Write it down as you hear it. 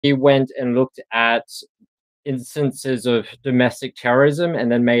went and looked at instances of domestic terrorism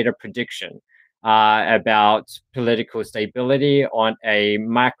and then made a prediction about political stability on a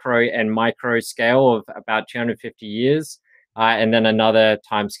macro and micro scale of about 250 years, and then another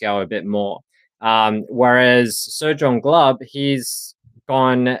time scale a bit more. Whereas Sir John Glubb, he's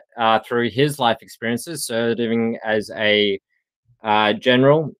gone through his life experiences, serving as a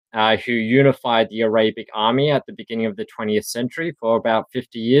general who unified the Arabic army at the beginning of the 20th century for about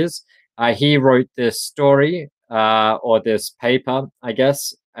 50 years. He wrote this story or this paper, I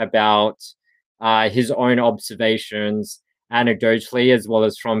guess, about his own observations anecdotally, as well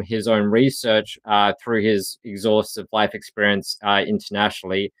as from his own research through his exhaustive life experience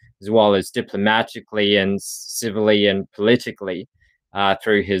internationally, as well as diplomatically and civilly and politically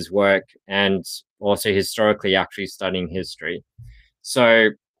through his work, and also historically actually studying history. So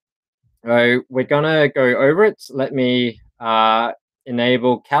we're gonna go over it. Let me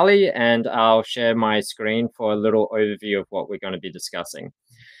enable Callie, and I'll share my screen for a little overview of what we're going to be discussing.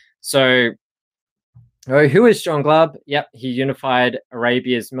 So who is John Glubb? Yep, he unified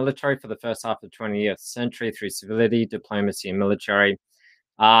Arabia's military for the first half of the 20th century through civility, diplomacy, and military.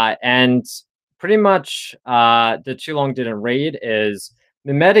 And pretty much the too long didn't read is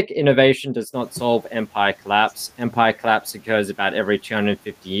mimetic innovation does not solve empire collapse. Empire collapse occurs about every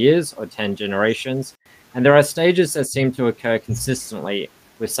 250 years or 10 generations. And there are stages that seem to occur consistently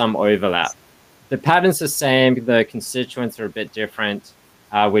with some overlap. The pattern's the same, the constituents are a bit different,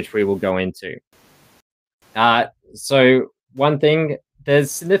 which we will go into. So one thing,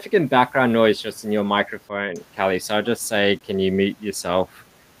 there's significant background noise just in your microphone, Callie. So I'll just say, can you mute yourself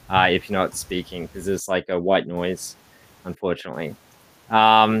if you're not speaking? Because there's like a white noise, unfortunately.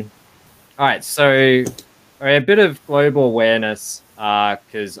 All right, so a bit of global awareness,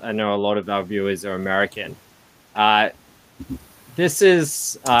 because I know a lot of our viewers are American. This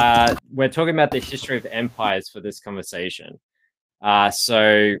is, we're talking about the history of empires for this conversation.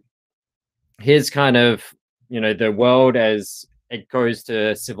 So here's kind of, the world as it goes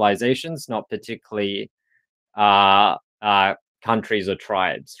to civilizations, not particularly countries or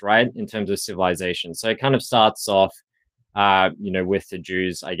tribes, right, in terms of civilization. So it kind of starts off with the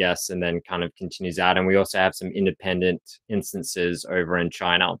Jews, I guess, and then kind of continues out. And we also have some independent instances over in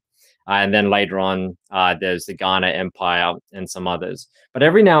China. And then later on, there's the Ghana Empire and some others. But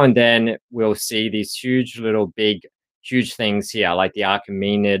every now and then, we'll see these huge things here, like the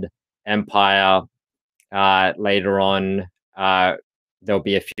Achaemenid Empire. Later on, there'll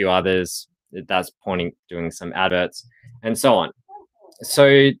be a few others that's doing some adverts, and so on.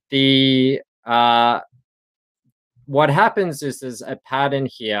 So the what happens is there's a pattern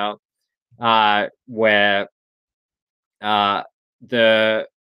here where there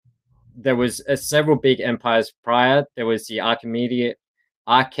was several big empires prior. There was the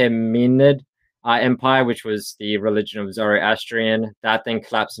Achaemenid Empire, which was the religion of Zoroastrian. That then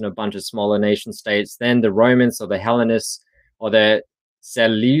collapsed in a bunch of smaller nation states. Then the Romans or the Hellenists or the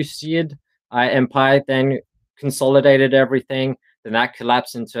Seleucid Empire then consolidated everything. Then that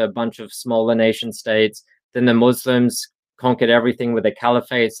collapsed into a bunch of smaller nation states. Then the Muslims conquered everything with the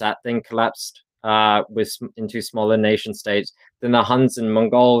caliphates. That then collapsed into smaller nation states. Then the Huns and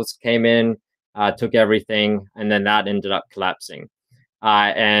Mongols came in, took everything, and then that ended up collapsing.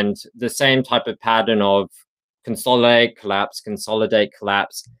 And the same type of pattern of consolidate, collapse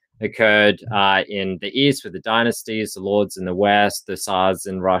occurred in the East with the dynasties, the lords in the West, the Tsars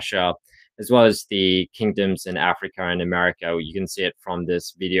in Russia, as well as the kingdoms in Africa and America. You can see it from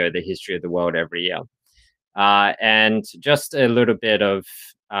this video, The History of the World Every Year. And just a little bit of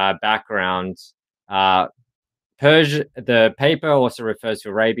background. Persia, the paper also refers to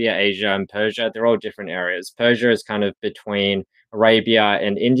Arabia, Asia, and Persia. They're all different areas. Persia is kind of between Arabia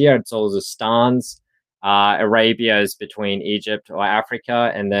and India. It's all the stans. Arabia is between Egypt or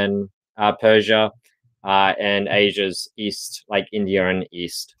Africa, and then Persia, and Asia's east, like India and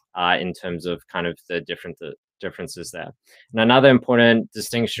east, in terms of kind of the differences there. And another important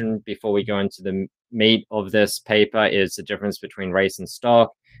distinction before we go into the meat of this paper is the difference between race and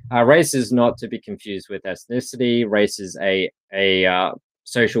stock. Race is not to be confused with ethnicity. Race is a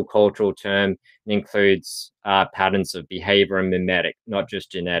social cultural term. It includes patterns of behavior and mimetic, not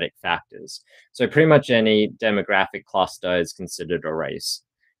just genetic factors. So pretty much any demographic cluster is considered a race.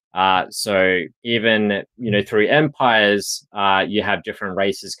 So even, through empires, you have different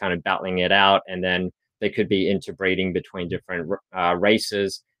races kind of battling it out, and then they could be interbreeding between different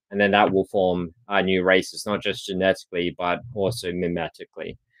races, and then that will form new races, not just genetically, but also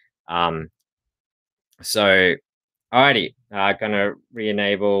mimetically. So, alrighty, gonna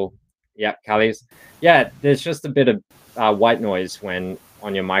re-enable. Yeah, Callie's. Yeah, there's just a bit of white noise when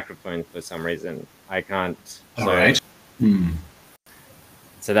on your microphone for some reason. I can't. All right.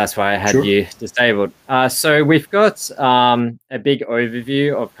 So that's why I had you disabled. So we've got a big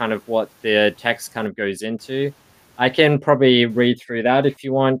overview of kind of what the text kind of goes into. I can probably read through that if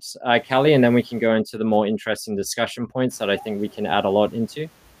you want, Callie, and then we can go into the more interesting discussion points that I think we can add a lot into.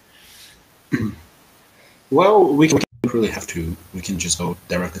 Well, we don't really have to. We can just go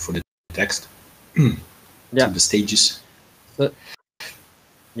directly for the text. Yeah. To the stages. So,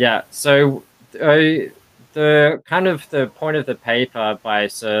 yeah. So the kind of the point of the paper by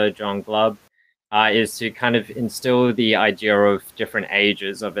Sir John Glubb is to kind of instill the idea of different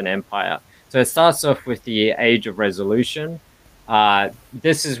ages of an empire. So it starts off with the Age of Resolution.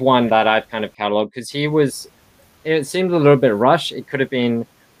 This is one that I've kind of cataloged because it seemed a little bit rushed. It could have been,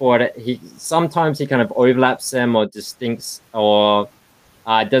 but sometimes he kind of overlaps them or distincts or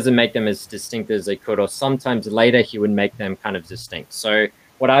doesn't make them as distinct as they could, or sometimes later he would make them kind of distinct. So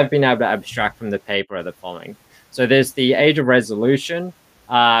what I've been able to abstract from the paper are the following. So there's the Age of Resolution,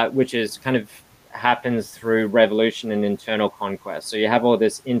 which is kind of happens through revolution and internal conquest. So you have all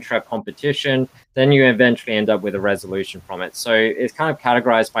this intra-competition, then you eventually end up with a resolution from it. So it's kind of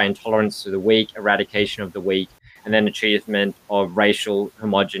categorized by intolerance to the weak, eradication of the weak, and then achievement of racial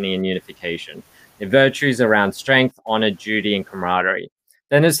homogeny and unification. The virtues around strength, honor, duty, and camaraderie.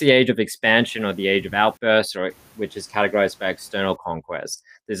 Then there's the Age of Expansion or the Age of Outburst, which is categorized by external conquest.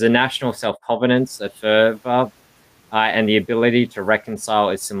 There's a national self-confidence, a fervor, and the ability to reconcile,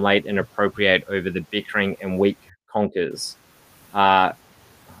 assimilate, and appropriate over the bickering and weak conquers. Let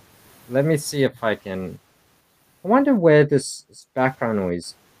me see if I can... I wonder where this background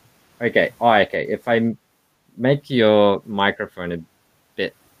noise... Okay, okay. If I make your microphone a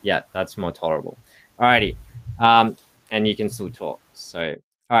bit... Yeah, that's more tolerable. Alrighty. And you can still talk. So,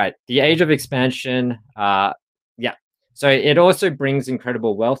 all right, the Age of Expansion, yeah. So it also brings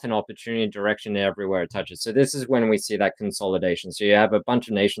incredible wealth and opportunity and direction everywhere it touches. So this is when we see that consolidation. So you have a bunch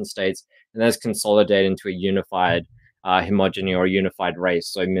of nation states, and that's consolidated into a unified homogeny or a unified race.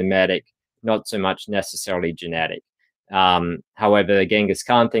 So mimetic, not so much necessarily genetic. However, the Genghis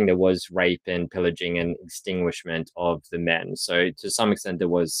Khan thing, there was rape and pillaging and extinguishment of the men. So to some extent, there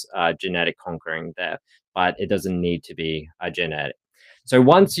was genetic conquering there, but it doesn't need to be genetic. So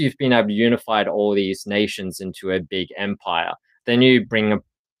once you've been able to unify all these nations into a big empire, then you bring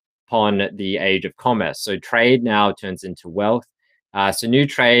upon the Age of Commerce. So trade now turns into wealth. So new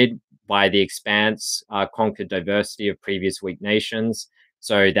trade by the expanse conquered diversity of previous weak nations.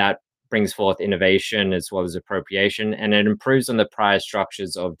 So that brings forth innovation as well as appropriation, and it improves on the prior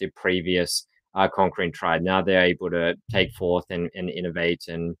structures of the previous conquering tribe. Now they're able to take forth and innovate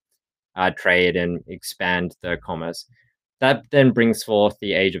and trade and expand their commerce. That then brings forth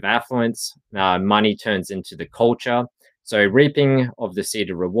the Age of Affluence. Money turns into the culture. So reaping of the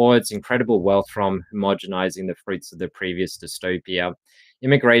seed of rewards, incredible wealth from homogenizing the fruits of the previous dystopia,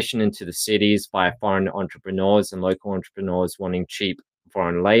 immigration into the cities by foreign entrepreneurs and local entrepreneurs wanting cheap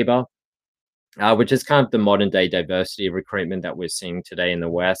foreign labor, which is kind of the modern day diversity recruitment that we're seeing today in the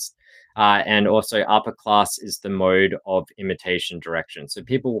West. And also upper class is the mode of imitation direction. So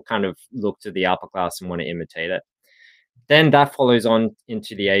people will kind of look to the upper class and want to imitate it. Then that follows on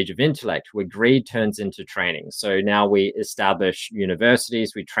into the Age of Intellect, where greed turns into training. So now we establish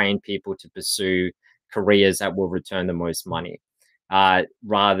universities, we train people to pursue careers that will return the most money,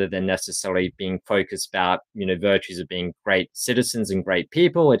 rather than necessarily being focused about, virtues of being great citizens and great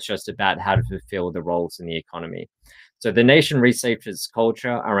people. It's just about how to fulfill the roles in the economy. So the nation reshapes its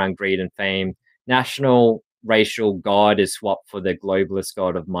culture around greed and fame. National racial god is swapped for the globalist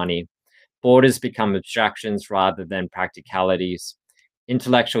god of money. Borders become abstractions rather than practicalities.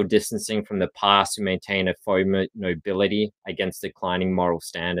 Intellectual distancing from the past to maintain a faux nobility against declining moral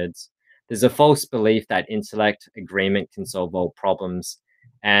standards. There's a false belief that intellect agreement can solve all problems,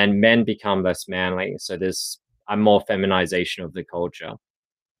 and men become less manly. So there's a more feminization of the culture.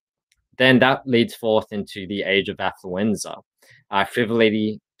 Then that leads forth into the Age of Affluenza.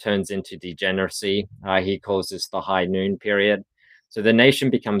 Frivolity turns into degeneracy. He calls this the high noon period. So the nation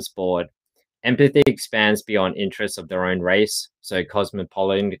becomes bored. Empathy expands beyond interests of their own race. So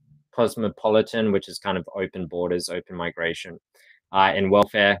cosmopolitan, which is kind of open borders, open migration, and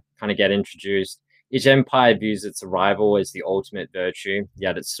welfare kind of get introduced. Each empire views its arrival as the ultimate virtue,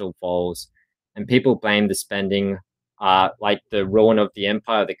 yet it still falls. And people blame the spending, like the ruin of the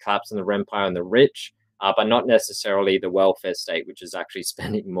empire, the collapse of the empire and the rich, but not necessarily the welfare state, which is actually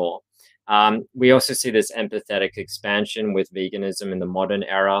spending more. We also see this empathetic expansion with veganism in the modern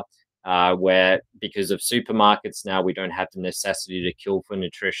era, where because of supermarkets now, we don't have the necessity to kill for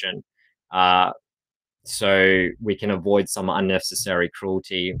nutrition. so we can avoid some unnecessary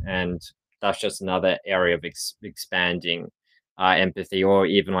cruelty, and that's just another area of expanding empathy, or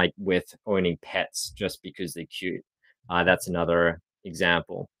even like with owning pets just because they're cute. That's another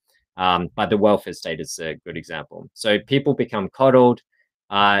example. But the welfare state is a good example. So people become coddled,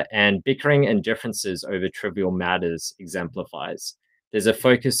 and bickering and differences over trivial matters exemplifies. There's a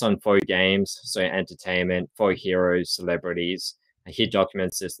focus on faux games, so entertainment, faux heroes, celebrities. He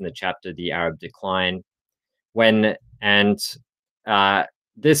documents this in the chapter "The Arab Decline." And uh,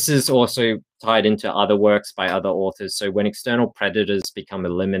 this is also tied into other works by other authors. So when external predators become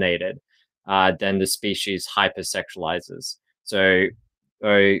eliminated, then the species hypersexualizes. So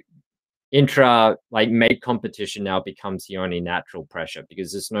mate competition now becomes the only natural pressure,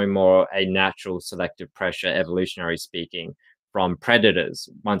 because there's no more a natural selective pressure, evolutionary speaking, from predators.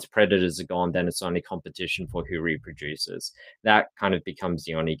 Once predators are gone, then it's only competition for who reproduces. That kind of becomes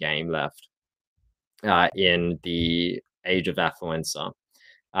the only game left in the age of affluenza.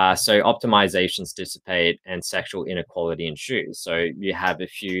 So optimizations dissipate and sexual inequality ensues. So you have a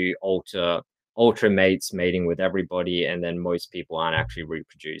few ultra mates mating with everybody, and then most people aren't actually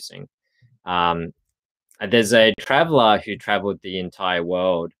reproducing. There's a traveler who traveled the entire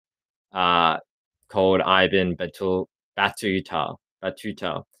world called Ibn Battuta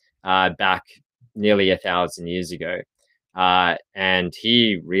back nearly 1,000 years ago. And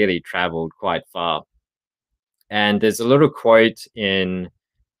he really traveled quite far. And there's a little quote in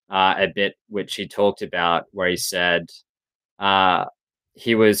a bit which he talked about where he said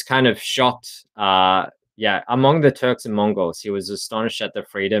he was kind of shocked. Among the Turks and Mongols, he was astonished at the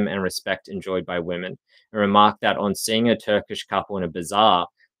freedom and respect enjoyed by women, and remarked that on seeing a Turkish couple in a bazaar,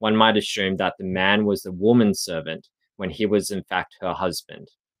 one might assume that the man was the woman's servant when he was in fact her husband.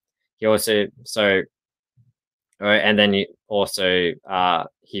 He also and then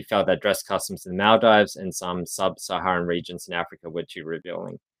he felt that dress customs in the Maldives and some sub-Saharan regions in Africa were too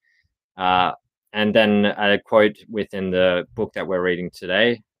revealing. And then a quote within the book that we're reading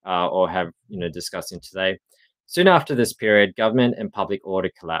today, or have discussing today. Soon after this period, government and public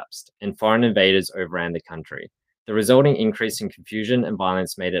order collapsed, and foreign invaders overran the country. The resulting increase in confusion and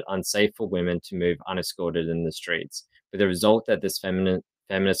violence made it unsafe for women to move unescorted in the streets, with the result that this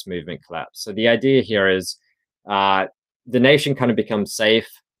feminist movement collapsed. So the idea here is the nation kind of becomes safe,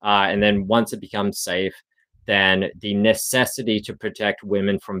 and then once it becomes safe, then the necessity to protect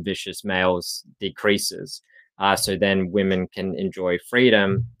women from vicious males decreases. So then women can enjoy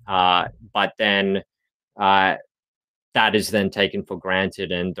freedom, but then that is then taken for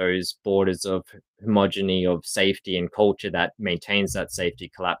granted, and those borders of homogeny of safety and culture that maintains that safety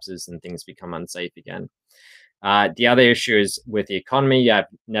collapses, and things become unsafe again. The other issue is with the economy. You have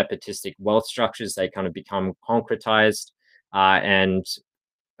nepotistic wealth structures. They kind of become concretized, and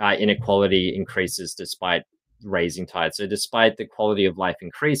inequality increases despite raising tides. So despite the quality of life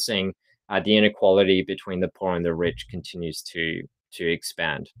increasing, the inequality between the poor and the rich continues to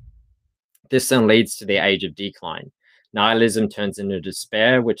expand. This then leads to the age of decline. Nihilism turns into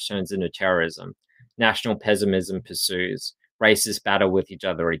despair, which turns into terrorism. National pessimism pursues. Races battle with each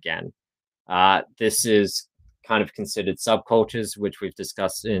other again. This is kind of considered subcultures, which we've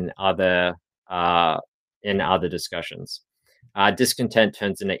discussed in other discussions. Discontent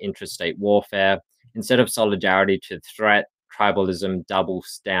turns into intrastate warfare. Instead of solidarity to the threat, tribalism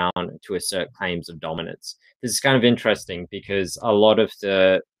doubles down to assert claims of dominance. This is kind of interesting because a lot of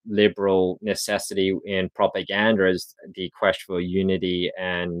the liberal necessity in propaganda is the quest for unity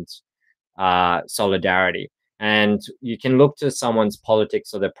and solidarity. And you can look to someone's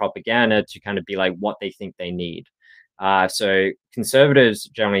politics or their propaganda to kind of be like what they think they need. So conservatives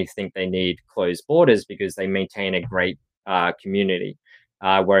generally think they need closed borders because they maintain a great community,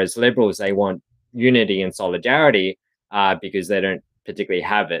 whereas liberals, they want unity and solidarity because they don't particularly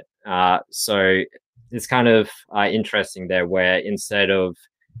have it. So it's kind of interesting there, where instead of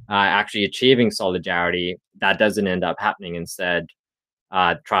actually achieving solidarity, that doesn't end up happening. Instead,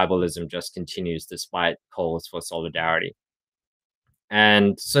 tribalism just continues despite calls for solidarity.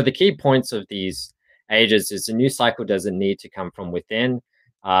 And so the key points of these ages is the new cycle doesn't need to come from within.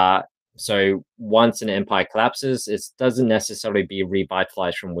 So once an empire collapses, it doesn't necessarily be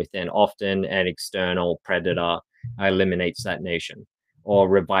revitalized from within. Often an external predator eliminates that nation or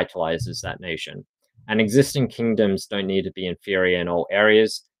revitalizes that nation. And existing kingdoms don't need to be inferior in all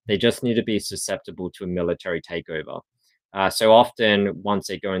areas. They just need to be susceptible to a military takeover. So often, once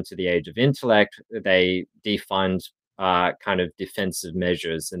they go into the age of intellect, they defund kind of defensive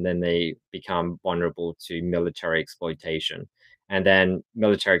measures, and then they become vulnerable to military exploitation. And then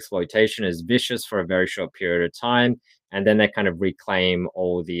military exploitation is vicious for a very short period of time, and then they kind of reclaim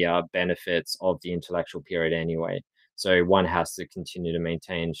all the benefits of the intellectual period anyway. So one has to continue to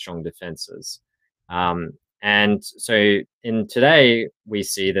maintain strong defenses. And so in today, we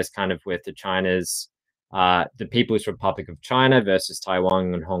see this kind of with the China's, the People's Republic of China versus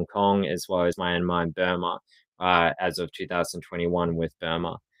Taiwan and Hong Kong, as well as Myanmar and Burma, as of 2021 with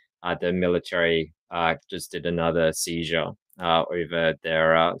Burma. The military just did another seizure over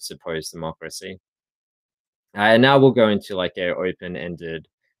their supposed democracy. And now we'll go into like an open-ended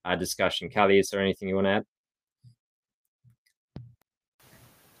discussion. Callie, is there anything you want to add?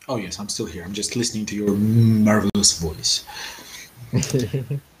 Oh yes, I'm still here. I'm just listening to your marvelous voice.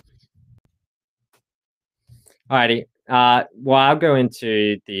 Alrighty. Well, I'll go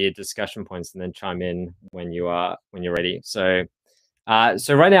into the discussion points and then chime in when you're ready. So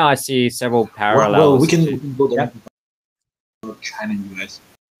right now I see several parallels. Well, we can go there. China and US.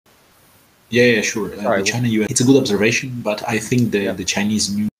 Yeah, sure. The China US. It's a good observation, but I think the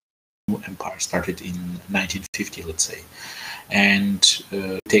Chinese New Empire started in 1950, let's say, and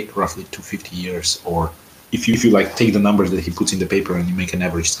take roughly 250 years, or if you like take the numbers that he puts in the paper and you make an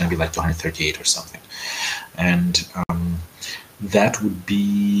average, it's going to be like 238 or something, and that would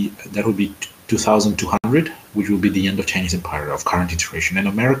be 2200, which will be the end of Chinese Empire of current iteration. And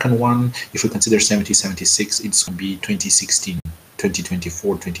American one, if we consider 1776, it's going to be 2016,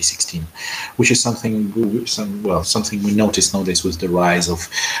 2024, 2016, which is something we notice nowadays with the rise of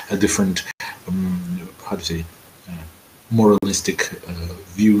a different moralistic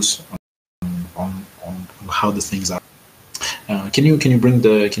views on how the things are. Can you bring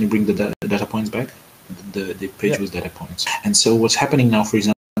the data points back? The page with data points. And so what's happening now, for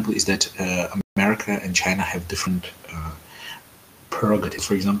example, is that America and China have different prerogatives.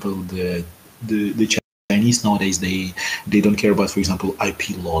 For example, the Chinese nowadays, they don't care about, for example,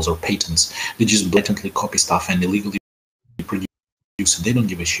 IP laws or patents. They just blatantly copy stuff and illegally produce it. They don't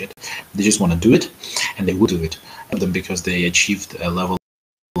give a shit. They just want to do it, and they will do it. Because they achieved a level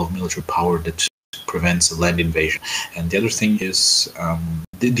of military power that prevents a land invasion. And the other thing is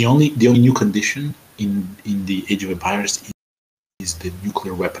the only new condition in the Age of Empires is the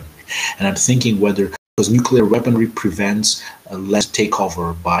nuclear weaponry. And I'm thinking whether, because nuclear weaponry prevents a land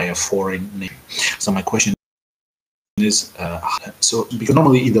takeover by a foreign nation. So my question is, because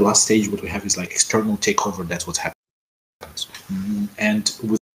normally in the last stage what we have is like external takeover. That's what happens. And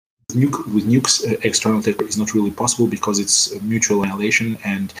with nukes, external takeover is not really possible because it's mutual annihilation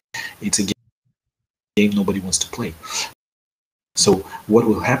and it's a game nobody wants to play. So what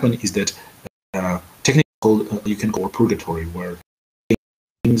will happen is that technically you can call purgatory, where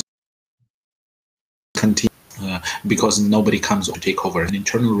things continue because nobody comes to take over, an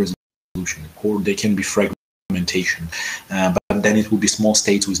internal resolution, or they can be fragmentation, but then it will be small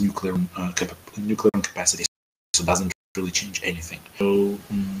states with nuclear capacity, so it doesn't really change anything. So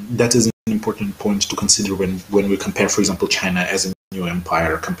that is an important point to consider when we compare, for example, China as a new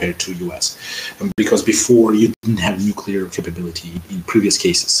empire compared to US, because before you didn't have nuclear capability in previous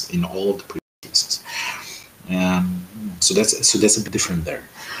cases, in all of the previous cases. So that's a bit different there.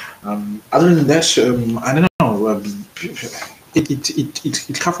 Other than that, I don't know.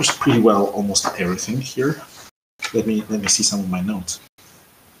 It covers pretty well almost everything here. Let me see some of my notes.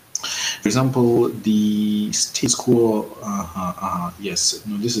 For example, the status quo. Yes,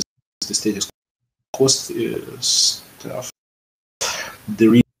 no, this is the status quo stuff. The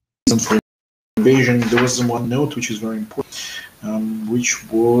reason for invasion. There was one note which is very important, which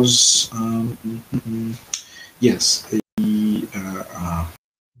was yes,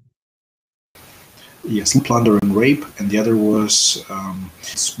 yes, plunder and rape, and the other was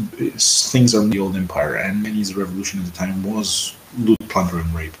things on the old empire, and Chinese revolution at the time was loot, plunder,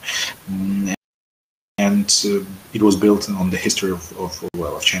 and rape, and it was built on the history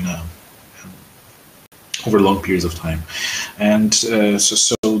of China over long periods of time, and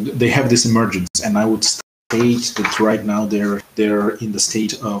so they have this emergence, and I would state that right now they're in the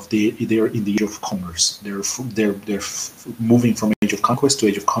state of they're in the age of commerce. They're moving from age of conquest to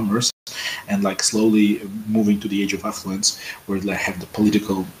age of commerce, and like slowly moving to the age of affluence, where they have the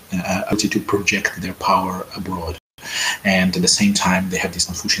political ability to project their power abroad. And at the same time, they have this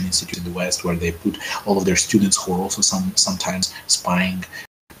Confucian Institute in the West, where they put all of their students who are also sometimes spying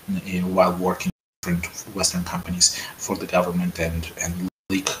while working in different Western companies for the government and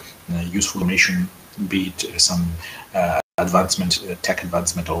leak useful information, be it some advancement, tech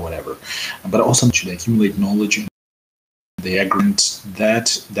advancement or whatever. But also should accumulate knowledge. The agreement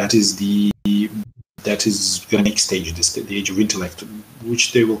that is the next stage, the age of intellect,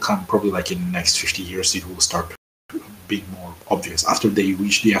 which they will come probably like in the next 50 years. It will start being more obvious after they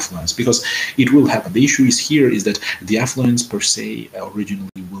reach the affluence, because it will happen. The issue is that the affluence per se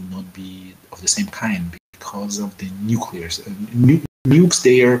originally will not be of the same kind because of the nuclears. Nukes,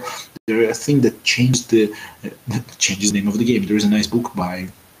 they're a thing that changes the name of the game. There is a nice book by,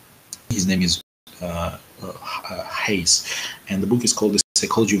 his name is Hayes, and the book is called The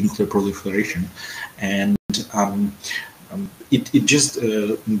Psychology of Nuclear Proliferation, and it just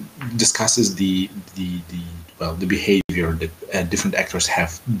discusses the behavior that different actors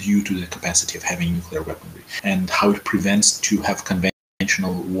have due to the capacity of having nuclear weaponry, and how it prevents to have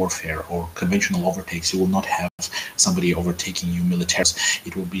conventional warfare or conventional overtakes. You will not have somebody overtaking you militarily.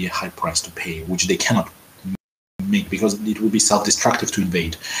 It will be a high price to pay, which they cannot make because it will be self-destructive to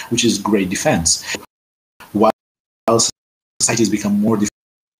invade, which is great defense. While societies become more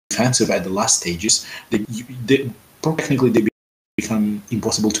defensive at the last stages, technically they become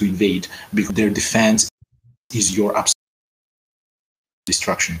impossible to invade because their defense is your absolute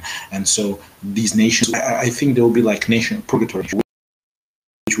destruction. And so these nations, I think there will be like nation purgatory,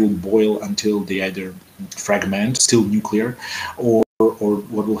 which will boil until they either fragment, still nuclear, or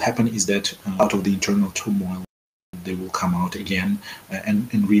what will happen is that out of the internal turmoil, they will come out again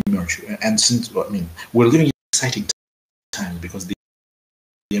and re-emerge. And since, we're living in exciting times because the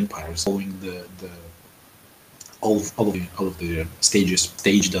empires following all of the stages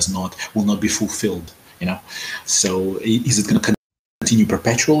will not be fulfilled, So is it going to continue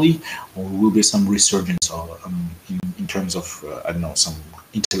perpetually, or will be some resurgence in terms of some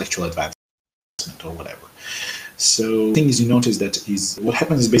intellectual advancement or whatever? So the thing is, you notice that is what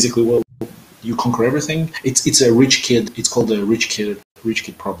happens is basically, you conquer everything. It's a rich kid. It's called the rich kid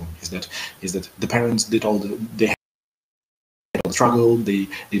problem. Is that the parents did they had all the struggle. They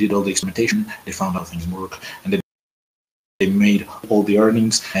did all the experimentation. They found out things work, and they made all the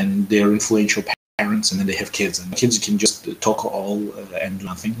earnings, and they're influential parents, and then they have kids, and kids can just talk all and do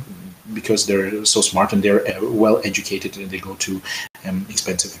nothing because they're so smart and they're well educated, and they go to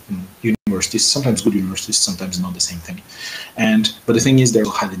expensive universities, sometimes good universities, sometimes not the same thing. But the thing is, they're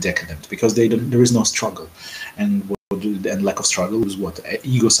highly decadent because there is no struggle, and lack of struggle is what?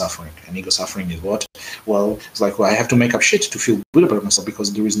 Ego suffering. And ego suffering is what? Well, it's like, I have to make up shit to feel good about myself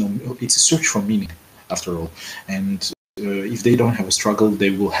because there is no. It's a search for meaning, after all, and. If they don't have a struggle, they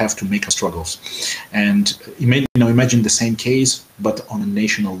will have to make up struggles. And imagine the same case, but on a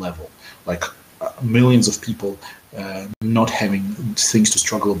national level, like millions of people not having things to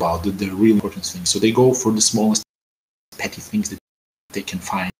struggle about, the real important things. So they go for the smallest petty things that they can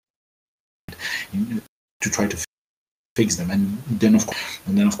find to try to fix them. And then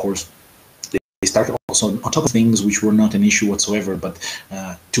of course, they start also on top of things which were not an issue whatsoever, but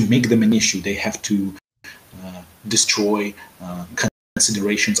to make them an issue, they have to destroy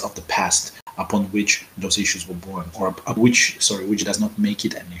considerations of the past upon which those issues were born, or which does not make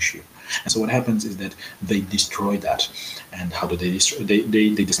it an issue. And so what happens is that they destroy that. And how do they destroy?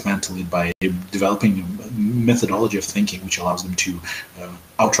 They dismantle it by developing a methodology of thinking which allows them to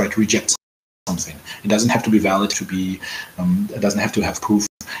outright reject something. It doesn't have to be valid to be. It doesn't have to have proof.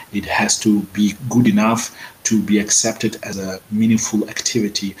 It has to be good enough to be accepted as a meaningful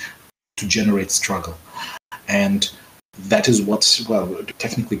activity to generate struggle. And that is what,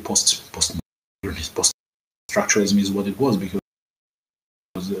 technically post-structuralism is what it was, because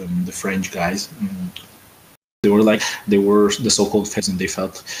the French guys, they were the so-called feds, and they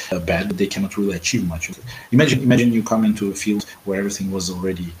felt bad, but they cannot really achieve much. Imagine you come into a field where everything was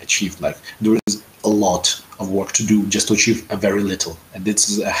already achieved. Like, there is a lot of work to do just to achieve a very little, and this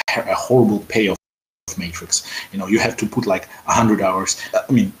is a horrible payoff matrix. You have to put like 100 hours.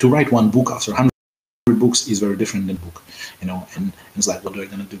 To write one book after 100 books is very different than a book, and it's like, what are I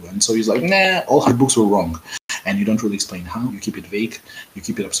going to do? And so he's like, nah, all 100 books were wrong. And you don't really explain how. You keep it vague, you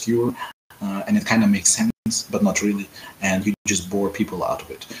keep it obscure, and it kind of makes sense, but not really. And you just bore people out of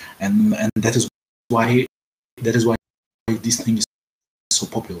it. And that is why this thing is so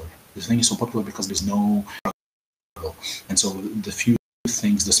popular. This thing is so popular because there's no struggle. And so the few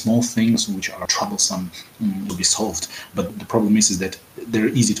things, the small things which are troublesome, will be solved. But the problem is that they're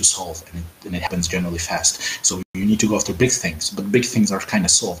easy to solve, and it happens generally fast. So you need to go after big things, but big things are kind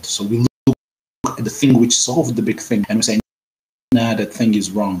of solved. So we look at the thing which solved the big thing, and we say, nah, that thing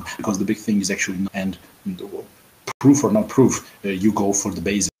is wrong, because the big thing is actually not. And proof or not proof, you go for the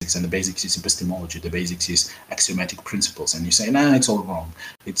basics, and the basics is epistemology, the basics is axiomatic principles, and you say, nah, it's all wrong.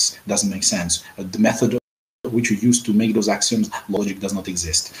 It doesn't make sense. The method which you use to make those axioms, logic does not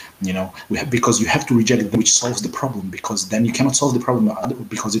exist. Because you have to reject that which solves the problem, because then you cannot solve the problem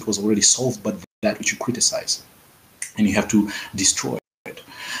because it was already solved, but that which you criticize, and you have to destroy it.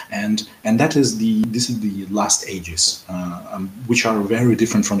 and this is the last ages, which are very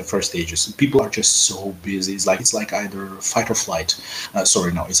different from the first ages. People are just so busy. It's like either fight or flight.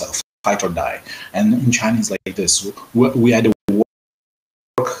 Sorry, no, it's a fight or die. And in China, it's like this: we either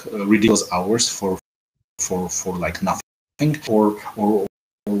work ridiculous hours for like nothing, or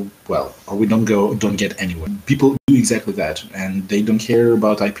we don't get anywhere. People do exactly that, and they don't care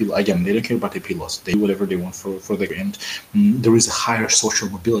about IP. Again, they don't care about IP laws. They do whatever they want for their end. There is a higher social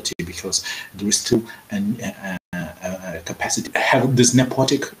mobility because there is still a capacity. This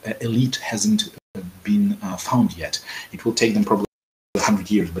nepotic elite hasn't been found yet. It will take them probably 100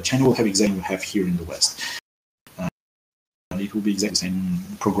 years, but China will have exactly what we have here in the West. It will be exactly the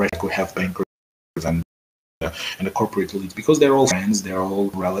same progression we have bankers and the corporate elite, because they're all friends, they're all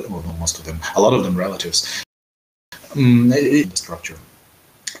relatives, well, most of them, a lot of them relatives, in the structure.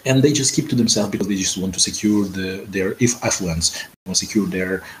 And they just keep to themselves because they just want to secure their affluence, they want to secure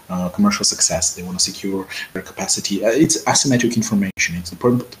their commercial success, they want to secure their capacity. It's asymmetric information.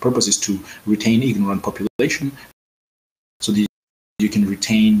 The purpose is to retain ignorant population so that you can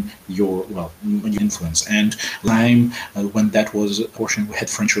retain your influence. And when that was a portion, we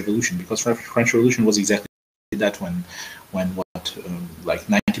had French Revolution, because French Revolution was exactly that when like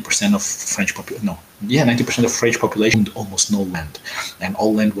 90% of French 90% of French population owned almost no land, and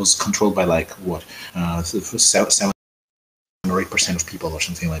all land was controlled by like 7 or 8% of people or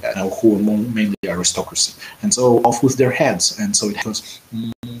something like that, who were mainly aristocracy, and so off with their heads. And so it was,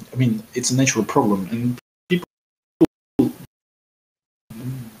 it's a natural problem, and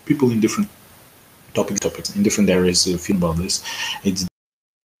people in different topics in different areas feel about this. It's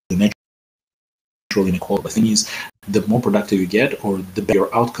the natural inequality. The thing is, the more productive you get, or the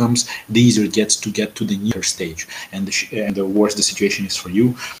better outcomes, the easier it gets to get to the near stage, and the worse the situation is for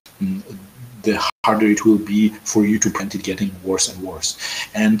you, the harder it will be for you to prevent it getting worse and worse.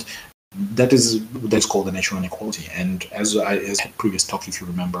 And that's called the natural inequality. And as previous talk, if you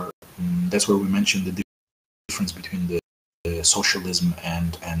remember, that's where we mentioned the difference between the socialism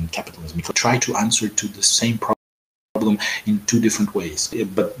and capitalism. We could try to answer to the same problem in two different ways,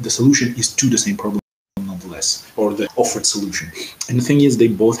 but the solution is to the same problem nonetheless, or the offered solution. And the thing is, they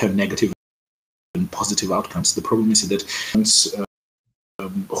both have negative and positive outcomes. The problem is that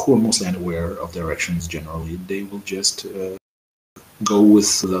who are mostly unaware of their actions generally, they will just go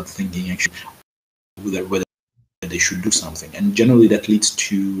without thinking actually whether they should do something, and generally that leads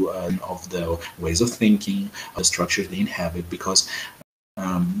to of the ways of thinking, the structures they inhabit, because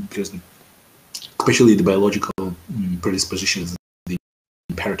especially the biological predispositions, the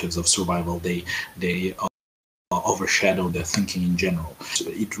imperatives of survival, they overshadow their thinking in general. So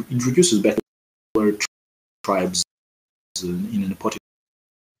it introduces backward tribes in nepotic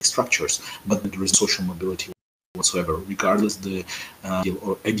structures, but there is social mobility whatsoever, regardless the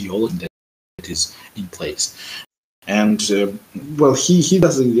ideology that is in place. And he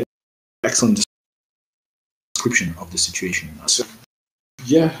does an excellent description of the situation. So,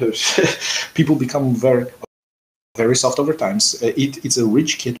 people become very, very soft over time. It's a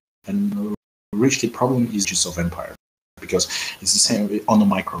rich kid, and a rich kid problem is just of empire, because it's the same on the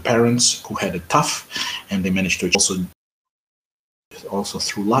micro. Parents who had it tough, and they managed to also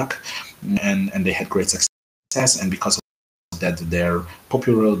through luck, and they had great success, and because of that, they're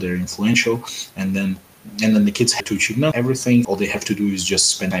popular, they're influential, and then the kids have to achieve everything. All they have to do is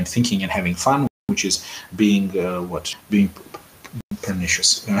just spend time thinking and having fun, which is being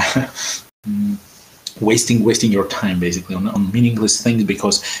pernicious, wasting your time basically on meaningless things,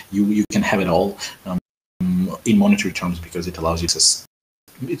 because you can have it all in monetary terms, because it allows you to.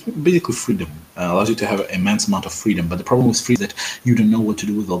 It's basically freedom. Allows you to have an immense amount of freedom. But the problem with freedom is that you don't know what to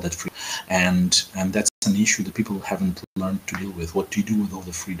do with all that freedom, and that's an issue that people haven't learned to deal with. What do you do with all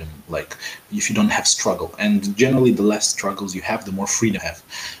the freedom? Like, if you don't have struggle, and generally the less struggles you have, the more freedom you have,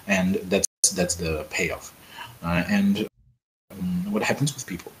 and that's the payoff. And what happens with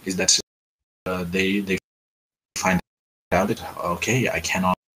people is that they find out that, okay, I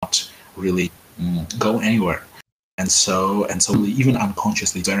cannot really go anywhere. And so even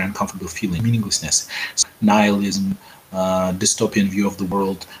unconsciously, it's a very uncomfortable feeling, meaninglessness, nihilism, dystopian view of the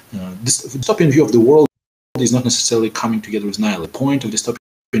world. This dystopian view of the world is not necessarily coming together with nihilism. The point of dystopian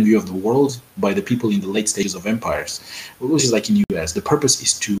view of the world by the people in the late stages of empires, which is like in the US, the purpose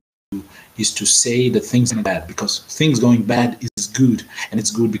is to say that things are bad, because things going bad is good, and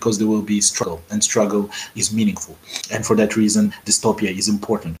it's good because there will be struggle, and struggle is meaningful. And for that reason, dystopia is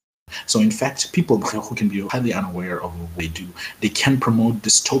important. So in fact, people who can be highly unaware of what they do, they can promote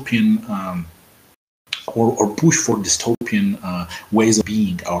dystopian or push for dystopian ways of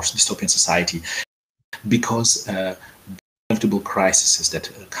being, our dystopian society, because inevitable crises that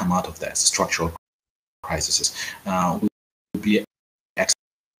come out of that, structural crises, would be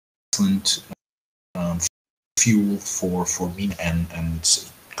excellent fuel for meaning and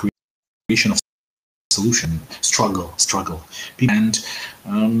creation of solution, struggle. And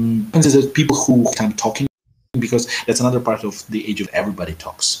is that people who time talking, because that's another part of the age of everybody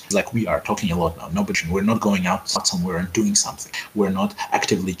talks. Like we are talking a lot now. We're not going out somewhere and doing something. We're not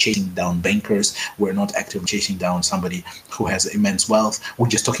actively chasing down bankers. We're not actively chasing down somebody who has immense wealth. We're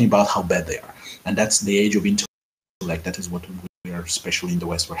just talking about how bad they are. And that's the age of intellect. That is what we are, especially in the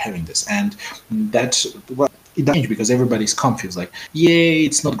West, we're having this. And that, well, it doesn't change because everybody's confused. Like, yay,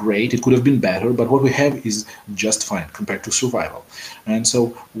 it's not great. It could have been better, but what we have is just fine compared to survival. And so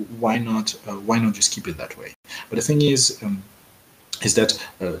why not just keep it that way? But the thing is that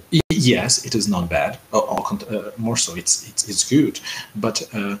yes, it is not bad. More so, it's good. But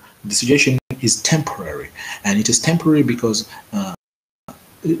the situation is temporary, and it is temporary because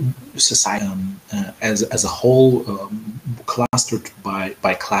society as a whole, clustered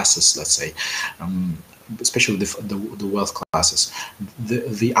by classes, let's say, especially the wealth classes,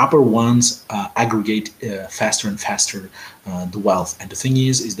 the upper ones aggregate faster and faster the wealth, and the thing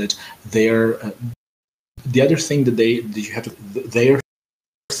is that they're the other thing that you have to, their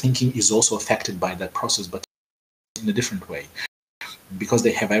thinking is also affected by that process, but in a different way. Because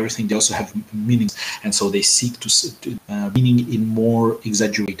they have everything, they also have meanings, and so they seek to meaning in more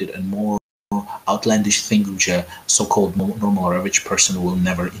exaggerated and more outlandish things which a so-called normal or average person will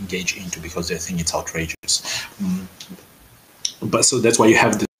never engage into because they think it's outrageous. But so that's why you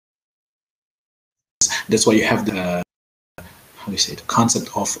have the how do you say it, concept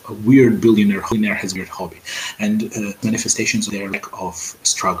of a weird billionaire. Billionaire has a weird hobby, and manifestations of their lack of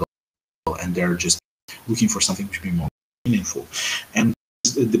struggle, and they're just looking for something to be more meaningful. And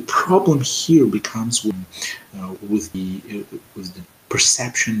the problem here becomes with the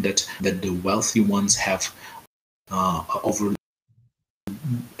perception that the wealthy ones have over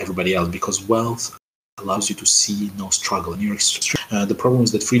everybody else, because wealth allows you to see no struggle. And the problem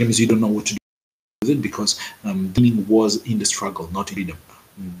is that freedom is you don't know what to do with it, because meaning was in the struggle, not in freedom.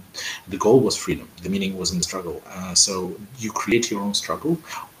 The goal was freedom. The meaning was in the struggle. So you create your own struggle,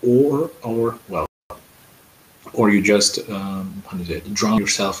 or you just drown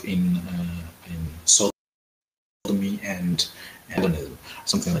yourself in sodomy and hedonism,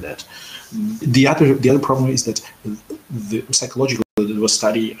 something like that. The other problem is that the psychological, there was a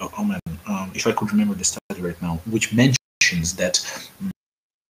study, if I could remember the study right now, which mentions that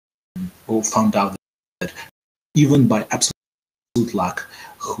found out that even by absolute luck,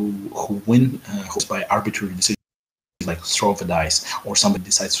 who win by arbitrary decisions, like throw of a dice, or somebody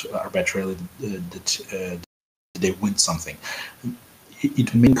decides arbitrarily that they win something,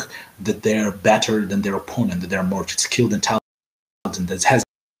 it means that they're better than their opponent, that they're more skilled and talented. That has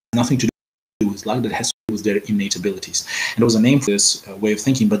nothing to do with luck, that has to do with their innate abilities. And there was a name for this way of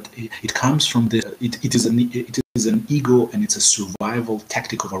thinking, but it comes from it is an ego, and it's a survival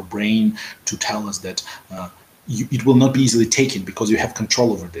tactic of our brain to tell us that it will not be easily taken because you have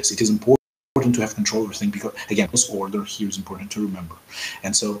control over this. It is important to have control over things, because again, this order here is important to remember.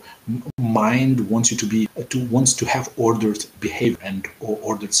 And so mind wants you wants to have ordered behavior and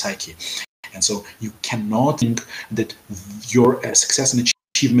ordered psyche. And so you cannot think that your success and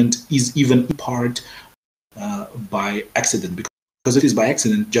achievement is even in part by accident, because it is by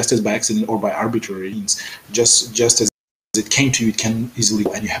accident, just as by accident or by arbitrary means. Just as it came to you, it can easily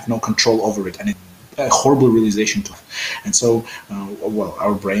go, and you have no control over it, and it's a horrible realization to have. And so,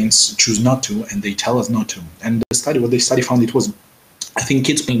 our brains choose not to, and they tell us not to. And what the study found, it was, I think,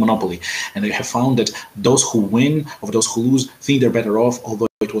 kids playing Monopoly, and they have found that those who win or those who lose think they're better off, although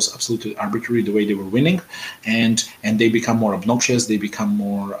it was absolutely arbitrary the way they were winning, and they become more obnoxious, they become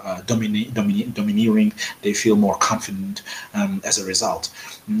more domineering, they feel more confident as a result.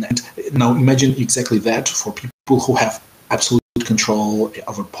 And now imagine exactly that for people who have absolute control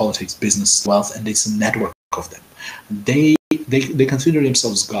over politics, business, wealth, and it's a network of them. They consider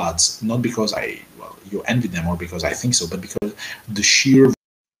themselves gods, not because you envy them or because I think so, but because the sheer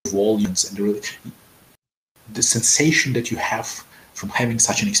volumes and the sensation that you have from having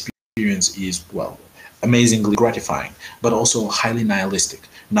such an experience is, amazingly gratifying, but also highly nihilistic.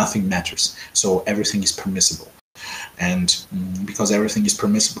 Nothing matters, so everything is permissible. And because everything is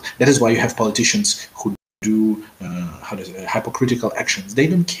permissible, that is why you have politicians who do hypocritical actions. They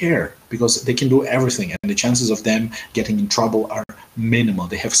don't care because they can do everything, and the chances of them getting in trouble are minimal.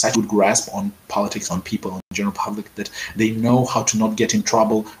 They have such a good grasp on politics, on people, on the general public, that they know how to not get in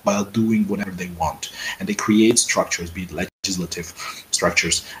trouble while doing whatever they want. And they create structures, be it legislative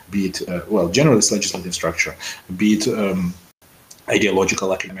structures, be it generalist legislative structure, be it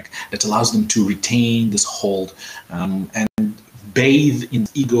ideological academic that allows them to retain this hold and bathe in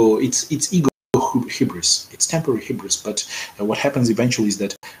ego. It's ego hubris. It's temporary hubris, but what happens eventually is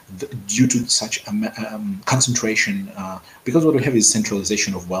that due to such concentration, because what we have is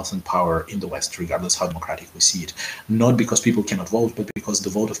centralization of wealth and power in the West, regardless how democratic we see it, not because people cannot vote, but because the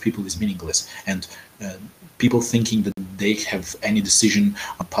vote of people is meaningless, and people thinking that they have any decision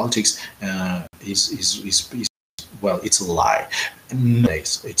on politics is well, it's a lie.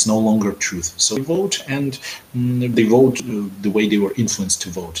 Nowadays, it's no longer truth. So they vote, and they vote the way they were influenced to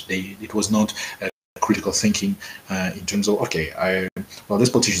vote. It was not critical thinking in terms of, okay, well, this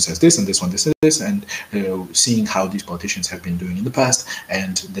politician says this, and this one this, and seeing how these politicians have been doing in the past,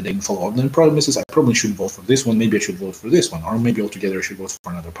 and that they didn't follow all the promises. I probably should vote for this one. Maybe I should vote for this one, or maybe altogether I should vote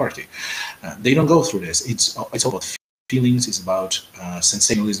for another party. They don't go through this. It's all about feelings, it's about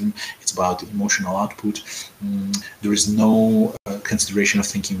sensationalism, it's about emotional output. There is no consideration of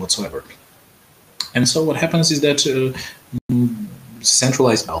thinking whatsoever. And so what happens is that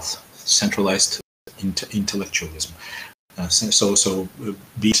centralized wealth, centralized intellectualism, so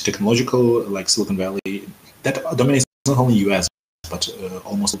be it technological, like Silicon Valley, that dominates not only US, but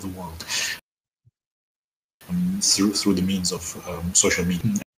almost the world, through the means of social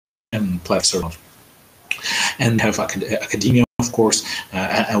media and platforms. And have academia, of course,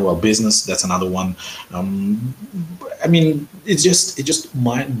 and well, business. That's another one. I mean, it's just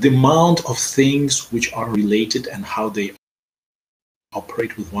the amount of things which are related and how they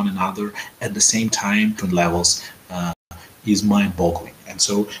operate with one another at the same time, different levels, is mind-boggling. And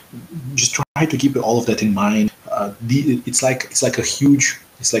so, just try to keep all of that in mind. It's like a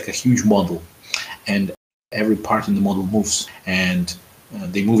huge model, and every part in the model moves, and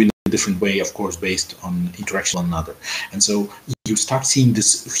they move in a different way, of course, based on interaction with one another. And so you start seeing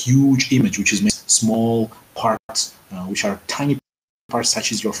this huge image, which is made small parts, which are tiny parts,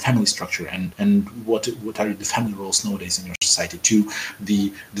 such as your family structure, and what are the family roles nowadays in your society, to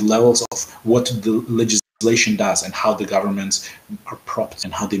the levels of what the legislation does, and how the governments are propped,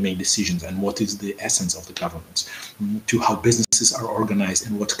 and how they make decisions, and what is the essence of the governments, to how businesses are organized,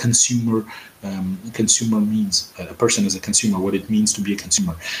 and what consumer means, a person as a consumer, what it means to be a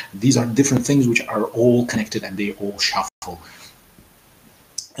consumer. These are different things which are all connected, and they all shuffle.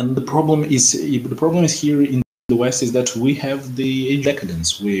 And the problem is here in the West is that we have the age of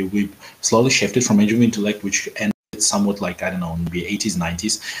decadence. We slowly shifted from age of intellect, which ended somewhat like, I don't know, maybe 80s,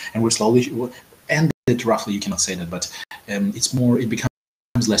 90s, and we're slowly ended roughly. You cannot say that, but it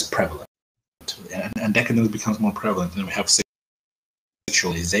becomes less prevalent, and decadence becomes more prevalent, and we have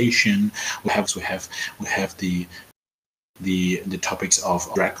sexualization. We have the topics of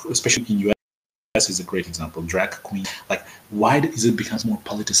drag, especially in US is a great example. Drag queen, like, why is it becomes more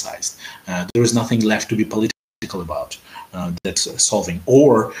politicized? There is nothing left to be political about that's solving,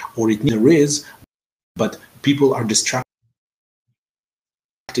 or there is, but people are distracted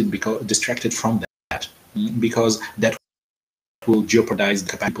from that, because that will jeopardize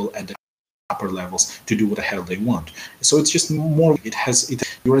the people at the upper levels to do what the hell they want. So it's just more.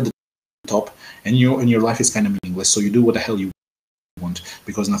 You're at the top, and your life is kind of meaningless. So you do what the hell you want,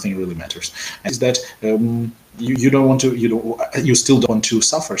 because nothing really matters. And is that you still don't want to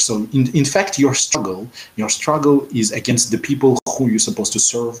suffer. So in fact, your struggle is against the people who you're supposed to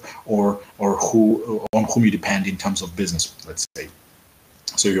serve, or on whom you depend in terms of business, let's say.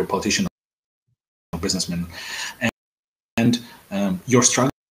 So you're a politician or businessman, and your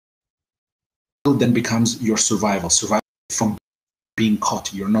struggle then becomes your survival from being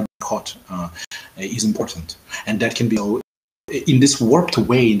caught. You're not caught is important, and that can be in this warped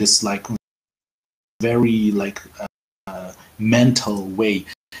way, in this like very like mental way.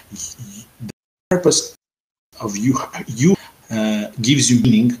 The purpose of you gives you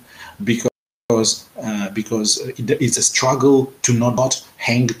meaning, because it's a struggle to not got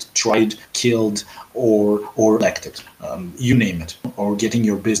hanged, tried, killed, or elected, you name it, or getting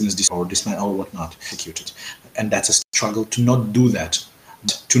your business or dismantled or whatnot executed. And that's a struggle to not do that.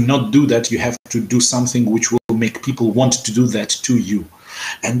 To not do that, you have to do something which will make people want to do that to you.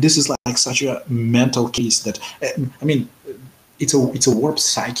 And this is like such a mental case that, I mean, it's a warped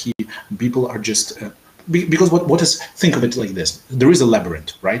psyche. People are just because what is, think of it like this: there is a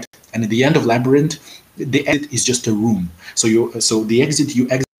labyrinth, right? And at the end of labyrinth, the exit is just a room. So you exit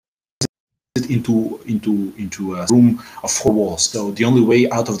into a room of 4 walls. So the only way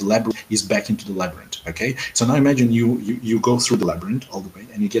out of the labyrinth is back into the labyrinth. Okay. So now imagine you go through the labyrinth all the way,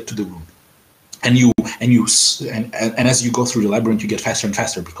 and you get to the room. And as you go through the labyrinth, you get faster and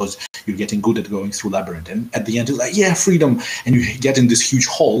faster, because you're getting good at going through labyrinth. And at the end, it's like, yeah, freedom. And you get in this huge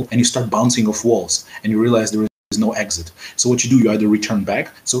hall, and you start bouncing off walls, and you realize there no exit. So what you do, you either return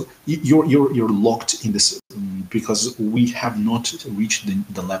back. So you're locked in this because we have not reached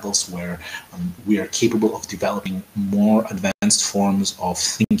the levels where we are capable of developing more advanced forms of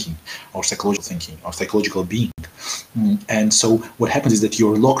thinking, or psychological being. And so what happens is that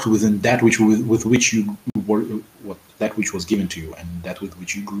you're locked within that which with which you were, that which was given to you, and that with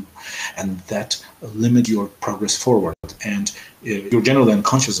which you grew, and that limits your progress forward. And you're generally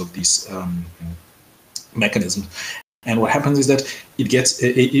unconscious of these mechanism. And what happens is that you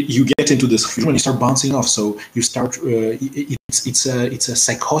get into this when you start bouncing off. So you start it's a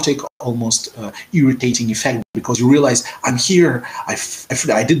psychotic, almost irritating effect, because you realize, I'm here, I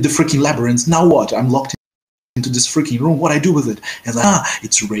did the freaking labyrinth, now what? I'm locked into this freaking room, what I do with it? And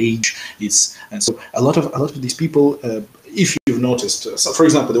it's rage. And so a lot of these people, if you've noticed, so for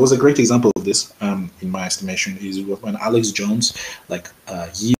example, there was a great example of this in my estimation, is when Alex Jones,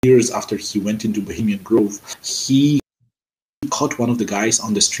 years after he went into Bohemian Grove, he caught one of the guys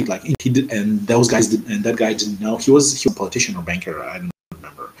on the street, and that guy didn't know he was a politician or banker, I don't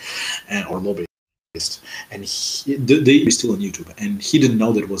remember, or lobbyist. And they were still on YouTube, and he didn't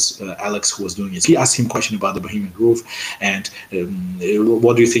know that it was Alex who was doing it. He asked him a question about the Bohemian Grove, and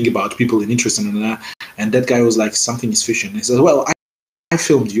what do you think about people in interest in that? And that guy was like, something is fishy. And he says, well, I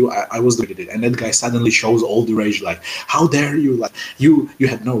filmed you, I was the one who did it. And that guy suddenly shows all the rage, like, how dare you, like, you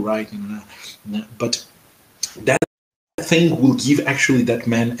had no right. But that thing will give actually that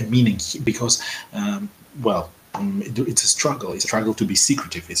man a meaning, because it's a struggle. It's a struggle to be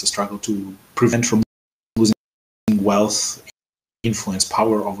secretive. It's a struggle to prevent from losing wealth, influence,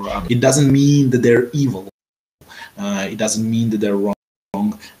 power over others. It doesn't mean that they're evil. It doesn't mean that they're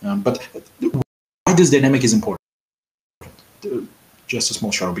wrong. But why this dynamic is important? Just a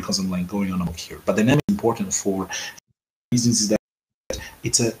small shower, because I'm going on a book here. But dynamic is important for reasons, is that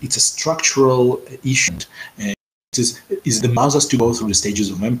it's a structural issue. Is the allows us to go through the stages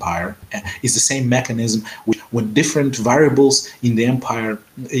of empire. Is the same mechanism which, when different variables in the empire,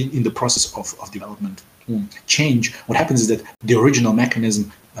 in the process of development, change, what happens is that the original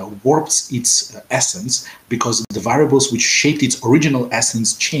mechanism warps its essence, because the variables which shaped its original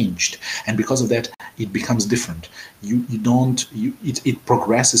essence changed, and because of that it becomes different. It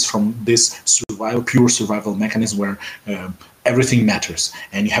progresses from this pure survival mechanism where everything matters,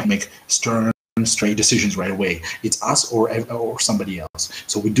 and you have to make stern, straight decisions right away. It's us or somebody else.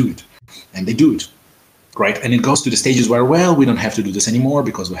 So we do it, and they do it, right? And it goes to the stages where, well, we don't have to do this anymore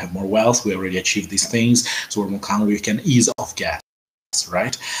because we have more wealth. We already achieved these things, so we're more calm. We can ease off gas,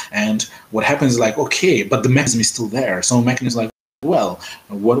 right? And what happens is like, okay, but the mechanism is still there. So the mechanism is like, well,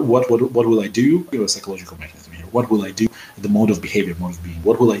 what will I do? A psychological mechanism here. What will I do? The mode of behavior, mode of being.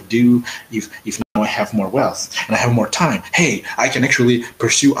 What will I do if now I have more wealth and I have more time? Hey, I can actually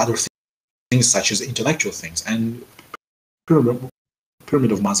pursue other things such as intellectual things. And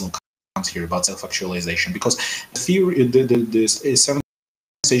pyramid of Maslow comes here about self-actualization, because theory, the 7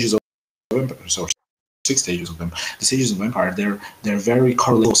 stages of empire, so 6 stages of them, the stages of empire, they're very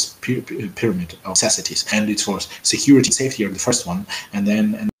correlated pyramid of necessities, and it's for security and safety are the first one, and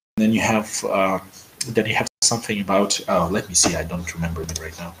then you have something about let me see, I don't remember it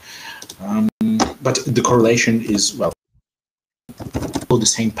right now, but the correlation is, well, the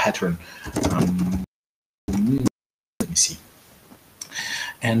same pattern. Let me see.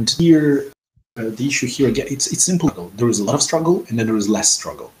 And here, the issue here again, it's simple. There is a lot of struggle, and then there is less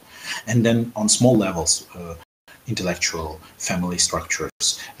struggle. And then on small levels, intellectual, family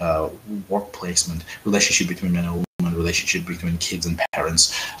structures, work placement, relationship between men and women, relationship between kids and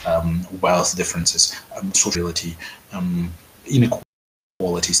parents, wealth differences, sociability,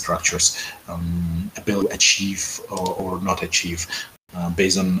 inequality structures, ability to achieve or not achieve,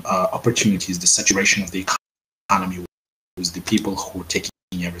 based on opportunities, the saturation of the economy with the people who are taking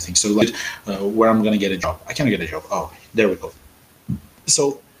everything. So, like, where I'm going to get a job? I can't get a job. Oh, there we go.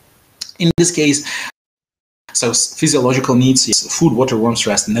 So, in this case, so physiological needs is food, water, warmth,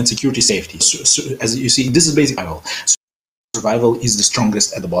 rest, and then security, safety. So, as you see, this is basic survival. Survival is the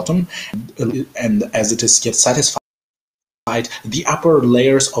strongest at the bottom, and as it gets satisfied, the upper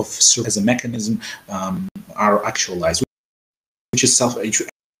layers of as a mechanism are actualized, which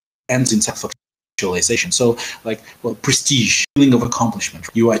ends in self-actualization. So, like, well, prestige, feeling of accomplishment.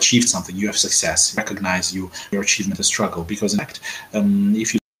 You achieved something, you have success, recognize your achievement is struggle, because in fact,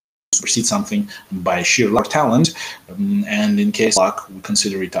 if you supersede something by sheer luck or talent, and in case of luck, we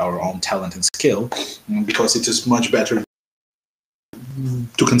consider it our own talent and skill, because it is much better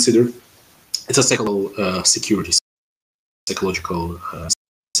to consider it's a psychological security, psychological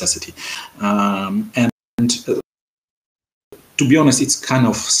necessity, and to be honest, it's kind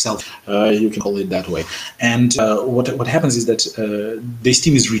of self. You can call it that way. And what happens is that the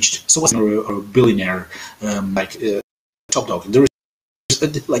esteem is reached. So what's a billionaire top dog? There is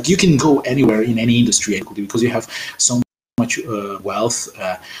like you can go anywhere in any industry because you have so much wealth,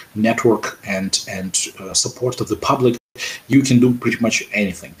 network, and support of the public. You can do pretty much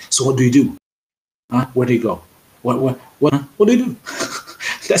anything. So what do you do? Where do you go? What do you do?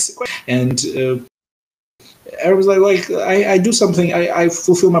 That's the question. And I was like I do something. I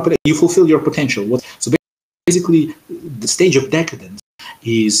fulfill my potential. You fulfill your potential. So basically, the stage of decadence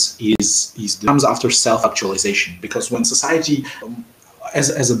is comes after self-actualization, because when society,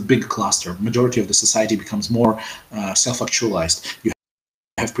 as a big cluster, majority of the society becomes more self-actualized. You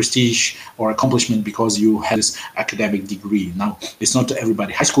have prestige or accomplishment because you have this academic degree. Now, it's not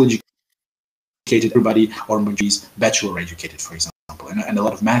everybody high school educated, everybody, or bachelor educated, for example. And a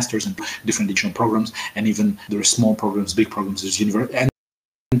lot of masters and different additional programs, and even there are small programs, big programs. There's and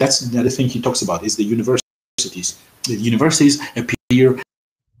that's the other thing he talks about is the universities. The universities appear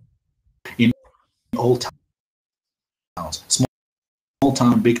in all towns, small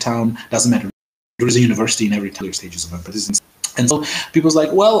town, big town, doesn't matter. There is a university in every stages of existence. And so people's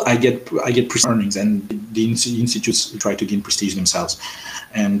like, well, I get earnings, and the institutes try to gain prestige themselves,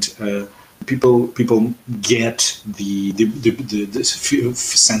 and people get the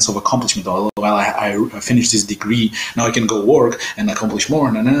sense of accomplishment. Oh, well, I finished this degree, now I can go work and accomplish more.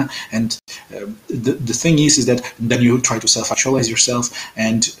 And the thing is that then you try to self-actualize yourself,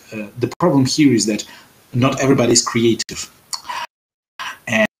 and the problem here is that not everybody is creative.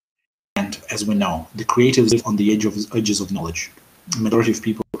 And as we know, the creatives live on the edges of knowledge. Majority of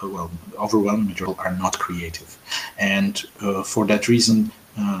people, overwhelming majority, are not creative, and for that reason,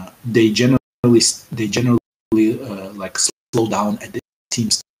 they generally like slow down at the team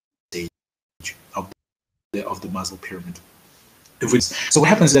stage of the Maslow pyramid. So what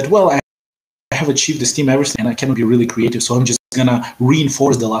happens is that, well, I have achieved this team everything, and I cannot be really creative, so I'm just gonna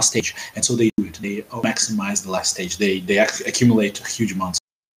reinforce the last stage, and so they do it. They maximize the last stage. They accumulate huge amounts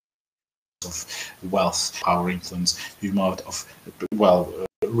of wealth, power, influence, huge amount of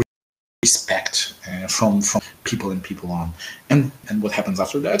respect from people and people on. And what happens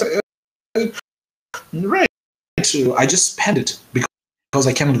after that? Right. So I just spend it because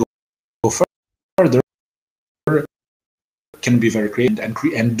I cannot go further. Can be very creative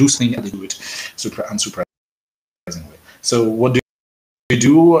and do something and do it unsurprisingly. So what do you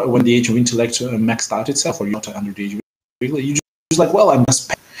do when the age of intellect maxed out itself, or you're not under the age of intellect? You just like, well, I must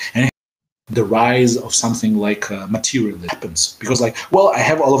spend. And the rise of something like materialism happens because, like, well, I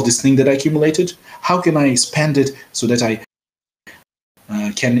have all of this thing that I accumulated. How can I spend it so that I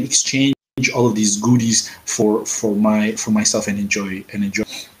can exchange all of these goodies for myself and enjoy?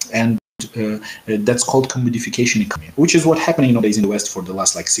 And that's called commodification economy, which is what happening nowadays in the West for the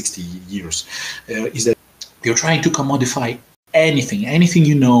last 60 years. Is that you're trying to commodify anything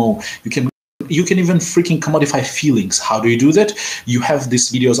you know. You can even freaking commodify feelings. How do you do that? You have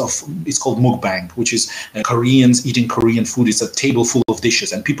these videos it's called mukbang, which is Koreans eating Korean food. It's a table full of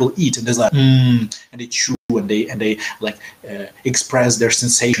dishes, and people eat, and there's like, and they chew, and they express their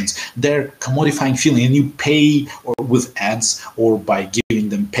sensations. They're commodifying feeling, and you pay or with ads or by giving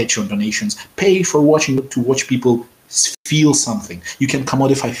them Patreon donations. Pay for to watch people feel something. You can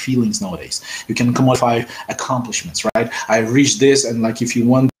commodify feelings nowadays. You can commodify accomplishments, right? I reached this, and if you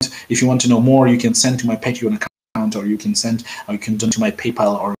want to know more, you can send to my Patreon account, or you can donate to my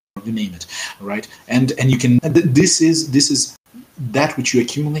PayPal, or you name it, right? And you can. This is that which you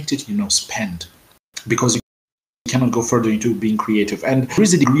accumulated, spend, because you cannot go further into being creative. And there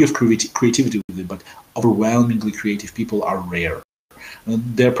is a degree of creativity with it, but overwhelmingly creative people are rare.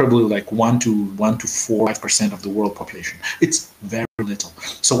 They're probably 1 to 4-5% of the world population. It's very little.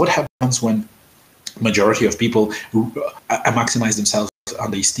 So what happens when majority of people maximize themselves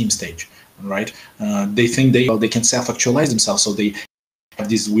on the esteem stage, right? They think they can self-actualize themselves, so they have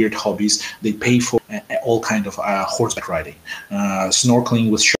these weird hobbies. They pay for all kind of horseback riding,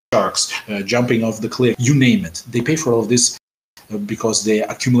 snorkeling with sharks, jumping off the cliff, you name it. They pay for all of this because they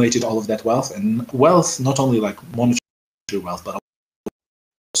accumulated all of that wealth, and wealth, not only monetary wealth, but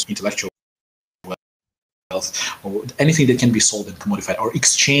intellectual wealth, or anything that can be sold and commodified or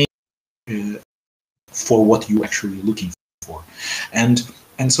exchanged for what you're actually looking for. And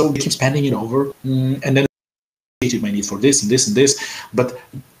so they keep spending it over, and then my need for this and this and this, but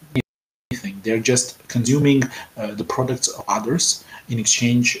anything, they're just consuming the products of others in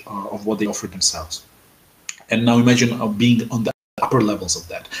exchange of what they offer themselves. And now imagine being on the upper levels of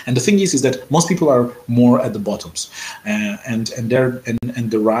that. And the thing is that most people are more at the bottoms, and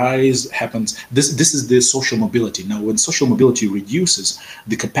the rise happens. This is the social mobility. Now, when social mobility reduces,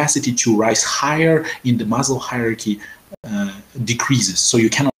 the capacity to rise higher in the Maslow hierarchy decreases. So you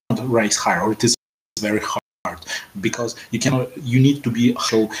cannot rise higher, or it is very hard, because you need to be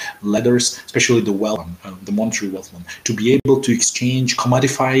social ladders, especially the wealth one, the monetary wealth one, to be able to exchange,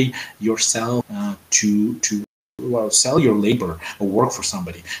 commodify yourself, to sell your labor or work for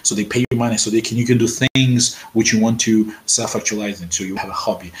somebody, so they pay you money, so you can do things which you want to self-actualize in. So you have a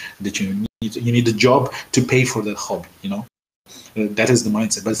hobby that you need a job to pay for that hobby. That is the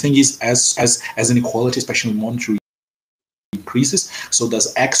mindset. But the thing is, as inequality, especially monetary, increases, so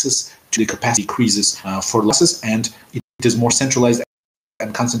does access to the capacity decreases for masses, and it is more centralized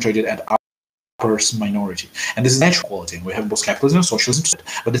and concentrated at upper minority. And this is natural quality. We have both capitalism and socialism.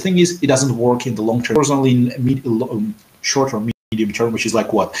 But the thing is, it doesn't work in the long term. Personally, in short or medium term, which is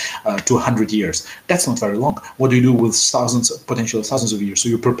like what, to 100 years. That's not very long. What do you do with potentially thousands of years? So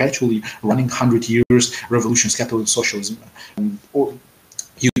you're perpetually running 100 years revolutions, capitalism, socialism, or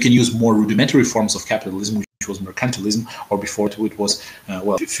you can use more rudimentary forms of capitalism, which was mercantilism, or before it was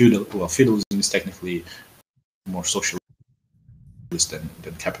feudalism is technically more socialist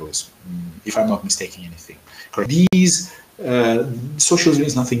than capitalist, if I'm not mistaking anything. Correct. These socialism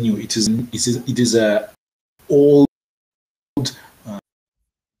is nothing new. It is a old.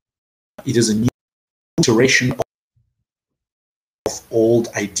 It is a new iteration of old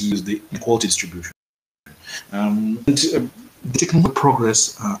ideas, the inequality distribution. The technological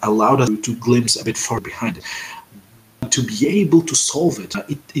progress allowed us to glimpse a bit far behind it. To be able to solve it,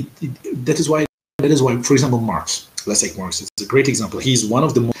 that is why, for example, Marx. Let's take Marx. It's a great example. He's one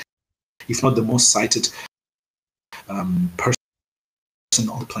of the most, if not the most cited person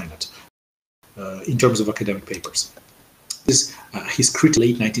on the planet in terms of academic papers. His critique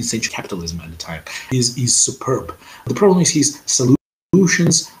late 19th century capitalism at the time is superb. The problem is his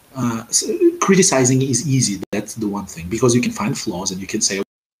solutions. Criticizing is easy. That's the one thing, because you can find flaws and you can say, oh,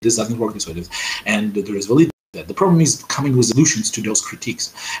 this doesn't work this way, and there is validity. The problem is coming with solutions to those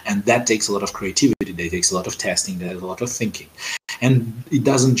critiques, and that takes a lot of creativity. That takes a lot of testing. That is a lot of thinking, and it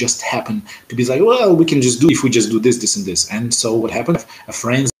doesn't just happen to be like, well, we can just do if we just do this, this, and this. And so what happened? A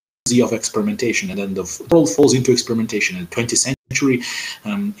frenzy of experimentation, and then the world falls into experimentation. And the 20th century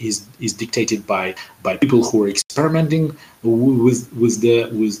is dictated by people who are experimenting with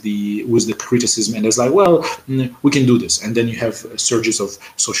the criticism, and it's like, well, we can do this. And then you have surges of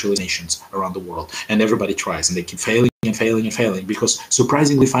socialist nations around the world, and everybody tries, and they keep failing and failing and failing, because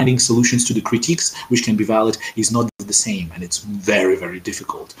surprisingly finding solutions to the critiques which can be valid is not the same, and it's very, very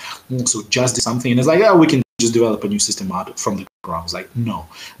difficult. So just do something, and it's like, oh, we can just develop a new system out from the ground. It's like, no,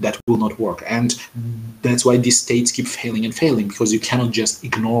 that will not work. And that's why these states keep failing and failing, because you cannot just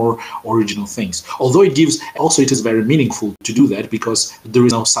ignore original things. Although it is very meaningful to do that, because there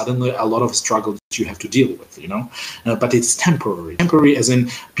is now suddenly a lot of struggle that you have to deal with, but it's temporary. Temporary as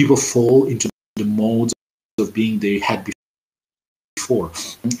in people fall into the modes of being they had before.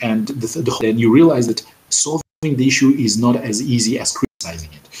 And then you realize that solving the issue is not as easy as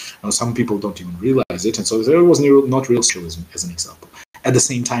criticizing it. Some people don't even realize it, and so there was not real socialism, as an example. At the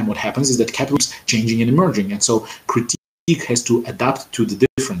same time, what happens is that capitalism is changing and emerging, and so critique has to adapt to the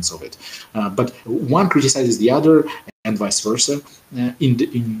difference of it. But one criticizes the other, and vice versa,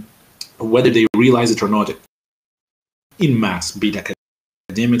 in whether they realize it or not, in mass, be it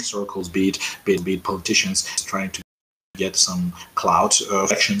academic circles, be it politicians trying to get some clout,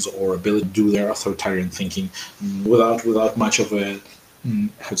 actions, or ability to do their authoritarian thinking without much of a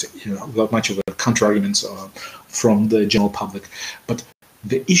without much of a counter arguments from the general public. But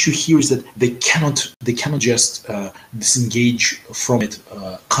the issue here is that they cannot just disengage from it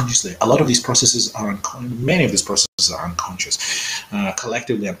consciously. A lot of these processes are many of these processes are unconscious,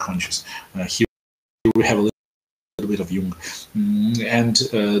 collectively unconscious. Here we have a little bit of Jung, and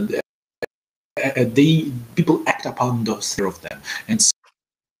people act upon those fear of them, and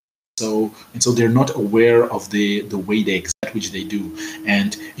so they're not aware of the way they exist, which they do,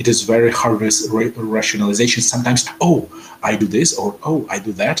 and it is very hard rationalization. Sometimes, oh, I do this, or oh, I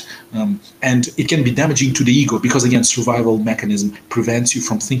do that, and it can be damaging to the ego, because again, survival mechanism prevents you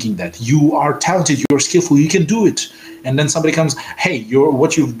from thinking that you are talented, you are skillful, you can do it, and then somebody comes, hey,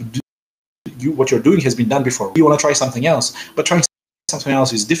 what you're doing has been done before. You want to try something else, but trying something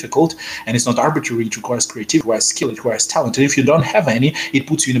else is difficult, and it's not arbitrary. It requires creativity, it requires skill, it requires talent, and if you don't have any, it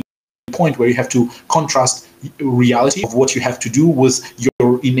puts you in a point where you have to contrast reality of what you have to do with your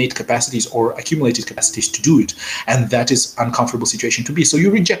your innate capacities or accumulated capacities to do it, and that is uncomfortable situation to be. So you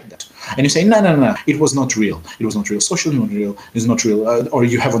reject that, and you say, no, it was not real. It was not real. Socialism was not real. It's not real. Or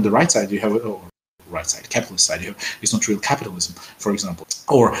you have on the right side, you have right side, capitalist side, it's not real capitalism, for example,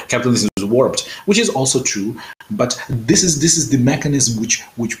 or capitalism is warped, which is also true. But this is the mechanism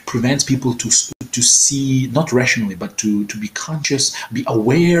which prevents people to see, not rationally, but to be conscious, be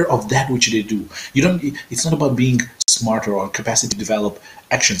aware of that which they do. It's not about being smarter or capacity to develop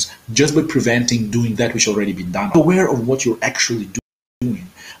actions, just by preventing doing that which already been done. Aware of what you're actually doing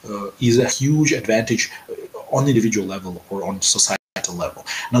is a huge advantage on individual level or on society level.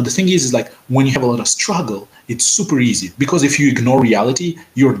 Now the thing is like when you have a lot of struggle, it's super easy, because if you ignore reality,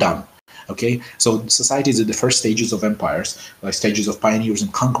 you're done. Okay, so societies at the first stages of empires, like stages of pioneers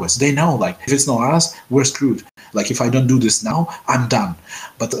and conquest, they know like if it's not us, we're screwed. Like if I don't do this now, I'm done.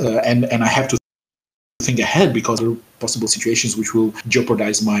 But and I have to think ahead, because there are possible situations which will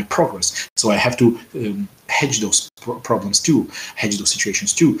jeopardize my progress. So I have to hedge those problems too, hedge those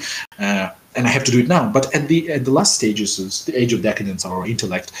situations too. And I have to do it now. But at the last stages, the age of decadence or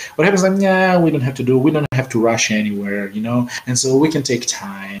intellect, what happens like, yeah, we don't have to do, we don't have to rush anywhere, you know, and so we can take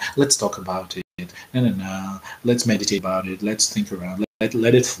time. Let's talk about it. No. Let's meditate about it. Let's think around.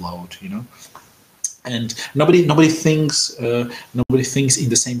 Let it float, you know. And nobody thinks in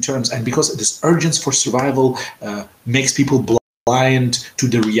the same terms. And because this urgency for survival makes people blind to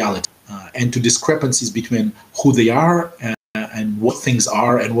the reality and to discrepancies between who they are and what things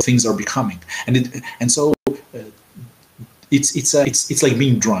are and what things are becoming. And so it's like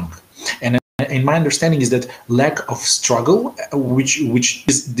being drunk. And in my understanding is that lack of struggle, which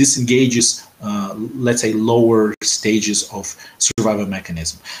disengages, let's say, lower stages of survival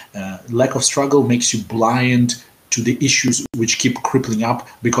mechanism. Lack of struggle makes you blind to the issues which keep crippling up,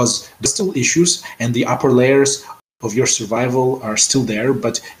 because there's still issues and the upper layers of your survival are still there,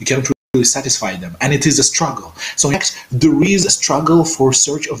 but you cannot really satisfy them. And it is a struggle. So next, there is a struggle for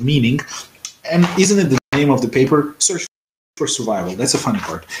search of meaning. And isn't it the name of the paper? Search for survival. That's a funny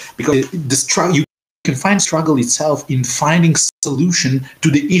part, because the struggle, you can find struggle itself in finding solution to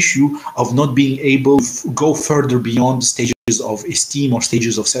the issue of not being able to go further beyond stages of esteem or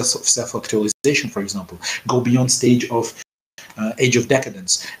stages of self-actualization, for example, go beyond stage of age of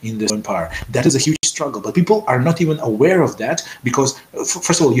decadence in the empire. That is a huge struggle, but people are not even aware of that, because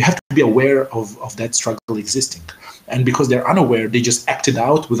first of all, you have to be aware of that struggle existing. And because they're unaware, they just act it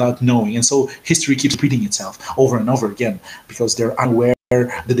out without knowing. And so history keeps repeating itself over and over again, because they're unaware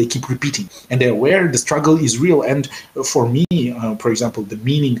that they keep repeating. And they're aware the struggle is real. And for me, for example, the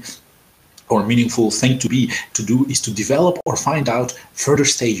meaning or meaningful thing to do is to develop or find out further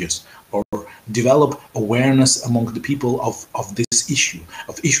stages, or develop awareness among the people of this issue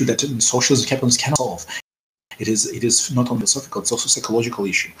that socialism and capitalism cannot solve. It is not only philosophical; it's also a psychological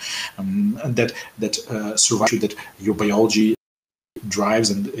issue, that survival, that your biology drives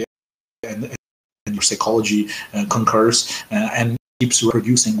and your psychology concurs and keeps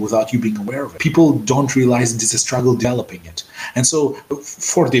reproducing without you being aware of it. People don't realize it is a struggle developing it. And so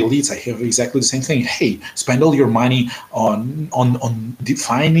for the elites, I have exactly the same thing. Hey, spend all your money on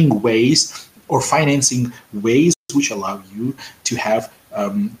defining ways or financing ways which allow you to have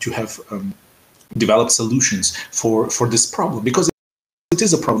develop solutions for this problem, because it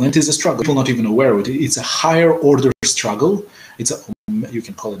is a problem, it is a struggle. People are not even aware of it. It's a higher order struggle. You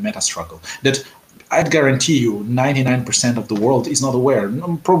can call it meta struggle, that I'd guarantee you 99% of the world is not aware.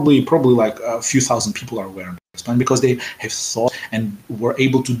 Probably like a few thousand people are aware of this plan, because they have thought and were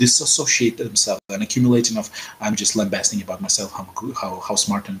able to disassociate themselves and accumulate enough. I'm just lambasting about myself, how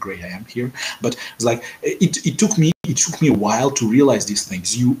smart and great I am here. But it's like it took me a while to realize these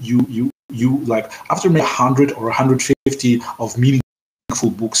things. You like after 100 or 150 of meaningful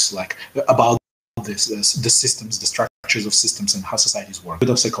books like about the systems, the structures of systems and how societies work, a bit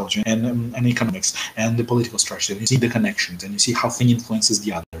of psychology and economics and the political structure. You see the connections and you see how thing influences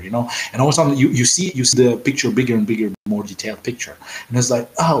the other, you know. And all of a sudden you see the picture bigger and bigger, more detailed picture. And it's like,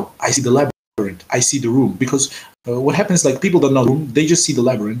 oh, I see the labyrinth, I see the room. Because what happens, like, people don't know the room, they just see the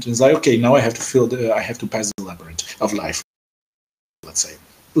labyrinth, and it's like, okay, now I have to I have to pass the labyrinth of life. Let's say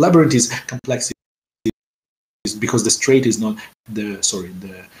labyrinth is complexity, because the straight is not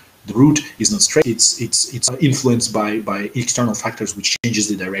the route is not straight. It's influenced by external factors which changes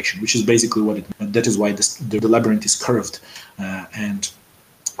the direction, which is basically what it means. That is why the labyrinth is curved and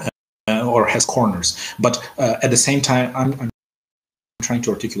or has corners. But at the same time, I'm trying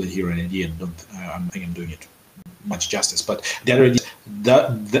to articulate here an idea, and I think I'm doing it much justice. But the other idea,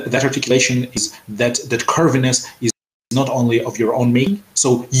 that articulation is that curviness is not only of your own making.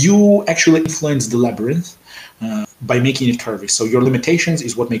 So you actually influence the labyrinth. by making it curvy. So your limitations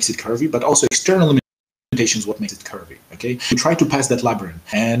is what makes it curvy, but also external limitations what makes it curvy. Okay, you try to pass that labyrinth,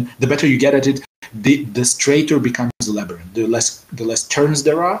 and the better you get at it, the straighter becomes the labyrinth, the less turns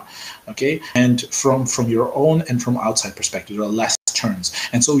there are. Okay, and from your own and from outside perspective, there are less turns,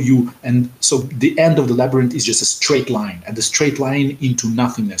 and so the end of the labyrinth is just a straight line, and the straight line into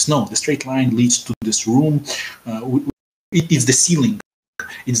nothingness. No, the straight line leads to this room. It's the ceiling.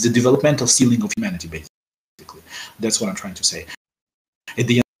 It's the developmental ceiling of humanity, basically. That's what I'm trying to say. At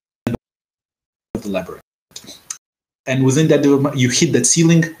the end of the labyrinth. And within that development, you hit that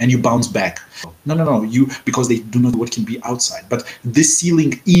ceiling and you bounce back. No. Because they do not know what can be outside. But this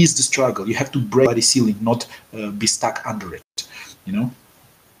ceiling is the struggle. You have to break the ceiling, not be stuck under it. You know?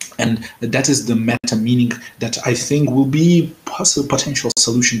 And that is the meta meaning that I think will be possible potential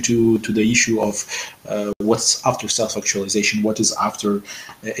solution to the issue of what's after self-actualization, what is after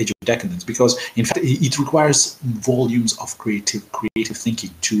age of decadence. Because in fact, it requires volumes of creative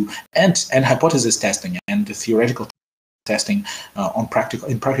thinking and hypothesis testing and theoretical testing in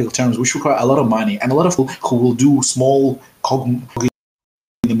practical terms, which require a lot of money and a lot of people who will do small cognitive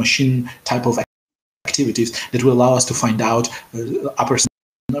in the machine type of activities that will allow us to find out upper.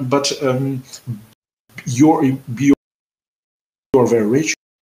 But you're very rich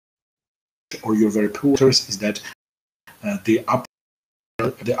or you're very poor. Is that the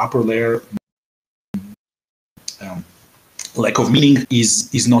upper layer lack of meaning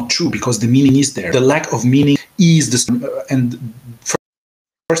is not true, because the meaning is there. The lack of meaning is the and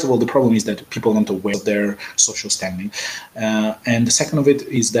first of all, the problem is that people aren't aware of their social standing, and the second of it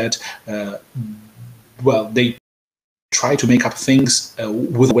is that they try to make up things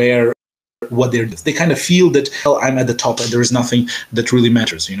with what they kind of feel that, well, I'm at the top and there is nothing that really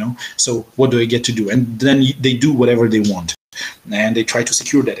matters, you know. So what do I get to do? And then they do whatever they want, and they try to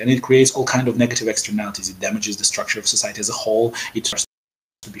secure that, and it creates all kind of negative externalities. It damages the structure of society as a whole. It starts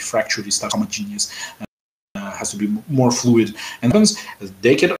to be fractured. It starts homogeneous. Has to be more fluid, and once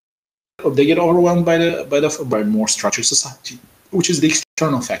they get overwhelmed by more structured society, which is the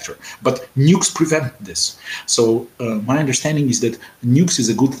external factor. But nukes prevent this. So my understanding is that nukes is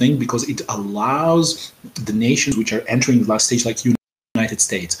a good thing because it allows the nations which are entering the last stage, like United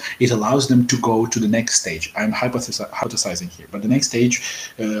States, it allows them to go to the next stage. I'm hypothesizing here, but the next stage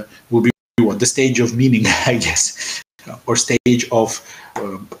will be what? The stage of meaning, I guess, or stage of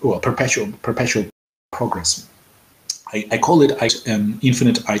perpetual progress. I call it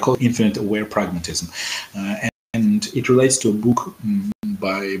infinite. I call it infinite aware pragmatism, and it relates to a book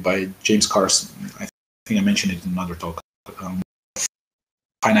by James Carson. I think I mentioned it in another talk.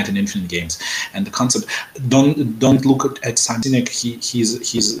 Finite and infinite games, and the concept. Don't look at Simon Sinek.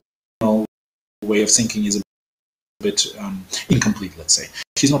 His way of thinking is a bit incomplete. Let's say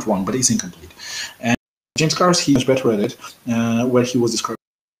he's not wrong, but he's incomplete. And James Carson, he's much better at it, where he was describing.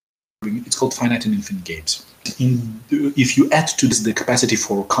 It's called finite and infinite games. If you add to this the capacity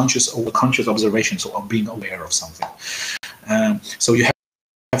for conscious observation, so of being aware of something, so you have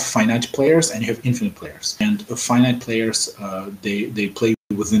finite players and you have infinite players. And finite players, they play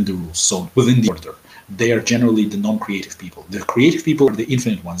within the rules, so within the order. They are generally the non-creative people. The creative people are the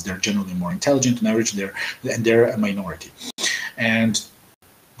infinite ones. They're generally more intelligent on average. They're a minority. And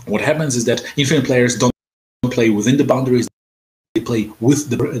what happens is that infinite players don't play within the boundaries. They play with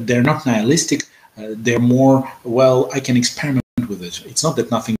they're not nihilistic. They're more, well, I can experiment with it. It's not that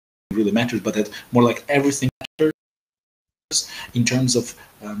nothing really matters, but that more like everything matters in terms of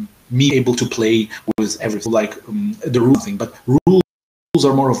me able to play with everything, like the rule thing. But rules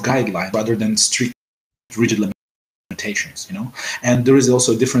are more of guidelines rather than strict, rigid limitations, you know. And there is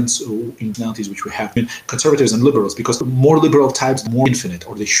also a difference in personalities which we have in conservatives and liberals, because more liberal types are more infinite,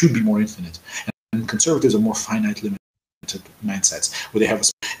 or they should be more infinite, and conservatives are more finite, limited mindsets, where they have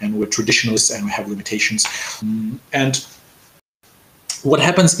and we're traditionalists and we have limitations. And what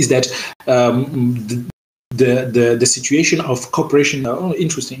happens is that the situation of cooperation,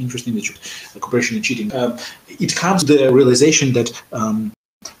 interesting that cooperation and cheating, it comes to the realization that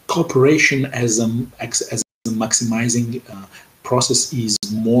cooperation as a maximizing process is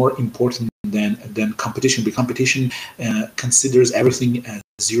more important than competition, because competition considers everything as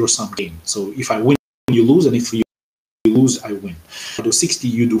zero-sum game. So if I win, you lose, and if you lose, I win. I do 60,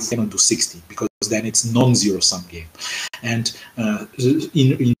 you do 60, because then it's non-zero-sum game. And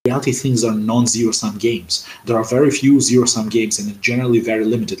in reality, things are non-zero-sum games. There are very few zero-sum games, and they're generally very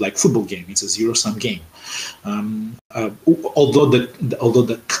limited. Like football game, it's a zero-sum game. Although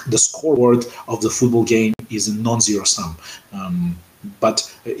the scoreboard of the football game is a non-zero-sum. But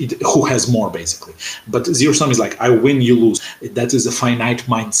who has more, basically? But zero-sum is like, I win, you lose. That is a finite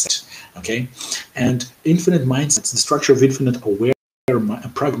mindset. Okay, and infinite mindsets, the structure of infinite aware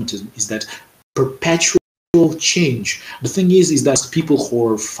pragmatism is that perpetual change. The thing is that people who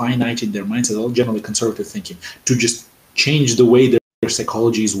are finite in their minds, are generally conservative thinking, to just change the way their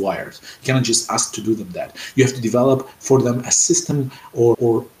psychology is wired. You cannot just ask to do them that. You have to develop for them a system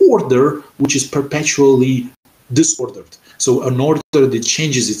or order which is perpetually disordered. So an order that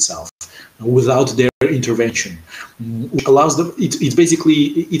changes itself without their intervention, which allows them. It's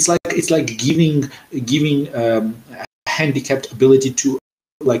basically it's like giving a handicapped ability to,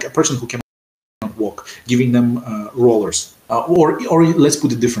 like, a person who cannot walk, giving them rollers, or let's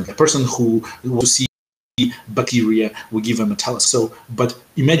put it differently. A person who wants to see bacteria, we give them a telescope. So, but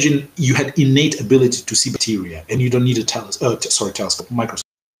imagine you had innate ability to see bacteria, and you don't need a telescope, microscope.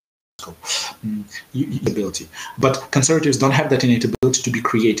 Ability. But conservatives don't have that innate ability to be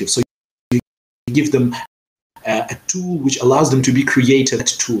creative. So you give them a tool which allows them to be creative. That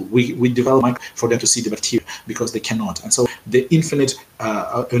tool we develop for them to see the bacteria, because they cannot. And so the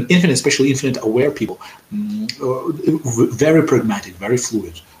especially infinite aware people, very pragmatic, very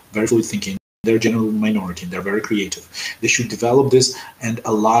fluid thinking. They're a general minority, and they're very creative. They should develop this and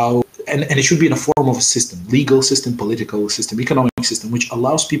allow, and it should be in a form of a system, legal system, political system, economic system, which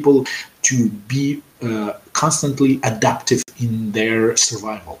allows people to be constantly adaptive in their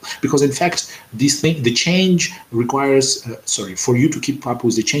survival. Because in fact, the change requires, for you to keep up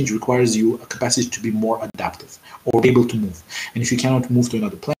with the change requires you a capacity to be more adaptive or able to move. And if you cannot move to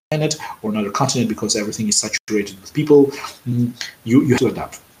another planet or another continent because everything is saturated with people, you have to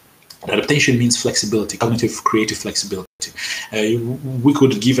adapt. Adaptation means flexibility, cognitive, creative flexibility. We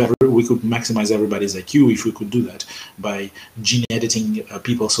could maximize everybody's IQ if we could do that by gene editing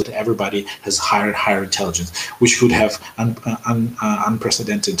people so that everybody has higher intelligence, which could have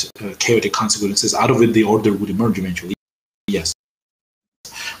unprecedented chaotic consequences. Out of it, the order would emerge eventually. Yes,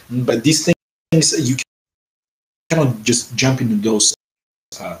 but these things you cannot just jump into those.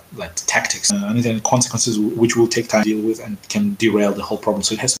 Like tactics and then consequences which will take time to deal with and can derail the whole problem.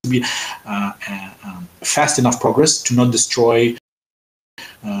 So it has to be fast enough progress to not destroy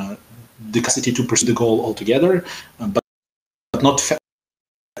the capacity to pursue the goal altogether, but not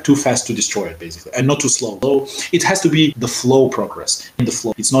too fast to destroy it, basically, and not too slow. So it has to be the flow progress. In the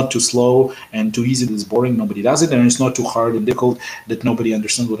flow, it's not too slow and too easy that it's boring, nobody does it, and it's not too hard and difficult that nobody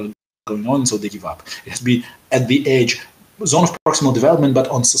understands what's going on, so they give up. It has to be at the edge, zone of proximal development, but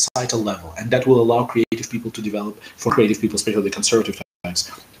on societal level, and that will allow creative people to develop, for creative people, especially the conservative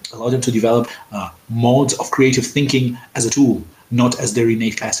types, allow them to develop modes of creative thinking as a tool, not as their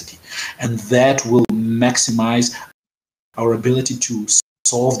innate capacity, and that will maximize our ability to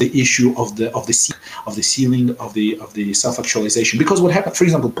solve the issue of the ceiling of the self-actualization. Because what happened, for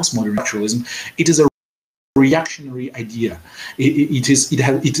example, postmodern naturalism, it is a reactionary idea.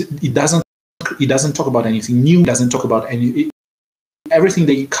 It doesn't talk about anything new. It doesn't talk about everything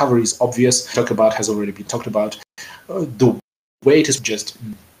they cover is obvious. Has already been talked about. The way it is just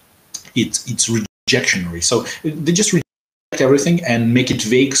it's rejectionary. So they just reject everything and make it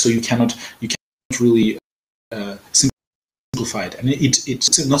vague, so you cannot really simplify it. And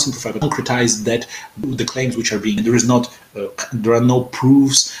it's not simplified, but concretize that the claims which are being. There are no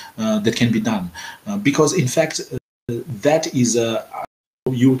proofs that can be done because in fact that is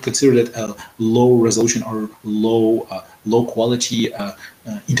you would consider that a low resolution or low quality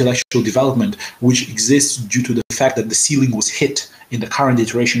intellectual development, which exists due to the fact that the ceiling was hit in the current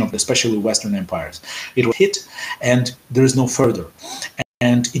iteration of especially Western empires. It was hit and there is no further.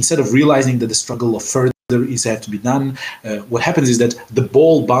 And instead of realizing that the struggle of further is have to be done, what happens is that the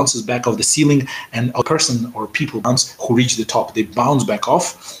ball bounces back off the ceiling, and a person or people who reach the top, they bounce back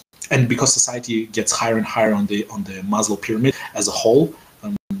off. And because society gets higher and higher on the Maslow pyramid as a whole,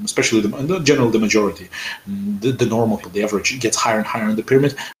 especially the majority, the normal people, the average gets higher and higher on the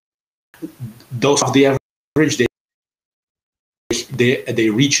pyramid. Those of the average, they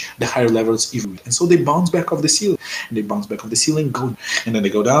reach the higher levels easily, and so they bounce back off the ceiling. And they bounce back off the ceiling, and then they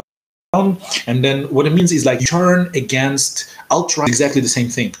go down. And then what it means is like you turn against alt-right, exactly the same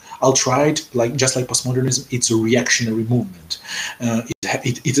thing. Alt-right, just like postmodernism, it's a reactionary movement. As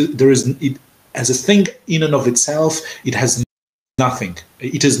a thing in and of itself, it has nothing.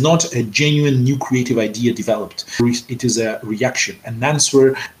 It is not a genuine new creative idea developed. It is a reaction, an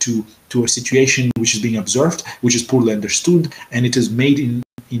answer to a situation which is being observed, which is poorly understood, and it is made in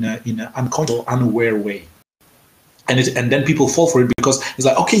an unconscious, unaware way. And then people fall for it because it's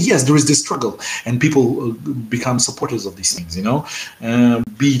like, okay, yes, there is this struggle, and people become supporters of these things, be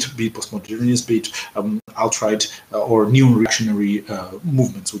it postmodernists, be it alt-right or new reactionary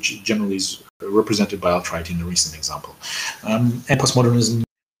movements, which generally is represented by alt-right in the recent example. And postmodernism,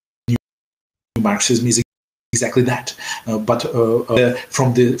 new Marxism is exactly that, but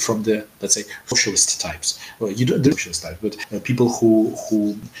from the let's say socialist types. You don't the socialist type, but people who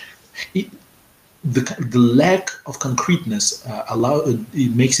the lack of concreteness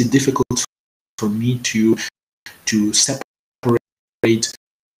it makes it difficult for me to separate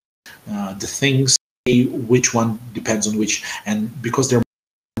the things, which one depends on which, and because they're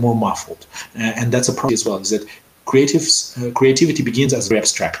more muffled, and that's a problem as well. Is that creativity begins as very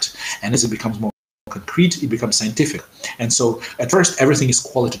abstract, and as it becomes more concrete, it becomes scientific. And so at first everything is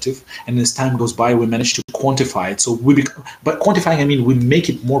qualitative, and as time goes by we manage to quantify it. So but quantifying, I mean, we make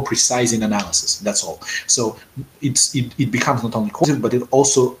it more precise in analysis, that's all. So it becomes not only qualitative, but it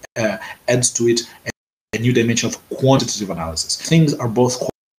also adds to it a new dimension of quantitative analysis. Things are both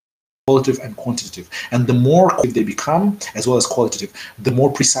qualitative and quantitative, and the more qualitative they become, as well as qualitative, the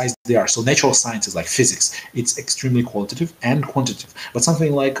more precise they are. So natural sciences like physics, it's extremely qualitative and quantitative. But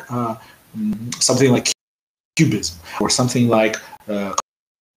something like cubism or something like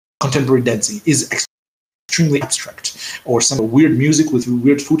contemporary dancing is extremely abstract, or some weird music with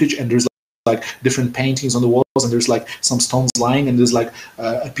weird footage, and there's like different paintings on the walls, and there's like some stones lying, and there's like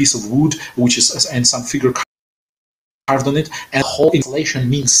a piece of wood which is, and some figure carved on it, and the whole installation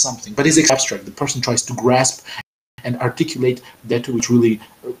means something, but it's abstract. The person tries to grasp and articulate that which really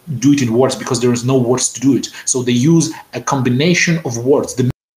do it in words, because there is no words to do it. So they use a combination of words, the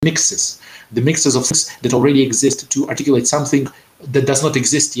mixes of things that already exist to articulate something that does not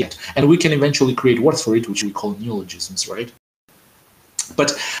exist yet, and we can eventually create words for it, which we call neologisms, right?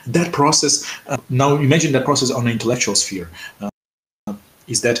 But that process, now imagine that process on an intellectual sphere,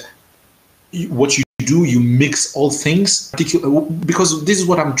 is that what you do, you mix all things, because this is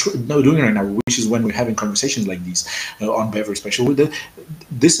what I'm doing right now, which is when we're having conversations like these on Bevry especially.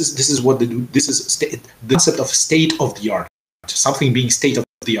 This is what they do. This is the concept of state of the art, something being state of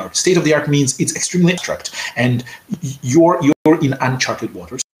the art. State of the art means it's extremely abstract, and you're in uncharted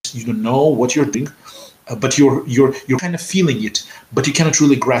waters. You don't know what you're doing, but you're kind of feeling it, but you cannot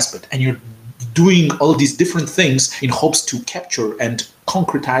really grasp it, and you're doing all of these different things in hopes to capture and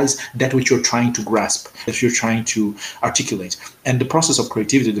concretize that which you're trying to grasp, that you're trying to articulate. And the process of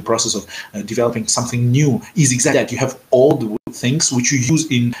creativity, the process of developing something new, is exactly that. You have all the things which you use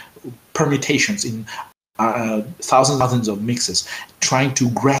in permutations, in thousands of mixes, trying to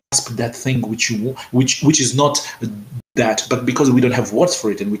grasp that thing which is not that, but because we don't have words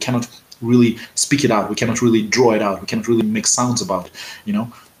for it, and we cannot really speak it out, we cannot really draw it out, we cannot really make sounds about it,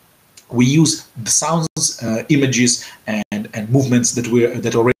 we use the sounds, images, and movements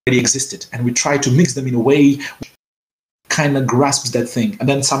that already existed, and we try to mix them in a way which kind of grasps that thing. And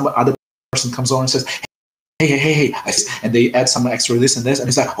then some other person comes on and says, hey, and they add some extra this and this, and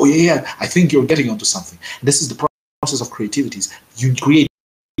it's like, oh yeah, I think you're getting onto something. And this is the process of creativity. You create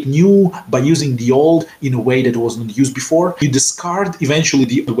new by using the old in a way that was not used before. You discard eventually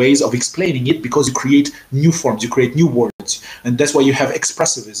the ways of explaining it, because you create new forms, you create new words, and that's why you have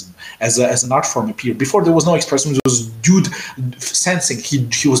expressivism as an art form appear. Before there was no expressivism, it was dude sensing,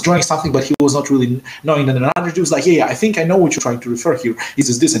 he was drawing something, but he was not really knowing. And another dude was like, yeah, I think I know what you're trying to refer here.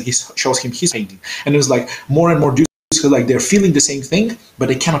 Is this, and he shows him his painting, and it was like more and more dudes like they're feeling the same thing, but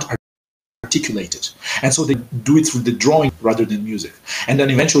they cannot articulate it, and so they do it through the drawing rather than music, and then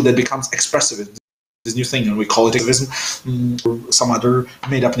eventually that becomes expressive, this new thing, and we call it expressivism, or some other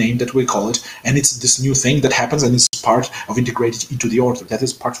made-up name that we call it, and it's this new thing that happens, and it's part of integrated into the order. That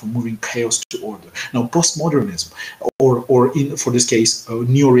is part of moving chaos to order. Now, postmodernism, or in for this case,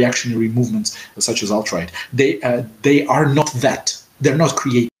 neo-reactionary movements such as alt-right, they are not that. They're not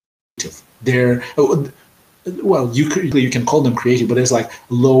creative. They're well, you can call them creative, but there's like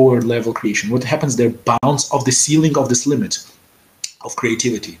lower level creation. What happens? They're bounds of the ceiling of this limit of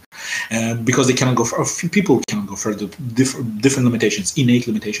creativity, because they cannot go. People cannot go further. Different limitations, innate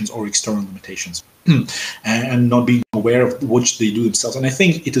limitations or external limitations, and not being aware of what they do themselves. And I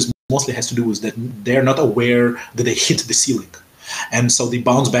think it is mostly has to do with that they're not aware that they hit the ceiling. And so they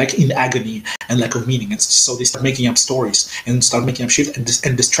bounce back in agony and lack of meaning. And so they start making up stories and start making up shit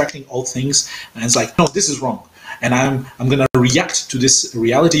and distracting all things. And it's like, no, this is wrong. And I'm going to react to this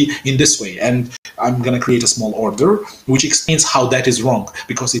reality in this way. And I'm going to create a small order which explains how that is wrong,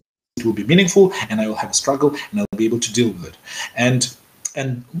 because it will be meaningful, and I will have a struggle, and I'll be able to deal with it. And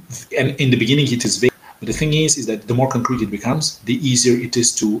in the beginning it is vague. But the thing is that the more concrete it becomes, the easier it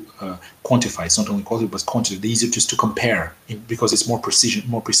is to quantify. It's not only qualitative, but quantitative. The easier it is to compare, because it's more precision,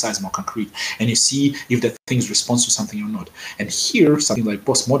 more precise, more concrete. And you see if that thing responds to something or not. And here, something like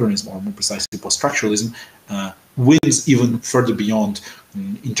postmodernism, or more precisely post-structuralism, wins even further beyond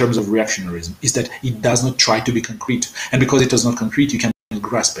in terms of reactionarism, is that it does not try to be concrete. And because it is not concrete, you can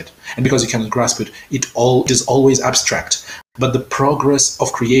grasp it. And because you cannot grasp it, it is always abstract. But the progress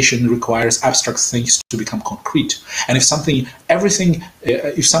of creation requires abstract things to become concrete. And if something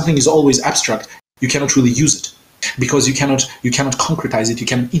is always abstract, you cannot really use it, because you cannot concretize it. You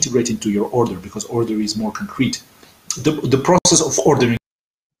cannot integrate it into your order, because order is more concrete. The process of ordering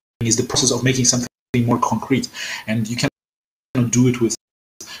is the process of making something more concrete, and you cannot do it with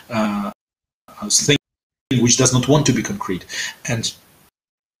a thing which does not want to be concrete. And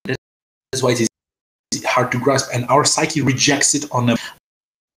that's why it is hard to grasp, and our psyche rejects it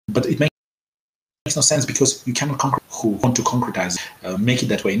but it makes no sense, because you cannot want to concretize make it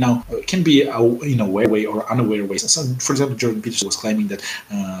that way. Now, it can be in a aware way or unaware way. So, for example, Jordan Peterson was claiming that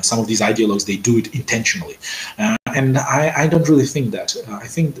some of these ideologues, they do it intentionally, and I don't really think that. I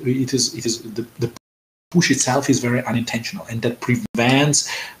think it is the push itself is very unintentional, and that prevents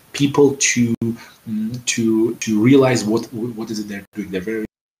people to realize what is it they're doing. They're very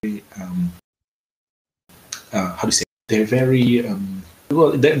how do you say? They're very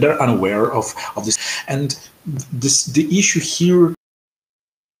well. They're unaware of this, and the issue here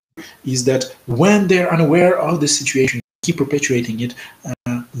is that when they're unaware of the situation, keep perpetuating it.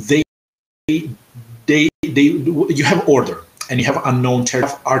 You have order, and you have unknown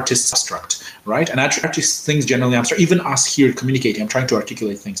territory. Artists abstract, right? And artists things generally abstract. Even us here communicating, I'm trying to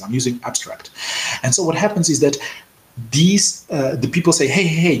articulate things. I'm using abstract, and so what happens is that the people say,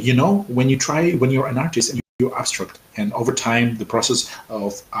 hey, when you're an artist and you're abstract, and over time the process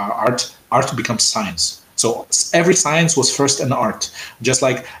of art becomes science. So every science was first an art, just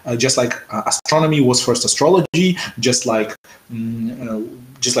like astronomy was first astrology, just like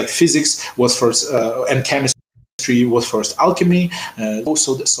physics was first, and chemistry was first alchemy.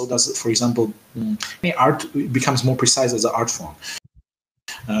 So does, for example, art becomes more precise as an art form.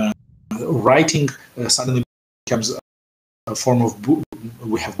 Writing suddenly becomes a form of book.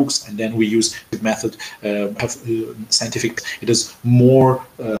 We have books, and then we use the method, have scientific. It is more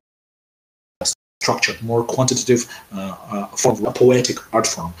structured, more quantitative form, a poetic art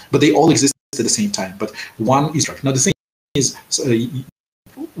form. But they all exist at the same time. But one is structured. Now the thing is,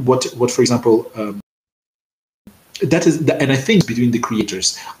 what for example, that is, and I think between the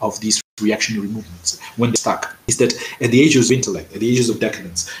creators of these reactionary movements, when they're stuck, is that at the ages of intellect, at the ages of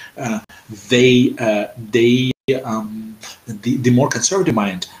decadence, the more conservative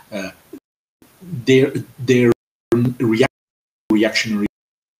mind, their reactionary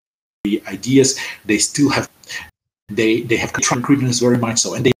ideas, they still have, they have concreteness very much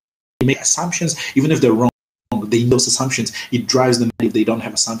so, and they make assumptions even if they're wrong. They know those assumptions. It drives them if they don't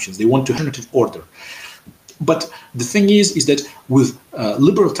have assumptions. They want alternative order. But the thing is that with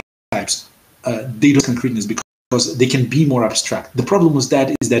liberal types, they don't concreteness because they can be more abstract. The problem with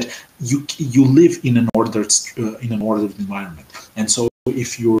that is that you live in an ordered environment, and so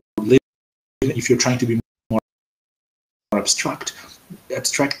if you're trying to be more abstract,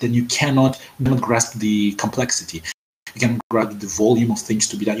 then you cannot grasp the complexity. You cannot grasp the volume of things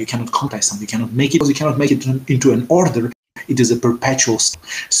to be done. You cannot concretize something. You cannot make it, because you cannot make it into an order. It is a perpetual.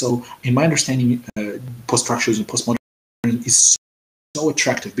 So, in my understanding, post-structuralism and postmodernism is so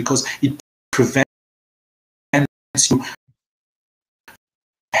attractive because it prevents you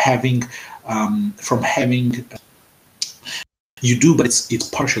from having. You do, but it's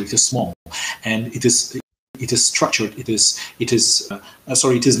partial. It is small, and it is structured. It is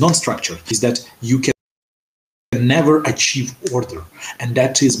non-structured. Is that you can never achieve order, and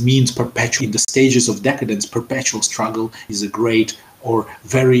that means perpetual. In the stages of decadence, perpetual struggle is a great or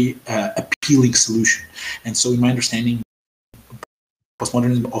very appealing solution. And so, in my understanding,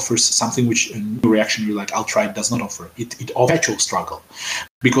 postmodernism offers something which a new reactionary like alt-right does not offer. It offers perpetual struggle,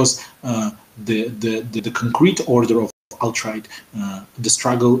 because the concrete order of alt-right, the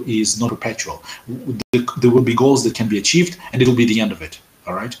struggle is not perpetual. There will be goals that can be achieved, and it'll be the end of it.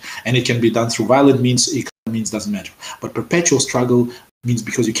 All right, and it can be done through violent means. Means doesn't matter. But perpetual struggle means,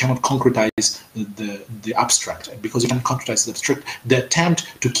 because you cannot concretize the abstract, because you cannot concretize the abstract, the attempt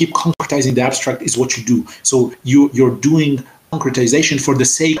to keep concretizing the abstract is what you do. So you're doing concretization for the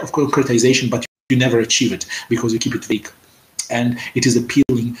sake of concretization, but you never achieve it because you keep it vague. And it is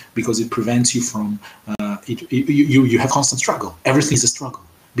appealing because it prevents you from you have constant struggle. Everything is a struggle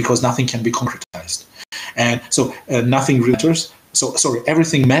because nothing can be concretized, and so nothing really matters. So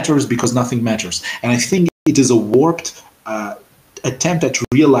everything matters because nothing matters. And I think it is a warped attempt at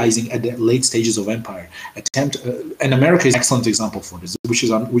realizing at the late stages of empire. And America is an excellent example for this, which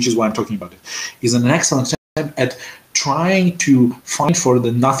is why I'm talking about it. Is an excellent attempt at trying to find for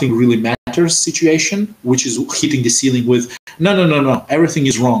the nothing really matters situation, which is hitting the ceiling with no, everything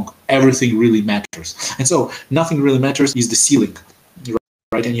is wrong, everything really matters. And so nothing really matters is the ceiling.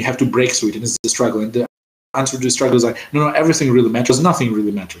 right? And you have to break through it, and it's the struggle. And the answer to the struggle is like, no, everything really matters. Nothing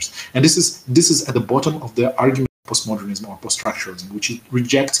really matters. And this is at the bottom of the argument of postmodernism or post-structuralism, which it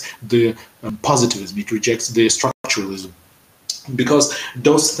rejects the positivism. It rejects the structuralism. Because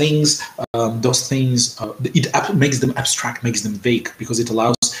those things, it makes them abstract, makes them vague, because it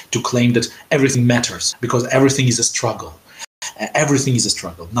allows to claim that everything matters, because everything is a struggle. Everything is a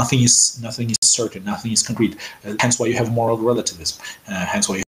struggle. Nothing is certain. Nothing is concrete. Hence why you have moral relativism. Hence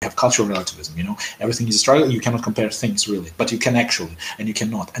why you have cultural relativism. You know, everything is a struggle. You cannot compare things really, but you can actually, and you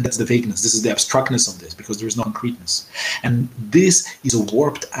cannot. And that's the vagueness. This is the abstractness of this, because there is no concreteness. And this is a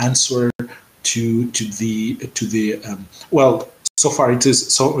warped answer to the well. So far, it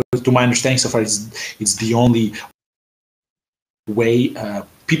is, so to my understanding, so far it's the only way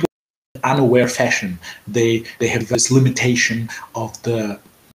people in unaware fashion they have this limitation of the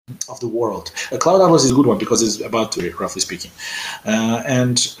world. Cloud Atlas is a good one because it's about, roughly speaking,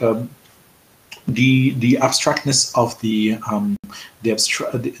 and the abstractness of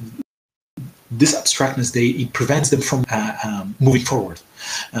this abstractness, it prevents them from moving forward.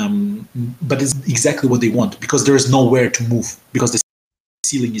 But it's exactly what they want, because there is nowhere to move, because the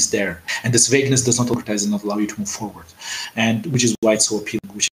ceiling is there, and this vagueness does not advertise and not allow you to move forward, and which is why it's so appealing,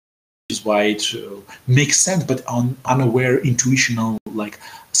 which is why it makes sense, but on unaware, intuitional, like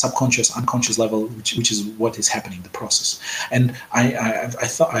subconscious, unconscious level, which is what is happening in the process. And I've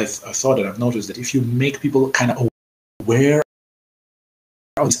thought and I've noticed that if you make people kind of aware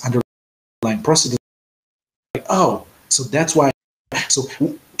of this underlying process, like, oh, so that's why. So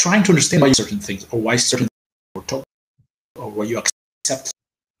trying to understand why certain things, or why certain, or why you accept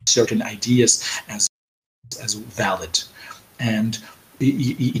certain ideas as valid, and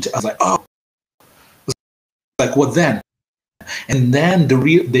it was like, oh, like what then? And then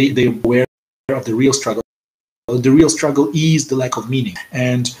they aware of the real struggle. The real struggle is the lack of meaning,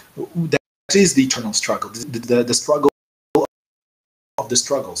 and that is the eternal struggle, the struggle of the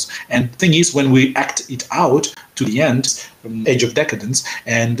struggles. And the thing is, when we act it out to the end, age of decadence,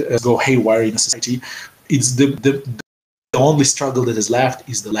 and go haywire in a society, it's the only struggle that is left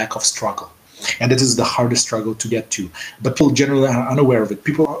is the lack of struggle, and that is the hardest struggle to get to. But people generally are unaware of it.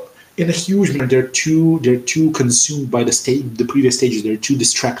 People are, in a huge manner, they're too consumed by the previous stages. They're too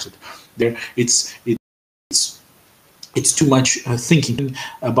distracted. It's too much thinking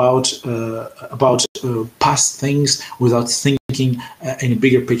about past things without thinking in a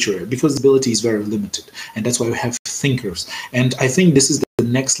bigger picture, because the ability is very limited, and that's why we have thinkers. And I think this is the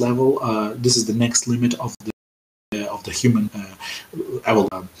next level. This is the next limit of the human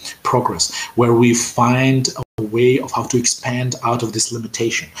progress, where we find a way of how to expand out of this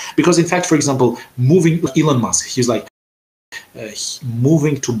limitation. Because in fact, for example, Elon Musk, he's like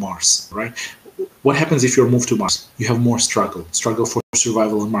moving to Mars, right? What happens if you're moved to Mars? You have more struggle for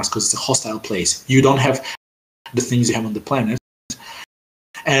survival on Mars, because it's a hostile place. You don't have the things you have on the planet,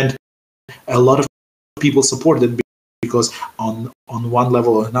 and a lot of people support it, because on one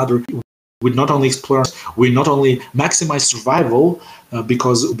level or another, we not only explore, we not only maximize survival,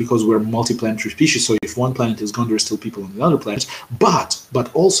 because we're multi-planetary species. So if one planet is gone, there are still people on the other planet. But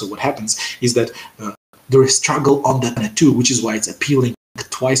also, what happens is that there is struggle on that planet too, which is why it's appealing,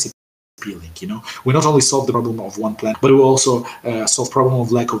 twice appealing. You know, we not only solve the problem of one planet, but we also solve problem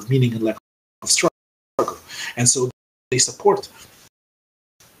of lack of meaning and lack of struggle. And so they support.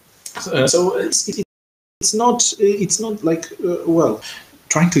 So it's not like well.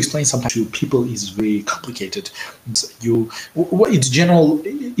 Trying to explain sometimes to people is very complicated. It's general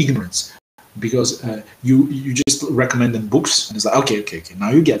ignorance, because you just recommend them books, and it's like, okay. Now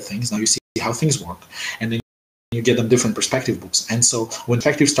you get things. Now you see how things work, and then you get them different perspective books. And so when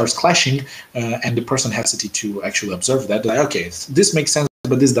perspective starts clashing, and the person has to actually observe that, like, okay, this makes sense,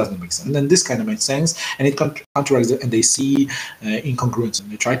 but this doesn't make sense. And then this kind of makes sense, and it counteracts it, and they see incongruence, and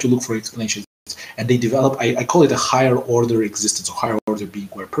they try to look for explanations. And they develop, I call it a higher order existence, or higher order being,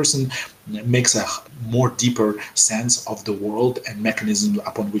 where a person makes a more deeper sense of the world and mechanisms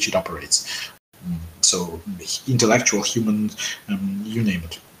upon which it operates. So intellectual, human, you name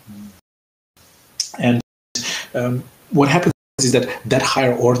it. And what happens is that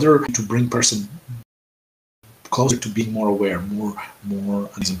higher order to bring person closer to being more aware, more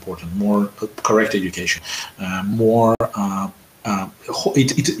is important, more correct education, more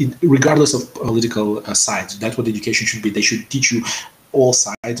regardless of political sides. That's what education should be. They should teach you all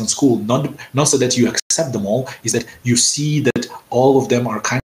sides on school, not so that you accept them all, is that you see that all of them are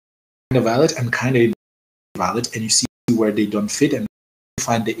kind of valid and kind of invalid, and you see where they don't fit, and you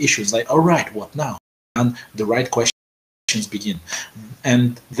find the issues, like, all right, what now? And the right questions begin.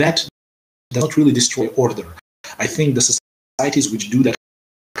 And that does not really destroy order. I think the societies which do that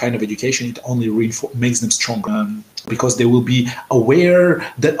kind of education, it only makes them stronger, because they will be aware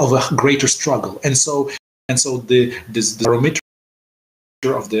that of a greater struggle. And so the barometer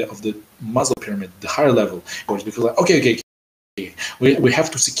of the Maslow pyramid, the higher level, of course, because like, okay, we have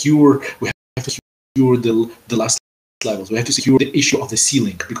to secure the last levels. We have to secure the issue of the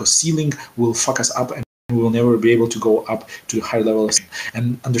ceiling, because ceiling will fuck us up and we will never be able to go up to the higher levels. And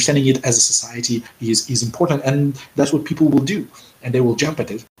understanding it as a society is important, and that's what people will do, and they will jump at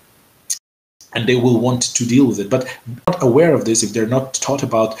it, and they will want to deal with it. But not aware of this, if they're not taught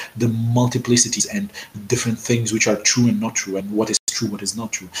about the multiplicities and different things which are true and not true, and what is true, what is not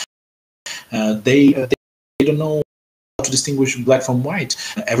true, they don't know how to distinguish black from white.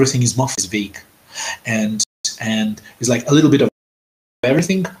 Everything is muffled, is vague, and it's like a little bit of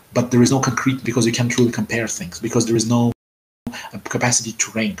everything, but there is no concrete, because you can't really compare things, because there is no capacity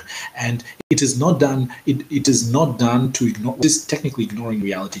to rank, and it is not done. It is not done to ignore. This is technically ignoring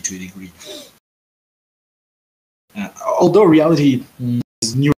reality to a degree. Although reality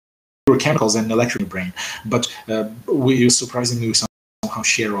is neurochemicals and electrical brain, but we surprisingly somehow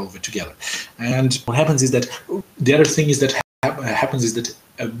share all of it together. And what happens is that the other thing is that happens is that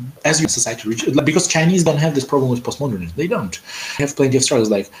as your society reaches, because Chinese don't have this problem with postmodernism, they don't. They have plenty of struggles.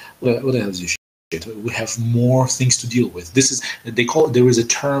 Like, what the hell is this shit? We have more things to deal with. This is, there is a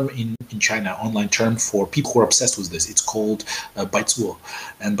term in China, online term for people who are obsessed with this. It's called Baizuo,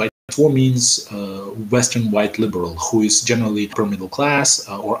 and Baizuo means Western white liberal, who is generally upper middle class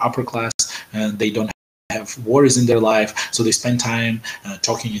or upper class, and they don't have worries in their life, so they spend time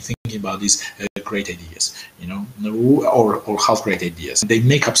talking and thinking about these great ideas, or half great ideas. They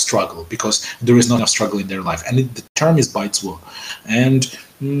make up struggle because there is not enough struggle in their life, and the term is Baizuo, and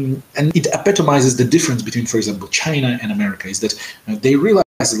it epitomizes the difference between, for example, China and America. Is that they realize,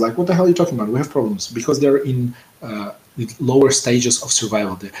 like, what the hell are you talking about? We have problems because they're in lower stages of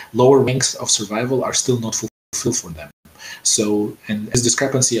survival. The lower ranks of survival are still not fulfilled for them. So, and this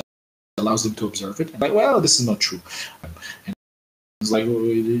discrepancy allows them to observe it, and like, well, this is not true. And it's like,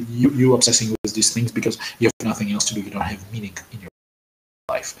 you obsessing with these things because you have nothing else to do. You don't have meaning in your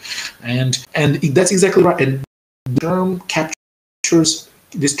life, and that's exactly right. And the term captures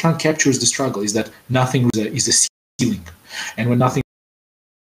the struggle. Is that nothing is a ceiling, and when nothing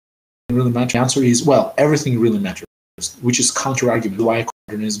really matters, the answer is, well, everything really matters, which is counter-argument why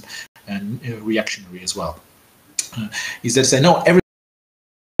modernism and reactionary as well. Is that say no, everything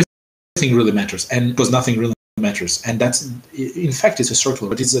really matters, and because nothing really matters, and that's, in fact, it's a circle,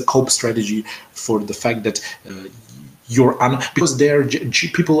 but it's a cope strategy for the fact that because there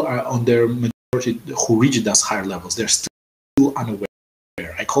people are on their majority who reach those higher levels, they're still unaware.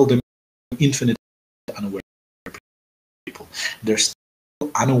 I call them infinite unaware people. They're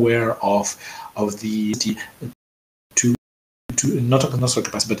still unaware of the to not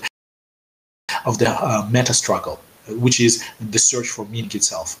capacity, but of the meta struggle, which is the search for meaning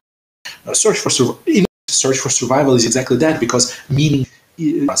itself. Search for survival is exactly that, because meaning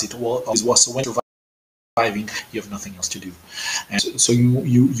was when surviving, you have nothing else to do, and so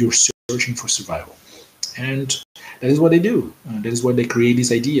you're searching for survival, and that is what they do. That is what they create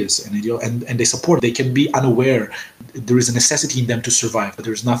these ideas, and they support. They can be unaware. There is a necessity in them to survive, but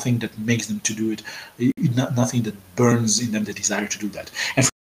there's nothing that makes them to do it. Nothing that burns in them the desire to do that. And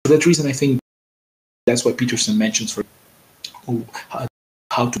for that reason, I think that's why Peterson mentions for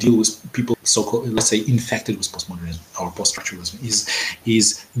how to deal with people so-called, let's say, infected with postmodernism or post-structuralism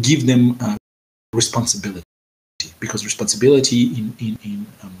is give them responsibility, because responsibility in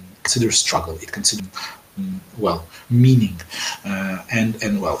considers struggle. It considers meaning, and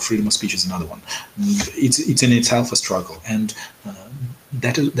freedom of speech is another one. It's in itself a struggle, and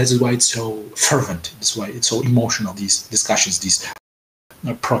that is why it's so fervent. That's why it's so emotional. These discussions, these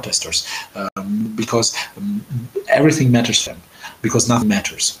protesters, because everything matters to them. Because nothing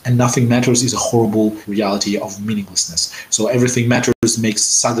matters, and nothing matters is a horrible reality of meaninglessness. So everything matters makes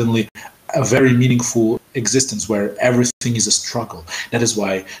suddenly a very meaningful existence where everything is a struggle. That is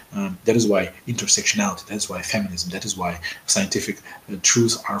why intersectionality. That is why feminism. That is why scientific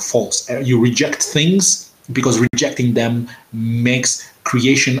truths are false. You reject things because rejecting them makes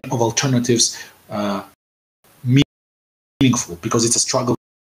creation of alternatives meaningful, because it's a struggle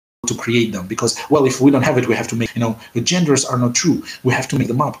to create them. Because, well, if we don't have it, we have to make, the genders are not true, we have to make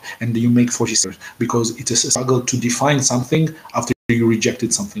them up, and you make 47, because it is a struggle to define something after you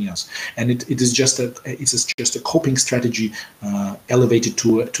rejected something else. And it is just a coping strategy elevated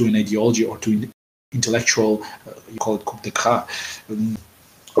to an ideology or to intellectual, you call it coup d'état,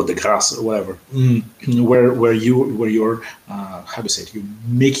 or the grass or whatever, where you're how to say it, you're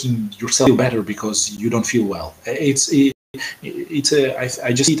making yourself feel better because you don't feel well.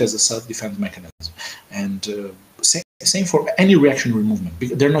 I just see it as a self-defense mechanism, and same for any reactionary movement.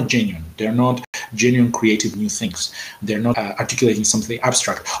 They're not genuine. They're not genuine, creative, new things. They're not articulating something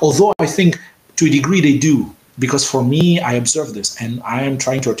abstract. Although I think to a degree they do, because for me, I observe this, and I am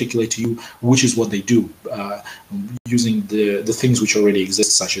trying to articulate to you which is what they do, using the things which already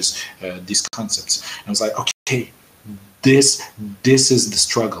exist, such as these concepts. And I was like, okay, this is the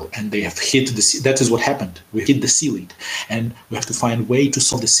struggle, and they have hit that is what happened. We hit the ceiling, and we have to find a way to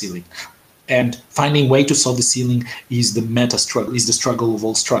solve the ceiling. And finding way to solve the ceiling is the meta struggle, is the struggle of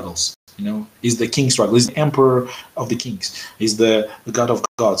all struggles. Is the king struggle, is the emperor of the kings, is the god of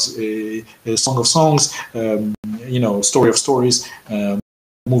gods, song of songs, story of stories,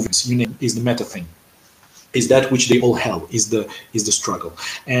 movies, is the meta thing. Is that which they all held, is the struggle.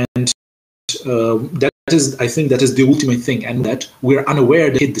 And I think that is the ultimate thing, and that we're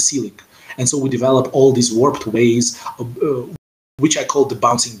unaware that hit the ceiling. And so we develop all these warped ways, which I call the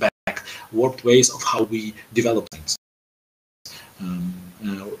bouncing back, warped ways of how we develop things.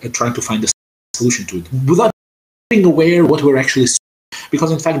 And trying to find a solution to it without being aware what we're actually,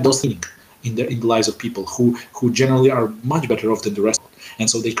 because in fact those things in the lives of people who generally are much better off than the rest, and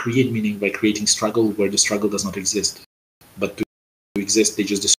so they create meaning by creating struggle where the struggle does not exist. But to exist, they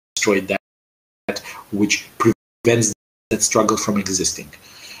just destroy that which prevents that struggle from existing.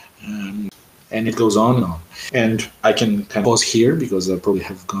 And it goes on and on. And I can kind of pause here because I probably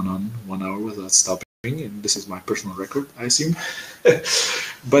have gone on 1 hour without stopping. And this is my personal record, I assume.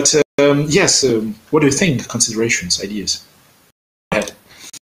 But yes, what do you think? Considerations, ideas? Go ahead.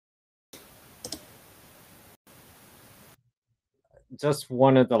 Just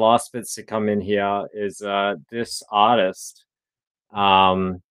one of the last bits to come in here is this artist.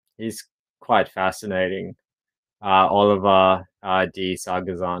 He's quite fascinating. Olivier D.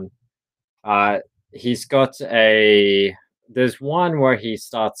 Sagazan. He's got there's one where he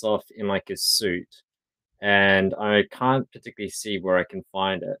starts off in like a suit, and I can't particularly see where I can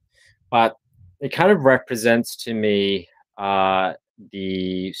find it, but it kind of represents to me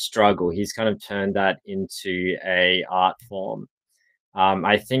the struggle. He's kind of turned that into a art form.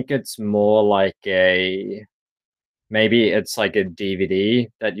 I think it's more like maybe it's like a DVD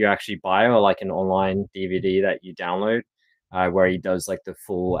that you actually buy, or like an online DVD that you download, where he does like the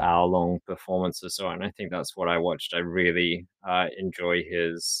full hour-long performance or so. And I think that's what I watched. I really enjoy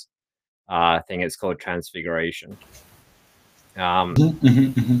his thing. It's called Transfiguration.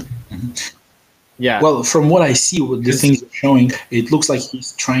 Yeah. Well, from what I see, with the things you're showing, it looks like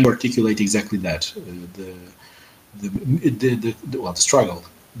he's trying to articulate exactly that: the struggle,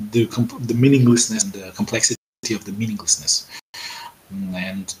 the meaninglessness, and the complexity of the meaninglessness.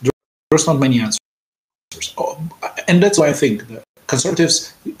 And there's not many answers. And that's why I think the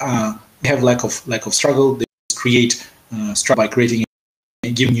conservatives have lack of struggle. They create struggle by creating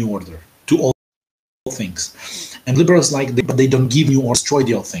a give new order to all things. And liberals but they don't give new or destroy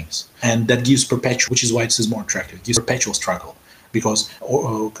the old things, and that gives perpetual, which is why this is more attractive. It gives perpetual struggle, because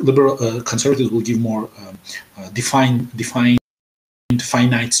liberal conservatives will give more defined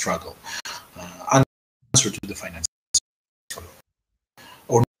finite struggle, answer to the finite struggle,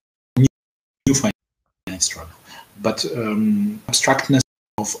 or new finite struggle. But abstractness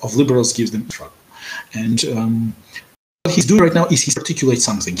of liberals gives them struggle. And what he's doing right now is he articulates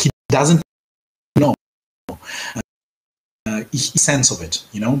something. He doesn't know. He sense of it,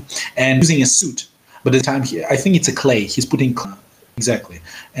 and using a suit. But at the time, I think it's a clay. He's putting exactly.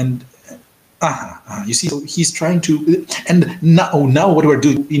 And you see, so he's trying to. And now what we're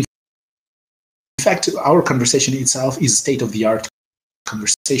doing, in fact, our conversation itself is state-of-the-art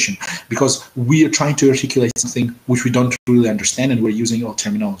conversation, because we are trying to articulate something which we don't really understand, and we're using all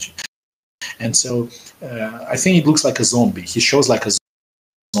terminology. And so I think it looks like a zombie. He shows like a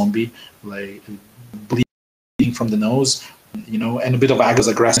zombie, like bleeding from the nose, and a bit of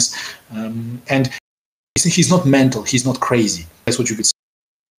aggressiveness. And he's not mental. He's not crazy. That's what you could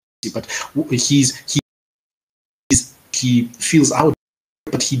see. But he feels out,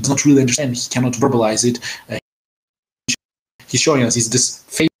 but he does not really understand. He cannot verbalize it. He's showing us, is this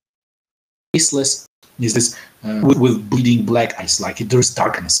faceless, is this with bleeding black eyes, like there is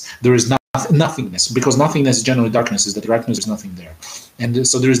darkness, there is nothingness, because nothingness is generally darkness, is that darkness is nothing there. And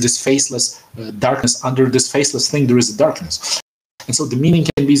so there is this faceless darkness. Under this faceless thing, there is a darkness. And so the meaning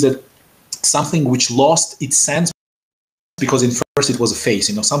can be that something which lost its sense, because in first it was a face,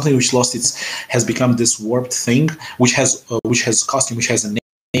 something which lost has become this warped thing, which has costume, which has a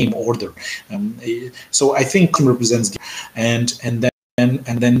name, order. So I think it represents and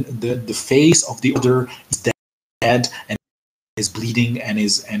then the face of the order is dead, and is bleeding and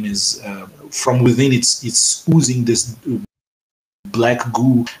is from within it's oozing this black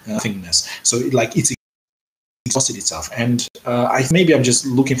goo nothingness. So it's exhausted itself. And maybe I'm just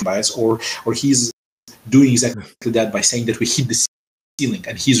looking for bias, or he's doing exactly that by saying that we hit the ceiling,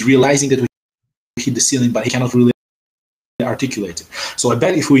 and he's realizing that we hit the ceiling, but he cannot really articulate it. So I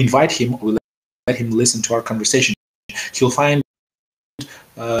bet if we invite him, or let him listen to our conversation, he'll find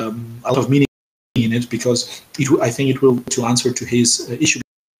a lot of meaning in it, because I think it will to answer to his issue,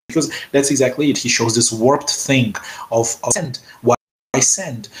 because that's exactly it. He shows this warped thing of sand. Why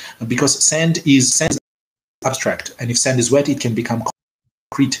sand? Because sand is abstract, and if sand is wet, it can become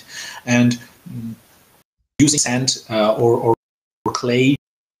concrete. And using sand or clay,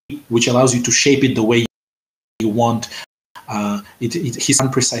 which allows you to shape it the way you want, he's an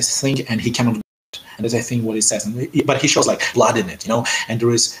imprecise thing, and he cannot. And that's, I think, what he says. But he shows like blood in it, and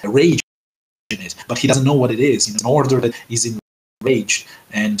there is a rage in it, but he doesn't know what it is. An order that is enraged.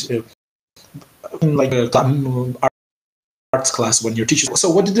 And like arts class, when you're teaching, so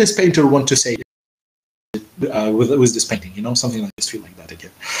what did this painter want to say with this painting? Something like this, feel like that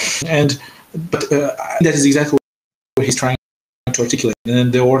again. But that is exactly what he's trying to articulate. And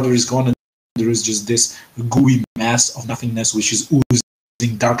then the order is gone, and there is just this gooey mass of nothingness, which is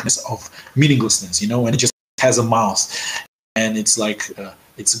oozing darkness of meaninglessness, and it just has a mouth, and it's like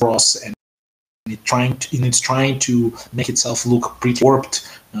it's gross, and it's trying to make itself look pretty warped.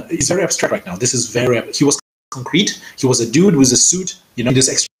 It's very abstract right now. This is he was concrete. He was a dude with a suit,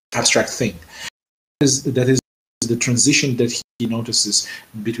 this abstract thing. That is the transition that he notices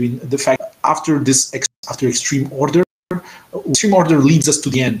between the fact after extreme order leads us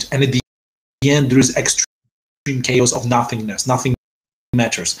to the end, and at the end there is extreme chaos of nothingness. Nothing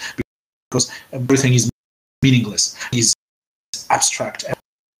matters, because everything is meaningless, is abstract,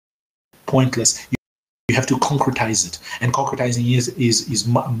 pointless. You have to concretize it, and concretizing is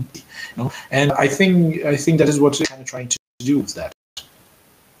and I think that is what he's kind of trying to do with that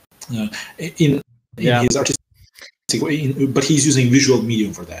in his artistic way, but he's using visual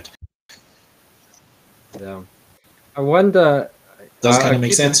medium for that. Yeah, I wonder. Does it kind of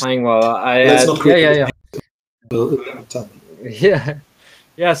make sense? Playing well, Let's not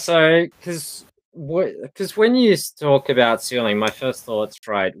yeah. So because when you talk about ceiling, my first thoughts,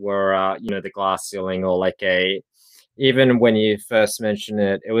 right, were the glass ceiling, or like even when you first mentioned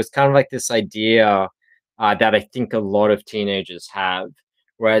it, it was kind of like this idea that I think a lot of teenagers have,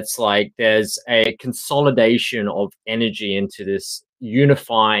 where it's like there's a consolidation of energy into this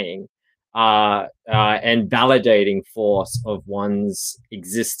unifying and validating force of one's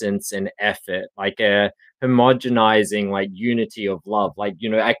existence and effort, like a homogenizing, like unity of love, like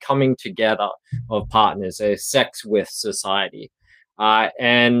a coming together of partners, a sex with society,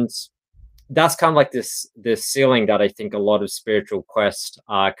 and that's kind of like this ceiling that I think a lot of spiritual quest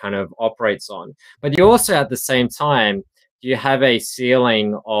kind of operates on. But you also, at the same time, you have a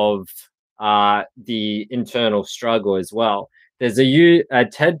ceiling of the internal struggle as well. There's a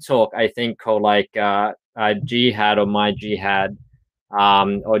TED talk, I think, called like Jihad, or My Jihad,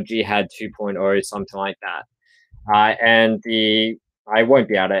 or Jihad 2.0, something like that. And I won't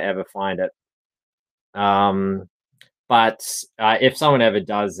be able to ever find it. But if someone ever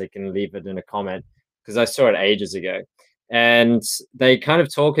does, they can leave it in a comment, because I saw it ages ago. And they kind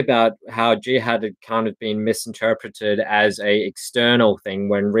of talk about how jihad had kind of been misinterpreted as a external thing,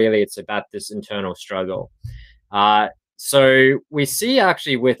 when really it's about this internal struggle. So we see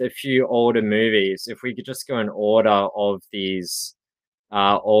actually with a few older movies, if we could just go in order of these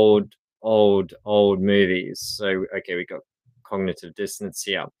old movies. So, okay, we got Cognitive Dissonance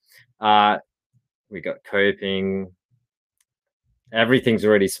here. We got Coping. Everything's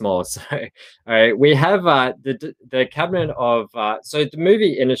already small. So we have the cabinet of so the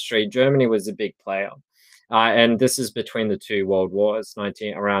movie industry. Germany was a big player, and this is between the two world wars,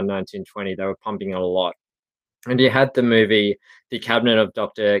 around 1920. They were pumping it a lot, and you had the movie The Cabinet of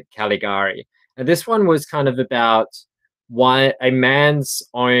Dr. Caligari, and this one was kind of about why a man's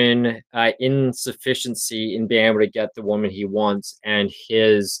own insufficiency in being able to get the woman he wants, and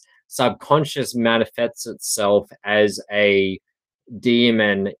his subconscious manifests itself as a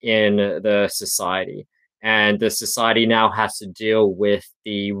demon in the society, and the society now has to deal with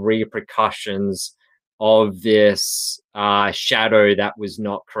the repercussions of this shadow that was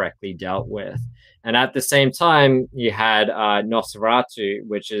not correctly dealt with. And at the same time, you had Nosferatu,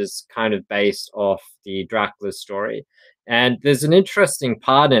 which is kind of based off the Dracula story. And there's an interesting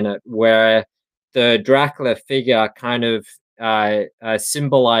part in it where the Dracula figure kind of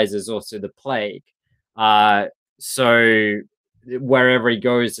symbolizes also the plague. So wherever he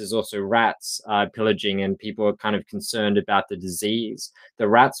goes, there's also rats pillaging, and people are kind of concerned about the disease the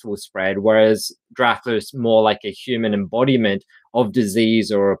rats will spread, whereas Dracula's more like a human embodiment of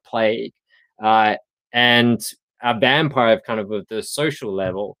disease or a plague. And a vampire kind of the social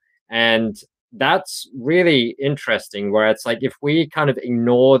level. And that's really interesting, where it's like if we kind of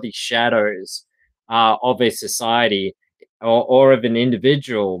ignore the shadows of a society or of an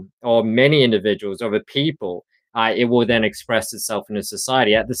individual or many individuals, of a people, it will then express itself in a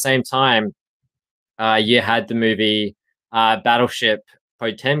society. At the same time, you had the movie Battleship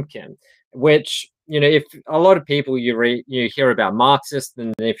Potemkin, which, you know, if a lot of people you hear about Marxist,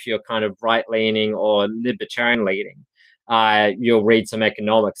 and if you're kind of right leaning or libertarian leaning, you'll read some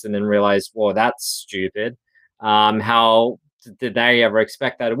economics and then realize, well, that's stupid. How did they ever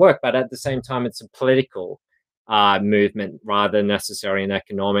expect that to work? But at the same time, it's a political movement rather than necessarily an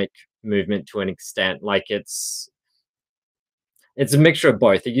economic movement to an extent. Like it's a mixture of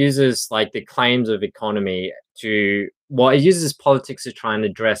both. It uses like the claims of economy to, well, it uses politics to try and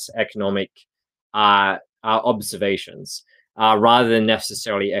address economic observations rather than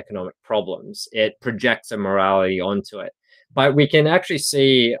necessarily economic problems. It projects a morality onto it. But we can actually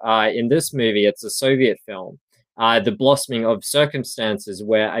see in this movie, it's a Soviet film, the blossoming of circumstances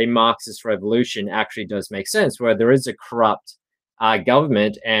where a Marxist revolution actually does make sense, where there is a corrupt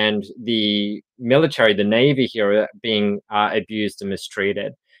government and the military, the Navy here, are being abused and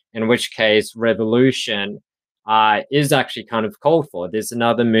mistreated, in which case revolution is actually kind of called for. There's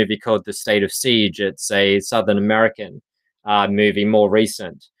another movie called The State of Siege. It's a Southern American movie, more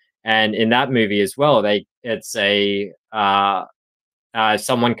recent. And in that movie as well, it's a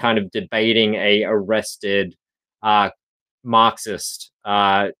someone kind of debating a arrested Marxist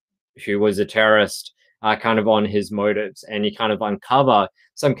who was a terrorist, kind of on his motives, and you kind of uncover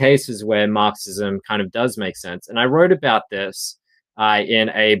some cases where Marxism kind of does make sense. And I wrote about this in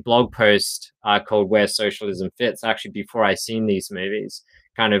a blog post called Where Socialism Fits, actually before I seen these movies,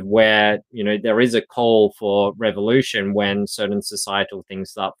 kind of where, you know, there is a call for revolution when certain societal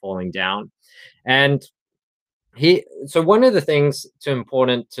things start falling down. And so one of the things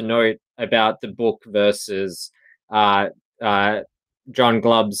important to note about the book versus John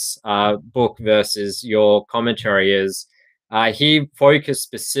Glubb's book versus your commentary is he focused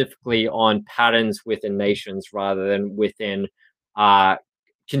specifically on patterns within nations rather than within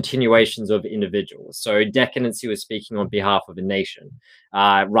continuations of individuals. So decadency was speaking on behalf of a nation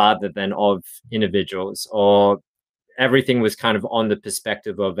rather than of individuals, or everything was kind of on the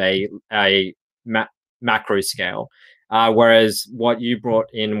perspective of a macro scale. Whereas what you brought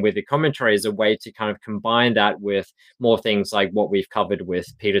in with the commentary is a way to kind of combine that with more things like what we've covered with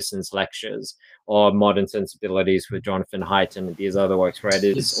Peterson's lectures or Modern Sensibilities with Jonathan Haidt and these other works, where it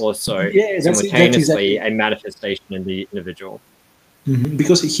is also simultaneously a manifestation in the individual. Mm-hmm.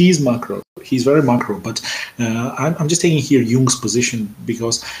 Because he's macro, he's very macro, but I'm just taking here Jung's position,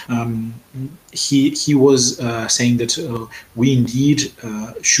 because he was saying that we indeed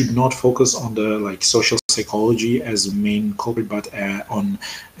should not focus on the social psychology as the main culprit, but on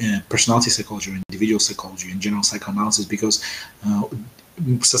personality psychology or individual psychology and general psychoanalysis, because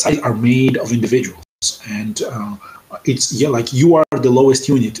societies are made of individuals, and it's like you are the lowest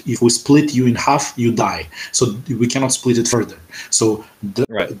unit. If we split you in half, you die. So we cannot split it further. So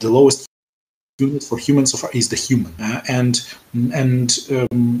the lowest unit for humans so far is the human, and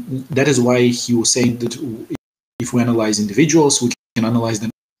that is why he was saying that if we analyze individuals, we can analyze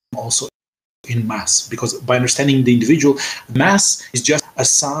them also in mass, because by understanding the individual, mass is just a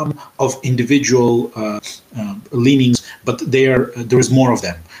sum of individual leanings, but there is more of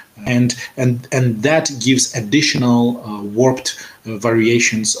them. And that gives additional warped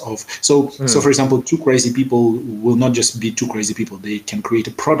variations of so for example, two crazy people will not just be two crazy people. They can create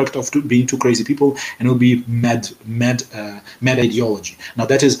a product of being two crazy people, and it will be mad ideology. Now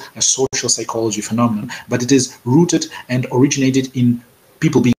that is a social psychology phenomenon, but it is rooted and originated in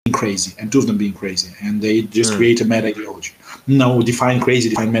people being crazy, and two of them being crazy, and they just create a mad ideology. Now define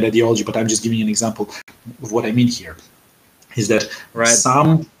mad ideology, but I'm just giving you an example of what I mean here. Is that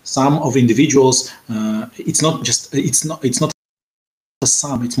some of individuals? It's not a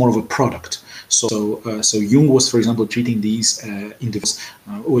sum. It's more of a product. So Jung was, for example, treating these individuals,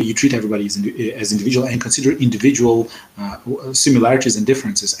 or you treat everybody as individual and consider individual similarities and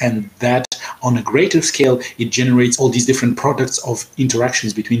differences, and that on a greater scale it generates all these different products of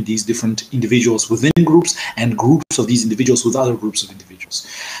interactions between these different individuals within groups and groups of these individuals with other groups of individuals,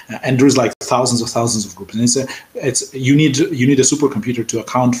 and there's like thousands of groups, and you need a supercomputer to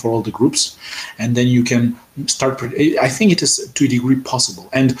account for all the groups, and then you can start. I think it is to a degree possible,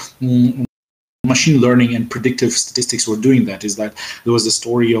 and machine learning and predictive statistics were doing that. Is that there was the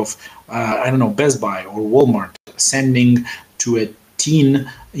story of I don't know, Best Buy or Walmart sending to a teen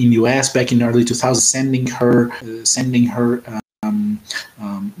in US back in the early 2000s, sending her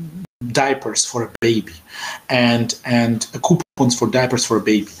diapers for a baby, and coupons for diapers for a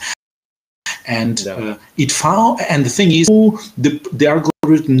baby. And it found, and the thing is, the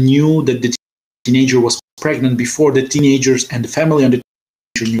algorithm knew that the teenager was pregnant before the teenagers and the family on the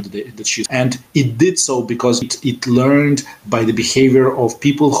teenager knew that she. And it did so because it learned by the behavior of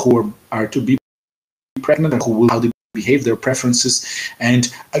people who are to be pregnant and who will how they behave, their preferences,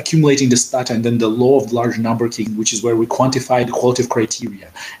 and accumulating this data, and then the law of large number kicking, which is where we quantify the qualitative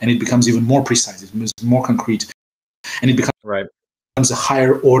criteria, and it becomes even more precise, it becomes more concrete, and it becomes a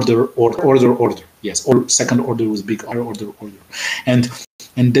higher order. Yes, or second order was big higher order, and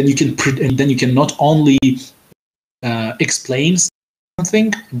then you can not only explain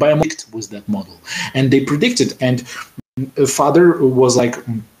something by a model with that model, and they predicted, and father was like.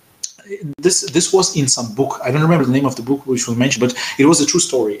 This was in some book. I don't remember the name of the book which we mentioned, but it was a true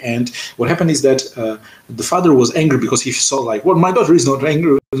story. And what happened is that the father was angry because he saw like, well, my daughter is not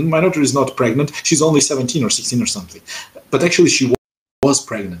angry. My daughter is not pregnant. She's only 17 or 16 or something. But actually, she was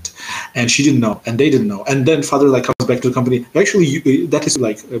pregnant, and she didn't know, and they didn't know. And then father like comes back to the company. Actually, that is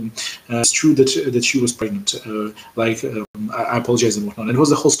like it's true that she was pregnant. I apologize and whatnot. And it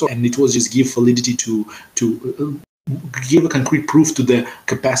was the whole story, and it was just give validity to. Give a concrete proof to the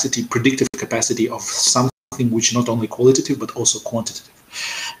predictive capacity of something which not only qualitative but also quantitative.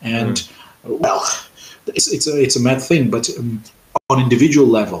 And well, it's a mad thing, but on individual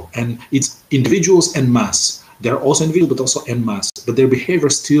level, and it's individuals en masse. They're also individual, but also en masse. But their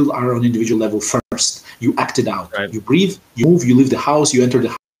behaviors still are on individual level first. You act it out. Right. You breathe, you move, you leave the house, you enter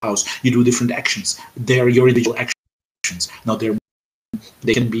the house, you do different actions. They're your individual actions. Now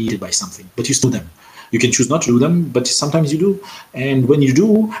they can be aided by something, but you still do them. You can choose not to do them, but sometimes you do. And when you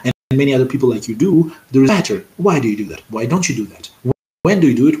do, and many other people like you do, there is a matter. Why do you do that? Why don't you do that? When do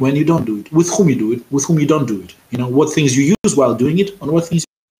you do it? When you don't do it? With whom you do it? With whom you don't do it? You know, what things you use while doing it, and what things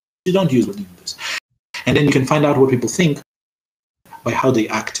you don't use while doing this. And then you can find out what people think by how they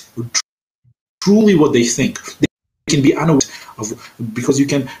act. Truly what they think. They can be unaware of, because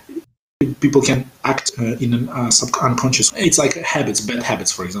people can act in an unconscious. It's like habits, bad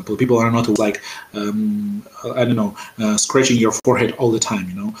habits, for example. People are not like, scratching your forehead all the time,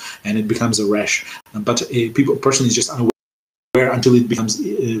 you know, and it becomes a rash. But a person is just unaware until it becomes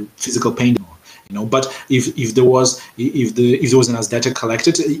physical pain. You know, but if there was enough data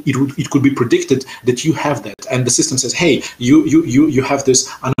collected, it could be predicted that you have that, and the system says, hey, you have this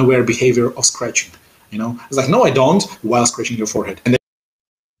unaware behavior of scratching. You know, it's like, no, I don't, while scratching your forehead, and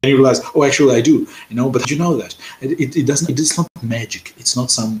you realize, oh, actually I do, you know, but you know that it doesn't. It's not magic. It's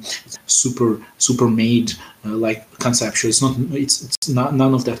not some super made like conceptual. It's not. It's not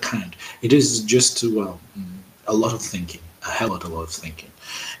none of that kind. It is just a lot of thinking, a lot of thinking,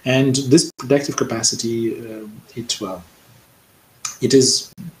 and this predictive capacity, it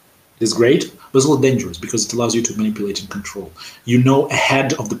is great, but it's a little dangerous because it allows you to manipulate and control. You know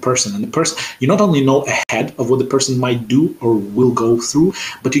ahead of the person, and you not only know ahead of what the person might do or will go through,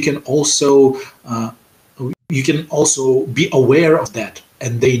 but you can also be aware of that,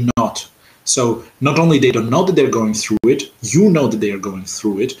 and they not. So not only they don't know that they're going through it, you know that they are going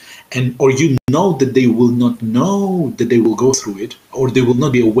through it, or you know that they will not know that they will go through it, or they will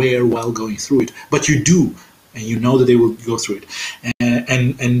not be aware while going through it, but you do. And you know that they will go through it,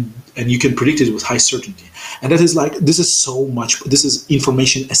 and you can predict it with high certainty. And that is like, this is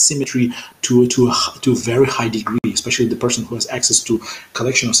information asymmetry to a very high degree, especially the person who has access to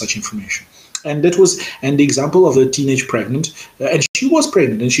collection of such information. And the example of a teenage pregnant, and she was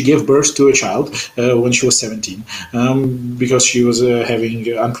pregnant, and she gave birth to a child when she was 17, because she was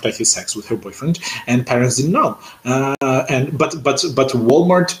having unprotected sex with her boyfriend, and parents didn't know. But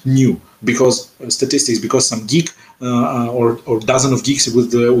Walmart knew, because statistics, because some geek or dozen of geeks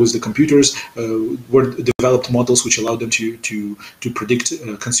with the computers were developed models which allowed them to predict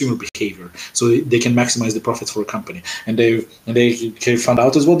consumer behavior, so they can maximize the profits for a company. And they found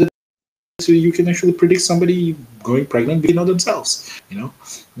out as well that. So you can actually predict somebody going pregnant, you know, themselves, you know,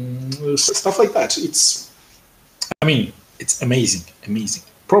 stuff like that. It's amazing.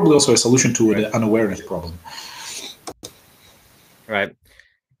 Probably also a solution to the unawareness problem. Right.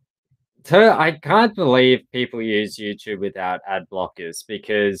 So I can't believe people use YouTube without ad blockers,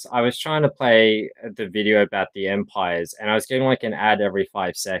 because I was trying to play the video about the empires, and I was getting like an ad every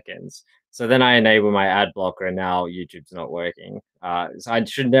 5 seconds. So then I enable my ad blocker, and now YouTube's not working. So I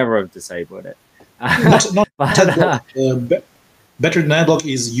should never have disabled it. Better than Adblock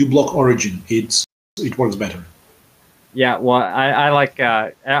is uBlock Origin. It works better. Yeah, well, I like.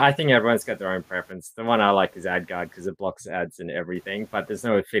 I think everyone's got their own preference. The one I like is AdGuard because it blocks ads and everything, but there's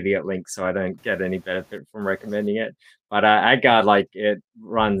no affiliate link, so I don't get any benefit from recommending it. But AdGuard, like, it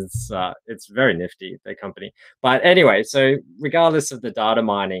runs. It's very nifty, the company. But anyway, so regardless of the data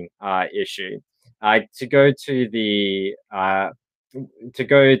mining issue, to go to the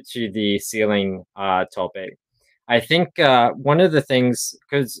ceiling topic, I think one of the things,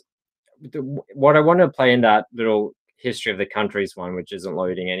 because what I want to play in that little history of the countries one, which isn't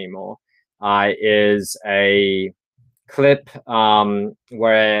loading anymore, is a clip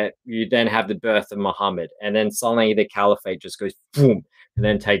where you then have the birth of Muhammad, and then suddenly the caliphate just goes boom, and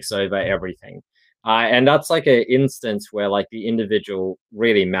then takes over everything. And that's like an instance where like the individual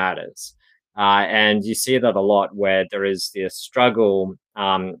really matters. And you see that a lot where there is this struggle,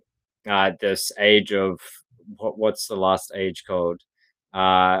 this age of what's the last age called?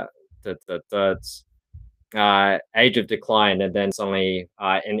 Age of decline, and then suddenly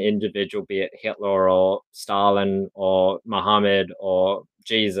an individual, be it Hitler or Stalin or Muhammad or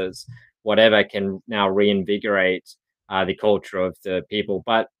Jesus, whatever, can now reinvigorate the culture of the people.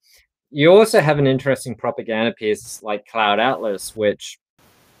 But you also have an interesting propaganda piece like Cloud Atlas, which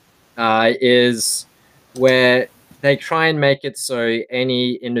is where they try and make it so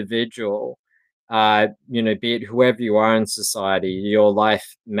any individual, be it whoever you are in society, your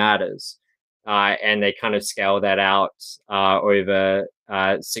life matters. And they kind of scale that out over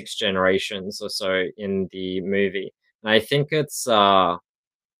 6 generations or so in the movie. And I think it's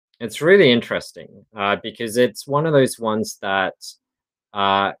really interesting because it's one of those ones that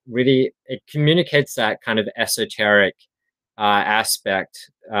really, it communicates that kind of esoteric aspect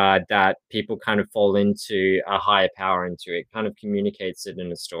that people kind of fall into a higher power into. It kind of communicates it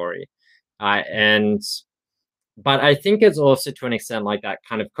in a story. But I think it's also to an extent like that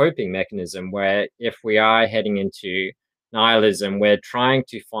kind of coping mechanism where if we are heading into nihilism, we're trying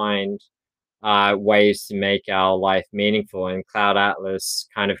to find ways to make our life meaningful. And Cloud Atlas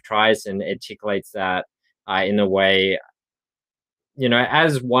kind of tries and articulates that in a way,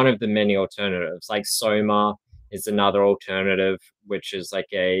 as one of the many alternatives. Like Soma is another alternative, which is like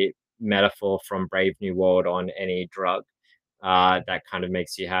a metaphor from Brave New World on any drug that kind of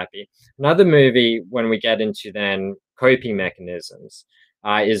makes you happy. Another movie, when we get into then coping mechanisms,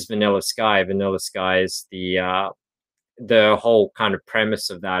 is Vanilla Sky. Vanilla Sky is the whole kind of premise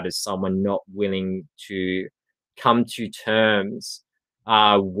of that is someone not willing to come to terms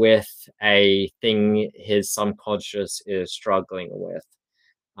with a thing his subconscious is struggling with.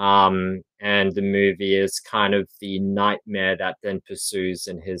 And the movie is kind of the nightmare that then pursues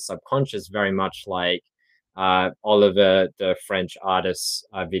in his subconscious, very much like Olivier, the French artist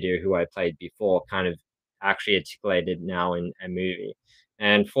video who I played before, kind of actually articulated now in a movie.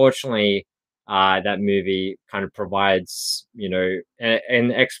 And fortunately, that movie kind of provides,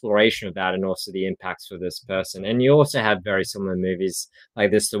 an exploration of that and also the impacts for this person. And you also have very similar movies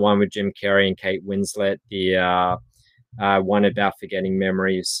like this, the one with Jim Carrey and Kate Winslet, the one about forgetting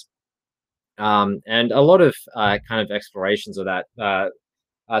memories. And a lot of kind of explorations of that.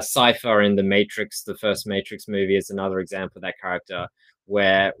 Cypher in The Matrix, the first Matrix movie, is another example of that character,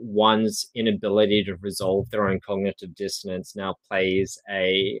 where one's inability to resolve their own cognitive dissonance now plays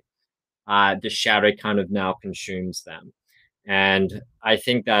the shadow kind of now consumes them. And I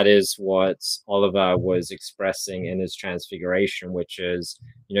think that is what Oliver was expressing in his Transfiguration, which is,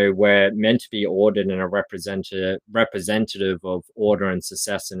 we're meant to be ordered and a representative of order and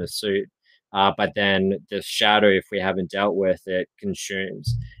success in a suit. But then the shadow, if we haven't dealt with it,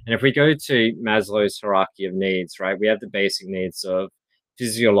 consumes. And if we go to Maslow's hierarchy of needs, right, we have the basic needs of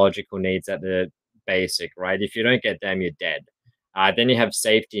physiological needs at the basic, right? If you don't get them, you're dead. Then you have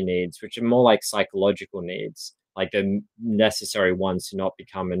safety needs, which are more like psychological needs, like the necessary ones to not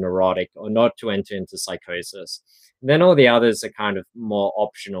become a neurotic or not to enter into psychosis. And then all the others are kind of more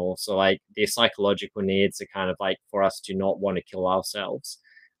optional. So like the psychological needs are kind of like for us to not want to kill ourselves.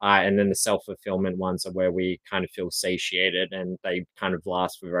 And then the self-fulfillment ones are where we kind of feel satiated and they kind of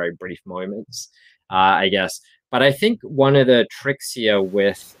last for very brief moments, I guess. But I think one of the tricks here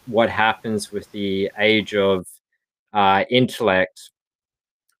with what happens with the age of intellect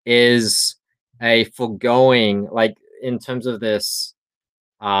is a foregoing, like in terms of this,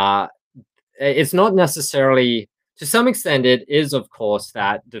 it's not necessarily, to some extent, it is, of course,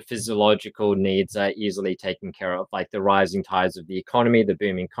 that the physiological needs are easily taken care of, like the rising tides of the economy, the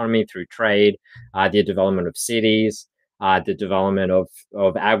booming economy through trade, the development of cities, the development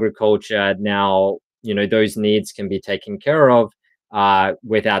of agriculture. Now, those needs can be taken care of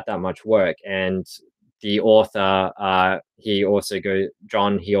without that much work. And the author, he also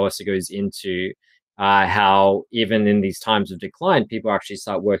goes into how even in these times of decline, people actually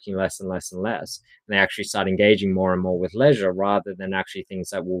start working less and less and less, and they actually start engaging more and more with leisure rather than actually things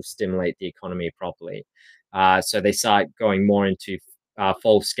that will stimulate the economy properly. So they start going more into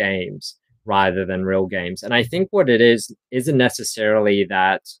false games rather than real games. And I think what it is isn't necessarily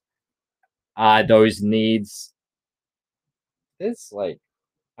that those needs. It's like,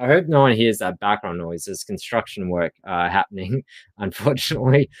 I hope no one hears that background noise. There's construction work happening,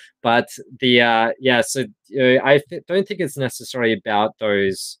 unfortunately. But the yeah, so don't think it's necessarily about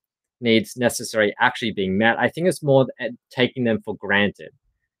those needs necessarily actually being met. I think it's more taking them for granted,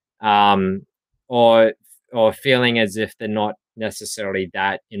 um, or feeling as if they're not necessarily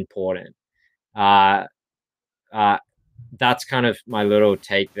that important. Uh, uh, that's kind of my little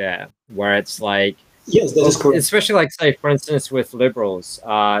take there, where it's like, Yes, that is correct. especially like, say, for instance, with liberals,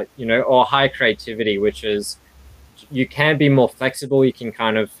 or high creativity, which is, you can be more flexible. You can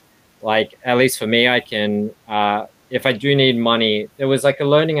kind of, like, at least for me, I can, if I do need money, there was like a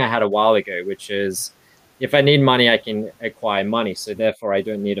learning I had a while ago, which is, if I need money, I can acquire money. So therefore, I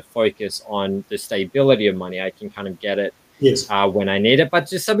don't need to focus on the stability of money. I can kind of get it when I need it. But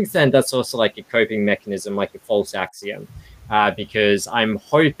to some extent, that's also like a coping mechanism, like a false axiom, because I'm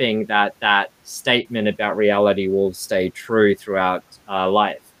hoping that that statement about reality will stay true throughout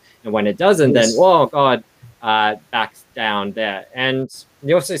life. And when it doesn't, then, oh, God, backs down there. And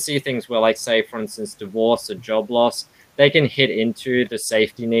you also see things where, like, say, for instance, divorce or job loss, they can hit into the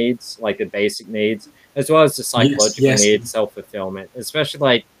safety needs, like the basic needs, as well as the psychological needs, self-fulfillment, especially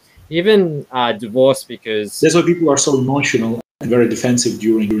like even divorce, because that's why people are so emotional and very defensive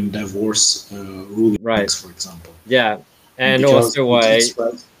during divorce rulings, for example. Yeah, and because also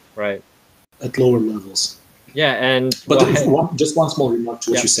right at lower levels. Yeah, and but just one small remark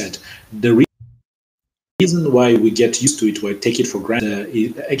to what you said. The reason why we get used to it, why take it for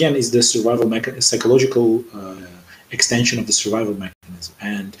granted, again, is the survival psychological extension of the survival mechanism.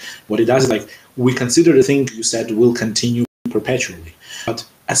 And what it does is, like, we consider the thing you said will continue perpetually. But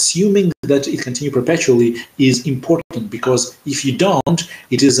assuming that it continue perpetually is important, because if you don't,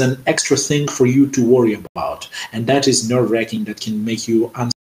 it is an extra thing for you to worry about. And that is nerve-wracking, that can make you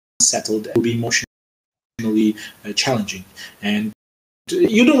unsettled and will be emotionally challenging. And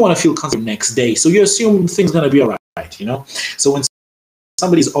you don't want to feel comfortable next day, so you assume things going to be all right, you know? So when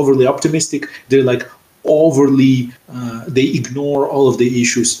somebody's overly optimistic, they're like overly, they ignore all of the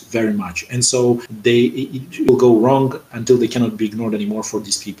issues very much. And so it will go wrong until they cannot be ignored anymore for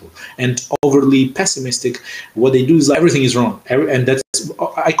these people. And overly pessimistic, what they do is, like, everything is wrong. And that's,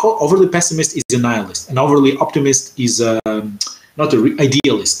 I call overly pessimist is a nihilist, and overly optimist is not an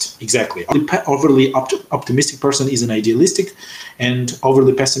idealist. Exactly. Overly optimistic person is an idealistic, and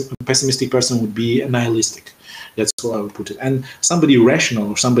overly pessimistic person would be a nihilistic. That's how I would put it. And somebody rational,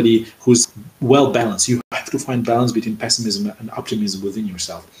 or somebody who's well balanced, you have to find balance between pessimism and optimism within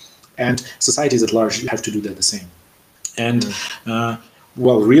yourself. And societies at large have to do that the same. And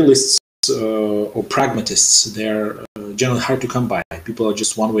realists or pragmatists, they're generally hard to come by. People are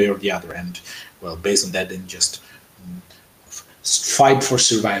just one way or the other, and based on that, then just fight for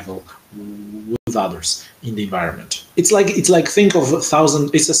survival with others in the environment. It's like think of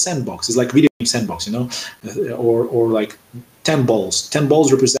 1,000. It's a sandbox. It's like video game sandbox, you know, or like 10 balls. 10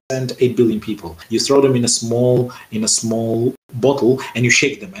 balls represent 8 billion people. You throw them in a small bottle, and you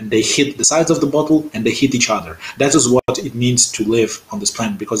shake them, and they hit the sides of the bottle, and they hit each other. That is what it means to live on this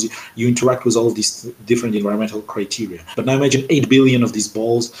planet, because you interact with all of these different environmental criteria. But now imagine 8 billion of these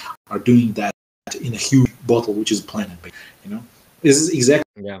balls are doing that in a huge bottle, which is a planet. You know, this is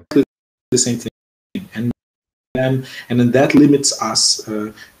exactly the same thing. And then that limits us.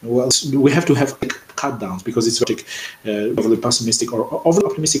 We have to have cut downs, because it's like overly pessimistic or overly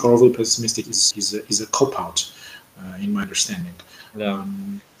optimistic or overly pessimistic is a cop out, in my understanding.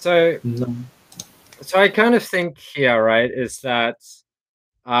 So I kind of think here, right, is that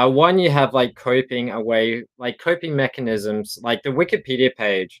one, you have like coping mechanisms. Like the Wikipedia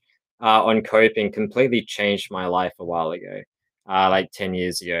page on coping completely changed my life a while ago. Like 10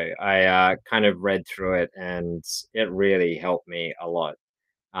 years ago, I kind of read through it, and it really helped me a lot.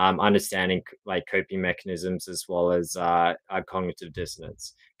 Understanding like coping mechanisms, as well as cognitive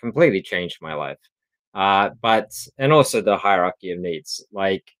dissonance, completely changed my life. And also the hierarchy of needs.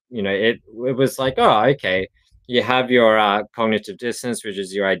 Like, you know, it was like, oh, okay, you have your cognitive dissonance, which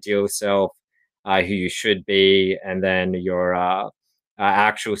is your ideal self, who you should be, and then your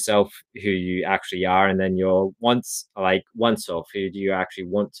actual self, who you actually are, and then your oneself, who do you actually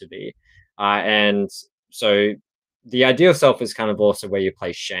want to be. And so the ideal self is kind of also where you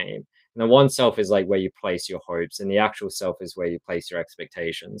place shame, And the one self is like where you place your hopes, and the actual self is where you place your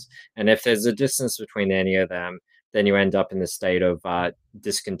expectations. And if there's a distance between any of them, then you end up in the state of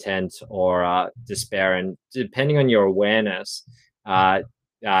discontent or despair. And depending on your awareness,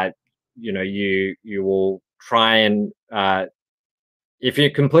 you know, you will try and if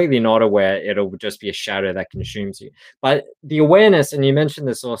you're completely not aware, it'll just be a shadow that consumes you. But the awareness, and you mentioned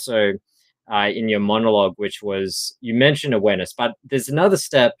this also in your monologue, which was, you mentioned awareness, but there's another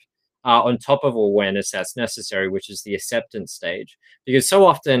step on top of awareness that's necessary, which is the acceptance stage. Because so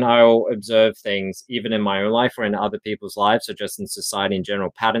often I'll observe things, even in my own life or in other people's lives, or just in society in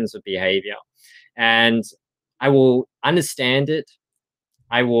general, patterns of behavior. And I will understand it.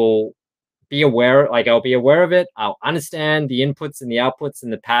 I will be aware, like I'll be aware of it. I'll understand the inputs and the outputs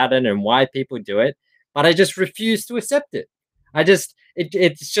and the pattern and why people do it, but I just refuse to accept it.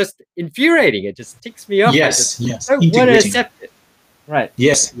 It's just infuriating. It just ticks me off. Yes, yes. I don't want to accept it. Right.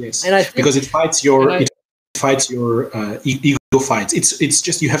 Yes, yes. And I think, because it fights your ego fights. It's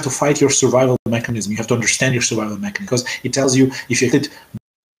just, you have to fight your survival mechanism. You have to understand your survival mechanism, because it tells you if you hit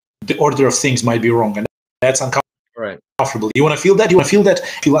the order of things might be wrong, and that's uncomfortable. Right. You want to feel that? You want to feel that?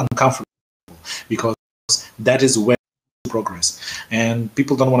 Feel uncomfortable, because that is where progress, and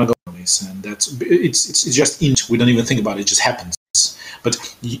people don't want to go on this, and it's just we don't even think about it. It just happens. But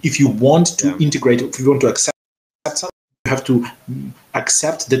if you want to integrate, if you want to accept something, you have to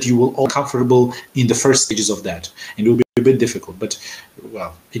accept that you will all comfortable in the first stages of that, and it will be a bit difficult, but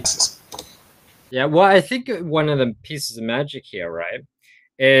well, it's well, I think one of the pieces of magic here, right,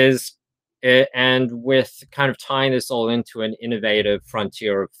 is and with kind of tying this all into an innovative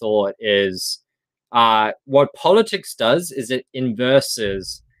frontier of thought, is what politics does is it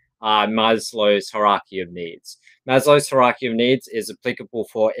inverses Maslow's hierarchy of needs. Maslow's hierarchy of needs is applicable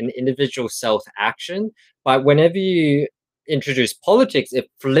for an individual self-action, but whenever you introduce politics, it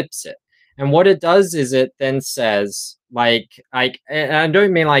flips it. And what it does is it then says, and I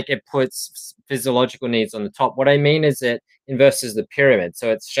don't mean like it puts physiological needs on the top. What I mean is it inverses the pyramid.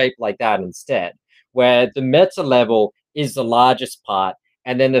 So it's shaped like that instead, where the meta level is the largest part,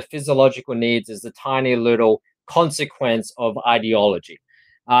 and then the physiological needs is the tiny little consequence of ideology.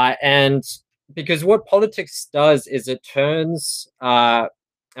 And because what politics does is it turns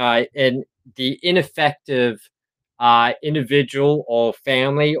in the ineffective individual or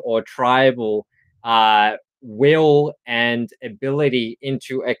family or tribal will and ability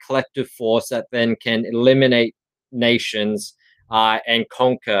into a collective force that then can eliminate nations and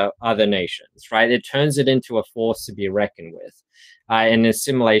conquer other nations, right? It turns it into a force to be reckoned with, an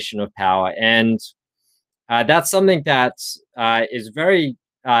assimilation of power. And that's something that is very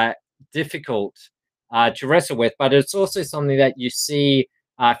difficult to wrestle with, but it's also something that you see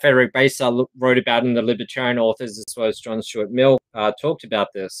Frederick Besa wrote about in the Libertarian Authors, as well as John Stuart Mill talked about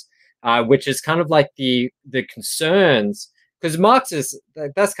this, which is kind of like the concerns, because Marxist,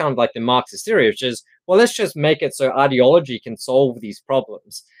 that's kind of like the Marxist theory, which is, well, let's just make it so ideology can solve these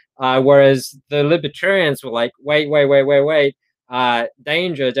problems. Whereas the libertarians were like, wait,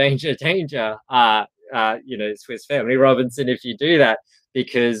 danger, danger, danger, you know, Swiss Family Robinson, if you do that,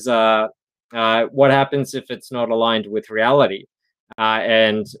 because what happens if it's not aligned with reality?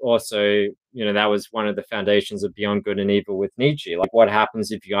 And also, you know, that was one of the foundations of Beyond Good and Evil with Nietzsche. Like, what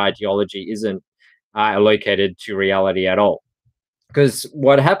happens if your ideology isn't allocated to reality at all? Because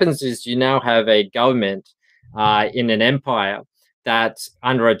what happens is you now have a government in an empire that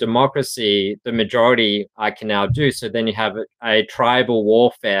under a democracy, the majority can now do. So then you have a tribal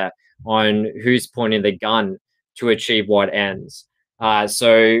warfare on who's pointing the gun to achieve what ends.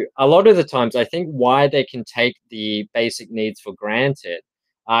 So a lot of the times, I think why they can take the basic needs for granted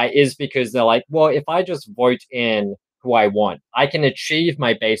is because they're like, well, if I just vote in who I want, I can achieve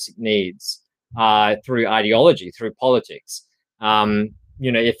my basic needs through ideology, through politics.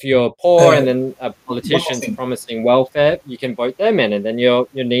 You know, if you're poor and then a politician's promising welfare, you can vote them in, and then your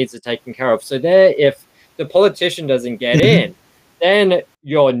needs are taken care of. So there, if the politician doesn't get in, then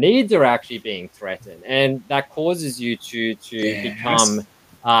your needs are actually being threatened, and that causes you to become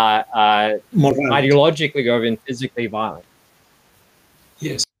ideologically or even physically violent.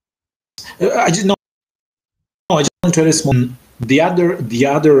 Yes, I just know. I just want to respond. The other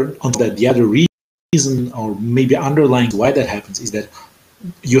reason, or maybe underlying why that happens, is that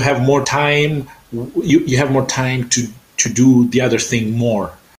you have more time. You have more time to do the other thing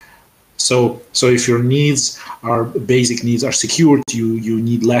more. So if your basic needs are secured, you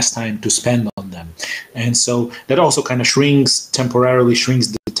need less time to spend on them. And so that also kind of temporarily shrinks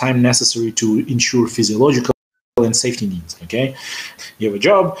the time necessary to ensure physiological and safety needs. Okay, you have a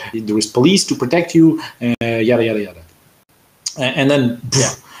job, there is police to protect you, yada yada yada, and then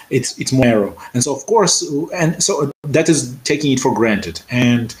it's more narrow. And so of course, and so that is taking it for granted,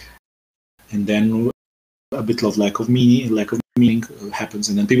 and then a bit of lack of meaning happens,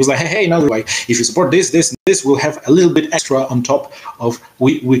 and then people's like, hey, no, like if you support this, we'll have a little bit extra on top of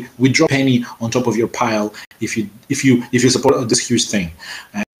we drop a penny on top of your pile if you support this huge thing,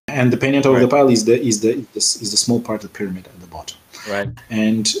 and the penny on top of the pile is the small part of the pyramid at the bottom. Right.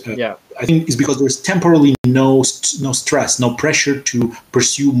 And I think it's because there's temporarily no stress, no pressure to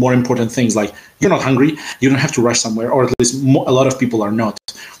pursue more important things. Like you're not hungry, you don't have to rush somewhere, or at least a lot of people are not.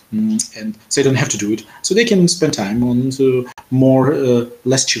 And so they don't have to do it, so they can spend time on more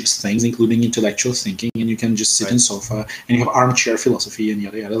less chips things, including intellectual thinking, and you can just sit on sofa and you have armchair philosophy and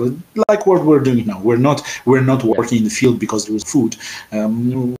yada yada, like what we're doing now. We're not working in the field because there is food.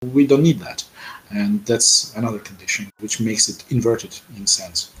 We don't need that, and that's another condition which makes it inverted in a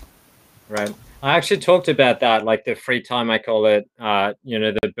sense. Right. I actually talked about that, like the free time. I call it,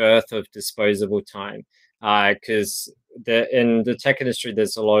 the birth of disposable time, because in the tech industry,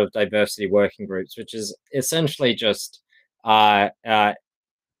 there's a lot of diversity working groups, which is essentially just recruiting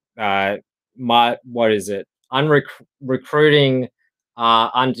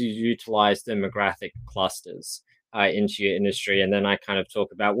underutilized demographic clusters into your industry. And then I kind of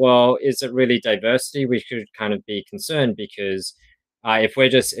talk about, well, is it really diversity? We should kind of be concerned, because if we're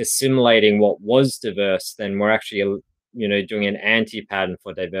just assimilating what was diverse, then we're actually doing an anti-pattern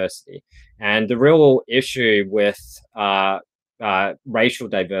for diversity. And the real issue with racial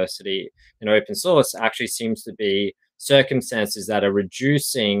diversity in open source actually seems to be circumstances that are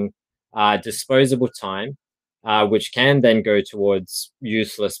reducing disposable time, which can then go towards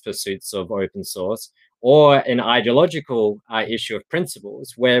useless pursuits of open source, or an ideological issue of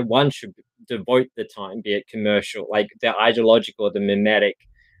principles where one should devote the time, be it commercial, like the ideological or the mimetic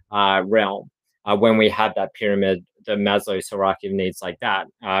realm, when we have that pyramid, the Maslow's hierarchy of needs like that,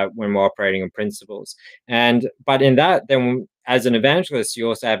 when we're operating on principles. But in that, then as an evangelist, you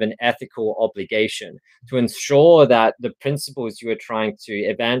also have an ethical obligation to ensure that the principles you are trying to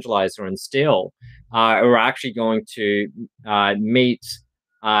evangelize or instill are actually going to meet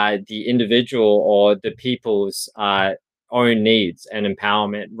the individual or the people's own needs and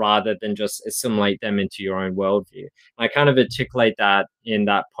empowerment, rather than just assimilate them into your own worldview. I kind of articulate that in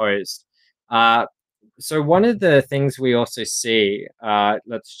that post. So one of the things we also see,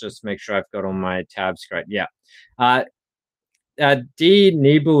 let's just make sure I've got all my tabs correct. Yeah. Die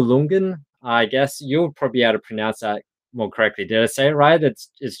Nibelungen, I guess you'll probably be able to pronounce that more correctly. Did I say it right? It's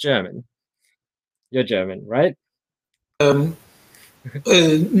German. You're German, right? Well,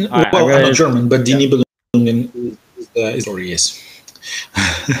 I'm not German, but Die Nibelungen is or yes.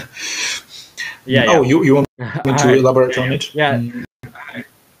 Oh, you want me to elaborate on it? Yeah.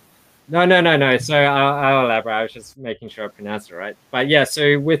 No. So I'll elaborate. I was just making sure I pronounced it right. But yeah,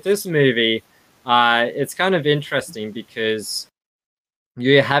 so with this movie, it's kind of interesting because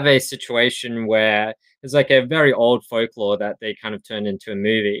you have a situation where it's like a very old folklore that they kind of turned into a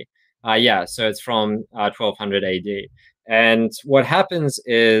movie. So it's from 1200 AD. And what happens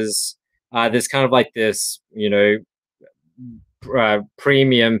is there's kind of like this,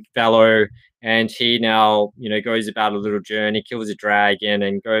 premium fellow, and he now, goes about a little journey, kills a dragon,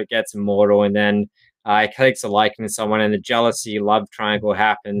 and gets immortal, and then he takes a liking to someone, and the jealousy love triangle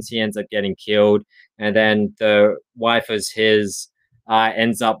happens. He ends up getting killed, and then the wife is his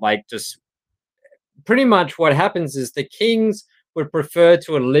ends up like just pretty much what happens is the kings would prefer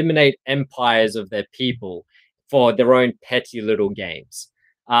to eliminate empires of their people for their own petty little games.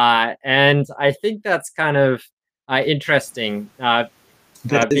 And I think that's kind of interesting. That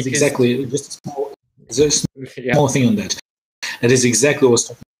is exactly just a small thing on that. That is exactly what I was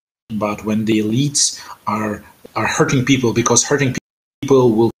talking about when the elites are hurting people, because hurting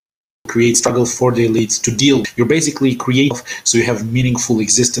people will create struggle for the elites to deal with. You're basically creating, so you have meaningful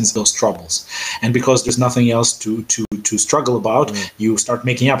existence, those troubles. And because there's nothing else to struggle about, you start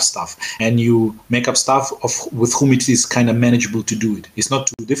making up stuff. And you make up stuff with whom it is kind of manageable to do it. It's not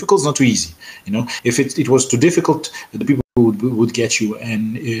too difficult, it's not too easy. If it was too difficult, the people would get you,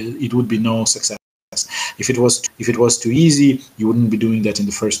 and it would be no success. If it was too easy, you wouldn't be doing that in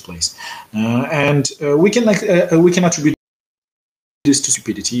the first place. We can attribute this to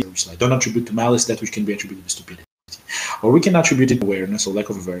stupidity, which I don't attribute to malice that which can be attributed to stupidity, or we can attribute it to awareness or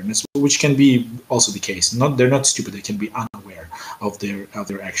lack of awareness, which can be also the case. They're not stupid; they can be unaware of their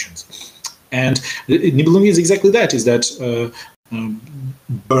actions. And Nibelungen is exactly that. Is that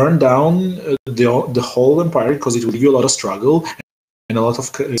burn down the whole empire, because it will give you a lot of struggle and a lot of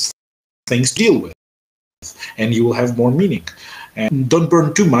things to deal with, and you will have more meaning. and don't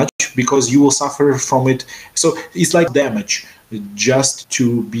burn too much because you will suffer from it. So it's like damage, just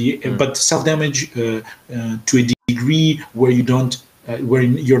to be, but self-damage to a degree where you don't, where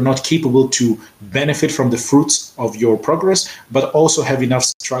you're not capable to benefit from the fruits of your progress, but also have enough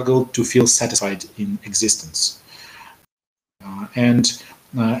struggle to feel satisfied in existence. And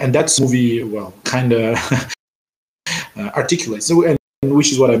that's movie, well, kind of articulates. So, and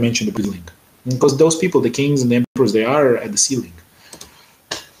which is what I mentioned at the beginning, because those people, the kings and the emperors, they are at the ceiling.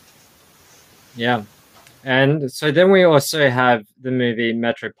 Yeah. And so then we also have the movie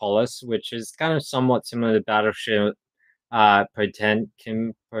Metropolis, which is kind of somewhat similar to Battleship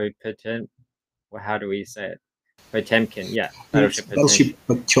Potemkin. How do we say it? Potemkin, yeah. Battleship Potemkin.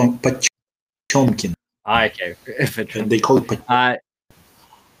 Battleship Potemkin. Okay. And they call it Potemkin.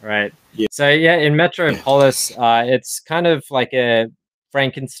 Right. Yeah. So yeah, in Metropolis, it's kind of like a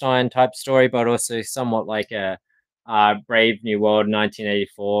Frankenstein type story, but also somewhat like a Brave New World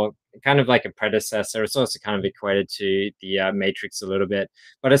 1984, kind of like a predecessor. It's also kind of equated to the Matrix a little bit,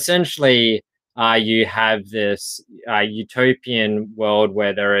 but essentially you have this utopian world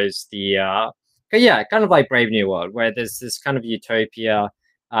where there is the kind of like Brave New World, where there's this kind of utopia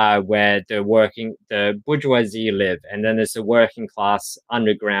where the bourgeoisie live, and then there's the working class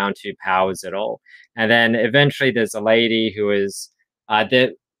underground who powers it all. And then eventually there's a lady who is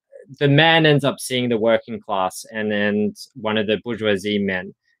the man ends up seeing the working class, and then one of the bourgeoisie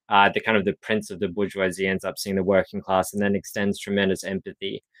men, the prince of the bourgeoisie, ends up seeing the working class, and then extends tremendous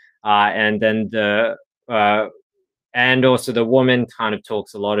empathy. And then and also the woman kind of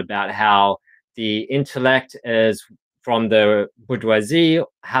talks a lot about how the intellect is from the bourgeoisie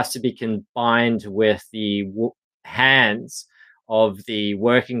has to be combined with the hands of the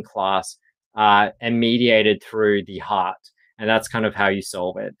working class and mediated through the heart. And that's kind of how you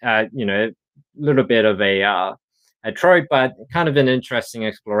solve it. A little bit of a trope, but kind of an interesting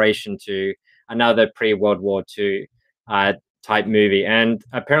exploration to another pre-World War II type movie. And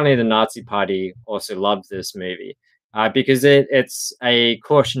apparently the Nazi Party also loved this movie because it's a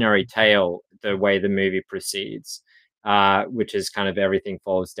cautionary tale, the way the movie proceeds, which is kind of everything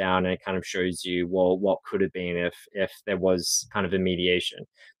falls down, and it kind of shows you, well, what could have been if there was kind of a mediation.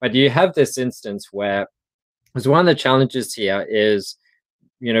 But you have this instance where, because one of the challenges here is,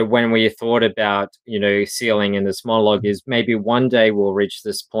 when we thought about, ceiling in this monologue, is maybe one day we'll reach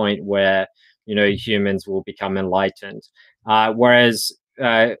this point where, humans will become enlightened. Whereas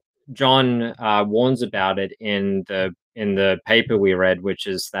John warns about it in the paper we read, which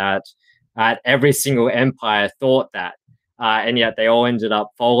is that every single empire thought that, and yet they all ended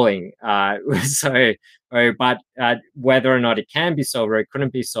up falling. But whether or not it can be solved or it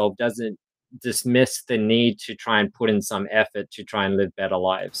couldn't be solved doesn't dismiss the need to try and put in some effort to try and live better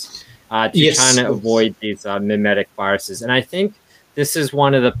lives, try and avoid these mimetic viruses. And I think this is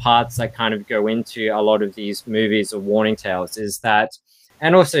one of the parts that kind of go into a lot of these movies or warning tales, is that,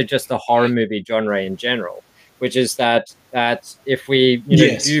 and also just the horror movie genre in general, which is that if we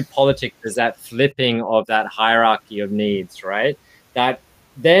view politics as that flipping of that hierarchy of needs, right, that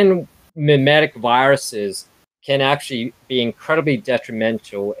then mimetic viruses can actually be incredibly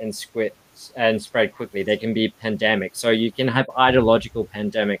detrimental and spread quickly. They can be pandemics. So you can have ideological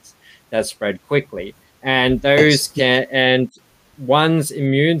pandemics that spread quickly. And those and one's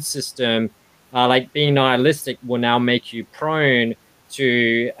immune system, like being nihilistic, will now make you prone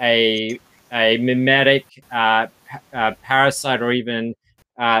to a mimetic parasite, or even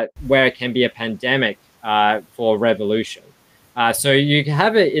where it can be a pandemic for revolution. So you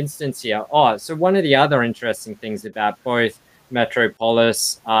have an instance here. So one of the other interesting things about both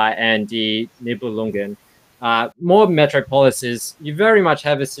Metropolis and the Nibelungen, more Metropolis, is you very much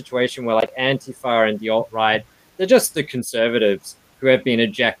have a situation where, like, Antifa and the alt-right, they're just the conservatives who have been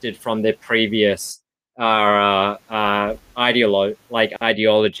ejected from their previous ideology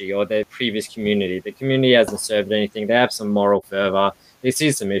or their previous community. The community hasn't served anything. They have some moral fervor. They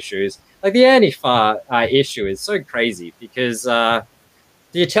see some issues. Like the Antifa issue is so crazy because the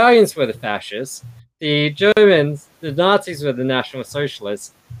Italians were the fascists, the Germans, the Nazis were the National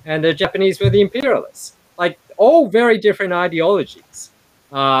Socialists, and the Japanese were the imperialists. Like, all very different ideologies,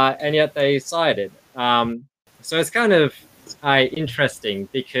 and yet they sided. So it's kind of interesting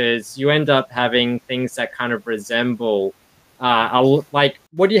because you end up having things that kind of resemble, like,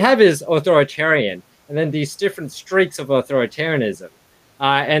 what you have is authoritarian, and then these different streaks of authoritarianism.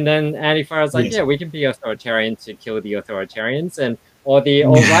 And then Antifa is like, yeah, we can be authoritarian to kill the authoritarians, or the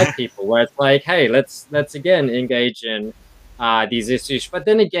alt-right people, where it's like, hey, let's again engage in these issues. But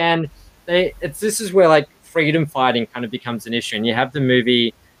then again, this is where, like, freedom fighting kind of becomes an issue. And you have the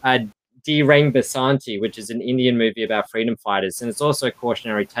movie D. Rang Basanti, which is an Indian movie about freedom fighters, and it's also a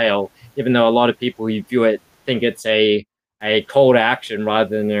cautionary tale, even though a lot of people who view it think it's a call to action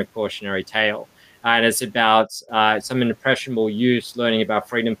rather than a cautionary tale. And it's about some impressionable youth learning about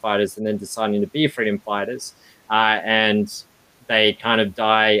freedom fighters and then deciding to be freedom fighters. And they kind of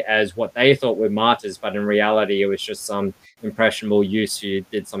die as what they thought were martyrs, but in reality, it was just some impressionable youth who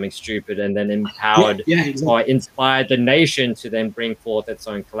did something stupid and then empowered exactly. or inspired the nation to then bring forth its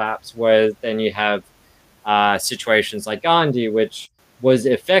own collapse. Whereas then you have situations like Gandhi, which was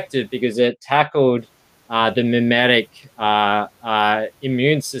effective because it tackled the mimetic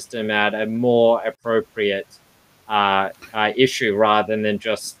immune system at a more appropriate issue rather than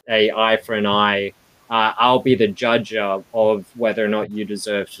just a eye for an eye. I'll be the judge of whether or not you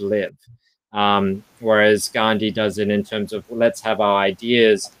deserve to live. Whereas Gandhi does it in terms of let's have our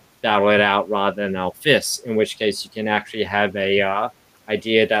ideas battle it out rather than our fists, in which case you can actually have a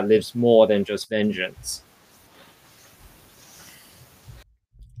idea that lives more than just vengeance.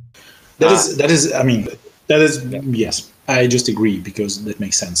 That is. I mean, that is. Yeah. Yes, I just agree because that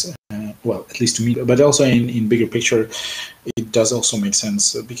makes sense. Well, at least to me, but also in bigger picture, it does also make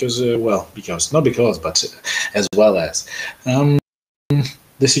sense because, but as well as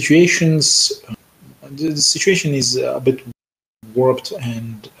the situations. The situation is a bit warped,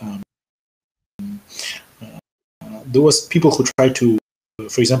 and there was people who tried to,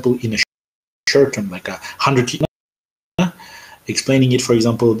 for example, in a short term, like 100 years. Explaining it, for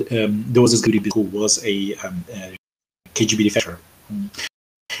example, there was this guy who was a KGB defector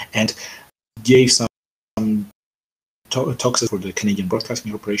and gave some talks for the Canadian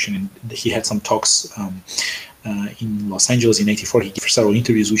Broadcasting Corporation, and he had some talks in Los Angeles in '84. He gave several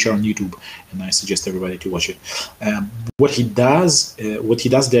interviews which are on YouTube, and I suggest everybody to watch it. What he does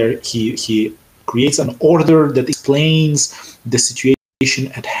there, he creates an order that explains the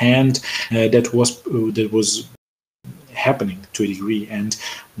situation at hand that was happening to a degree, and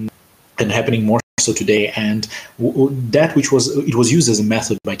happening more so today, and that which was used as a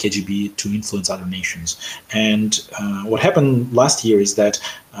method by KGB to influence other nations. And what happened last year is that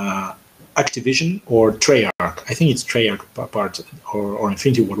Activision or Treyarch, I think it's Treyarch part or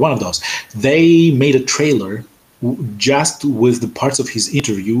Infinity Ward, one of those, they made a trailer just with the parts of his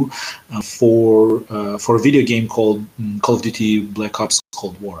interview for a video game called Call of Duty Black Ops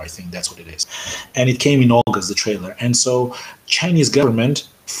Cold War. I think that's what it is. And it came in August, the trailer. And so Chinese government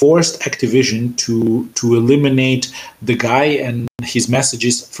forced Activision to eliminate the guy and his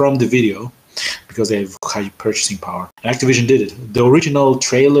messages from the video because they have high purchasing power. And Activision did it. The original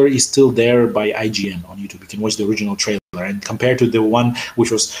trailer is still there by IGN on YouTube. You can watch the original trailer and compare to the one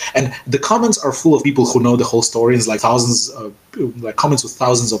which was. And the comments are full of people who know the whole story. It's like thousands of comments with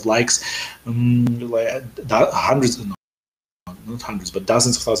thousands of likes, hundreds, no, not hundreds, but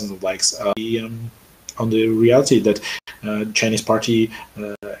dozens of thousands of likes. On the reality that Chinese party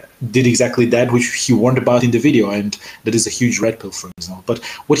did exactly that which he warned about in the video, and that is a huge red pill, for example. But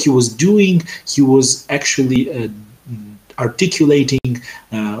what he was doing, he was actually articulating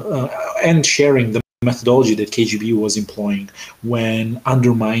and sharing the methodology that KGB was employing when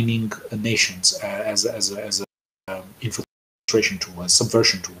undermining nations as a infiltration tool, as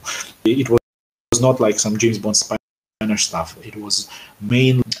subversion tool. It was not like some James Bond Spanish stuff. It was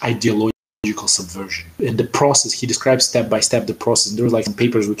mainly ideological subversion. And the process, he describes step by step the process. There are like some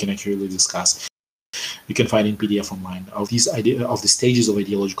papers we can actually discuss. You can find in PDF online of these of the stages of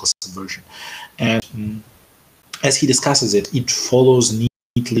ideological subversion. And as he discusses it, it follows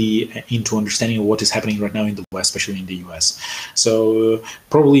neatly into understanding of what is happening right now in the West, especially in the US. So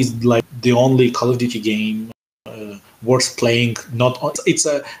probably like the only Call of Duty game worth playing.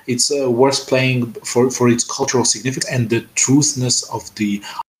 It's worth playing for its cultural significance and the truthness of the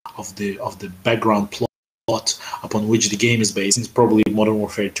background plot upon which the game is based. It's probably Modern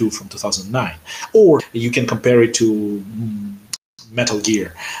Warfare 2 from 2009. Or you can compare it to Metal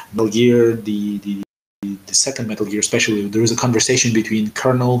Gear. Metal Gear, the second Metal Gear especially, there is a conversation between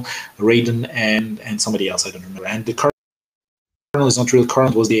Colonel Raiden and somebody else, I don't remember. And the Colonel is not real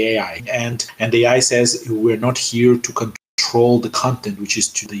Colonel, it was the AI. And the AI says, we're not here to control the content, which is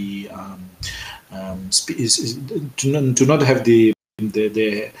to the to not have the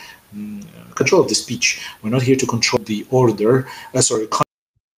control of the speech. We're not here to control the order.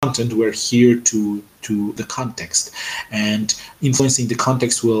 Content. We're here to the context, and influencing the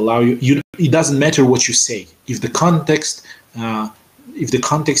context will allow you. It doesn't matter what you say if the context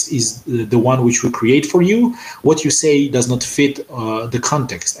is the one which will create for you. What you say does not fit the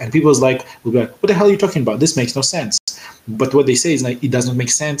context, and people will be like, "What the hell are you talking about? This makes no sense." But what they say is like it does not make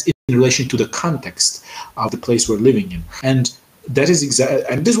sense in relation to the context of the place we're living in, and that is exactly,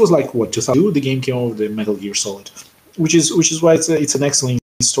 and this was like what 2002. The game came out with the Metal Gear Solid, which is why it's an excellent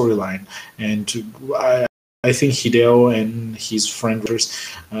storyline, and I think Hideo and his friend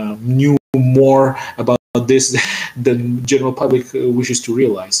knew more about this than general public wishes to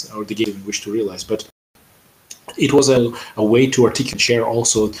realize, or the game wish to realize. But it was a way to articulate and share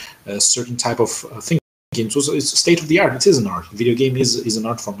also a certain type of thinking. It's state of the art. It is an art. Video game is an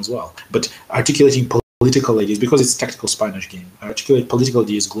art form as well. But articulating political ideas, because it's a tactical spionage game, articulate political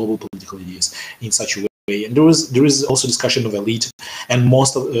ideas, global political ideas in such a way. And there is also discussion of elite and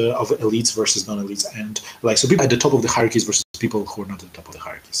most of elites versus non-elites, and like so people at the top of the hierarchies versus people who are not at the top of the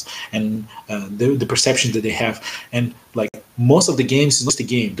hierarchies, and the perception that they have, and like most of the games is not the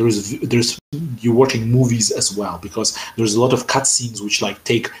game. There's you're watching movies as well, because there's a lot of cutscenes which like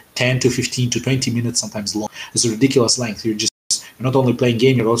take 10 to 15 to 20 minutes, sometimes long. It's a ridiculous length. You're not only playing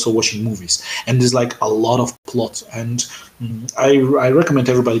game, you're also watching movies, and there's like a lot of plot. And I recommend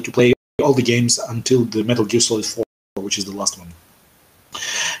everybody to play all the games until the Metal Gear Solid 4, which is the last one.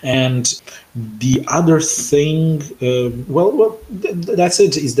 And the other thing, that's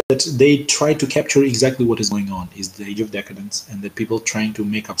it, is that they try to capture exactly what is going on, is the age of decadence, and the people trying to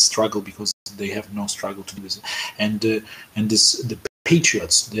make up struggle because they have no struggle to do this. And the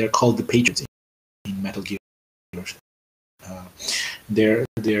Patriots, they're called the Patriots in Metal Gear. They're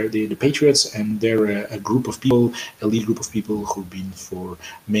the Patriots, and they're a group of people, elite group of people who've been for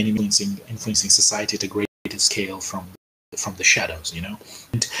many influencing society at a great scale from the shadows, you know.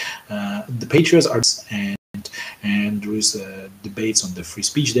 And, the Patriots are, and there is debates on the free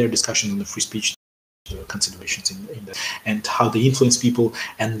speech there, discussions on the free speech considerations in that, and how they influence people,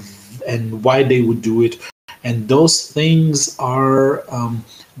 and why they would do it, and those things are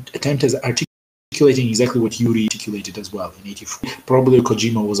attempted at articulating exactly what Yuri articulated as well in '84. Probably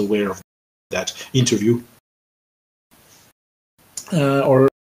Kojima was aware of that interview, or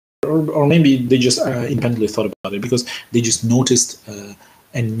maybe they just independently thought about it because they just noticed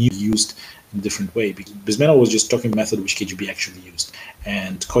and knew used in a different way. Because Bismeno was just talking method which KGB actually used,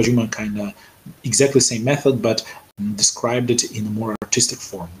 and Kojima kind of exactly the same method, but described it in a more artistic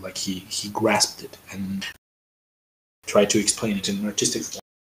form. Like he grasped it and tried to explain it in an artistic form.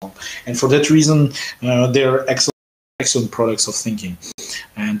 And for that reason, they're excellent products of thinking,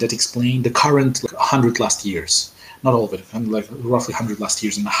 and that explain the current 100 last years. Not all of it, and like roughly 100 last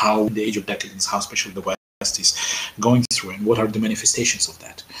years, and how the age of decadence, how especially the West is going through, and what are the manifestations of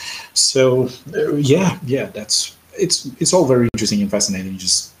that. So that's it's all very interesting and fascinating. It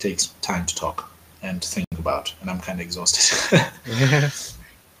just takes time to talk and think about, and I'm kind of exhausted.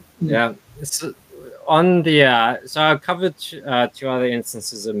 Yeah. So on the so I've covered two other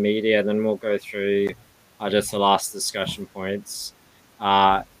instances of media, and then we'll go through just the last discussion points.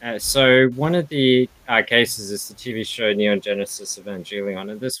 So one of the cases is the TV show Neon Genesis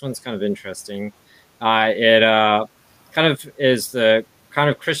Evangelion, and this one's kind of interesting. It kind of is the kind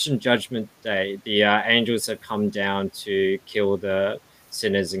of Christian Judgment Day. The angels have come down to kill the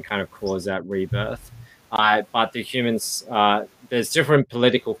sinners and kind of cause that rebirth. But the humans, there's different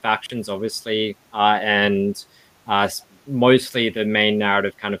political factions, obviously, and mostly the main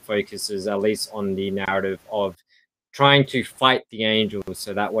narrative kind of focuses at least on the narrative of trying to fight the angels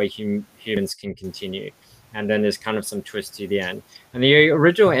so that way humans can continue. And then there's kind of some twist to the end. And the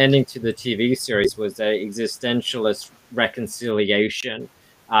original ending to the TV series was the existentialist reconciliation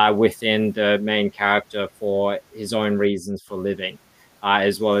within the main character for his own reasons for living,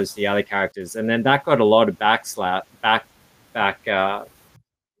 as well as the other characters. And then that got a lot of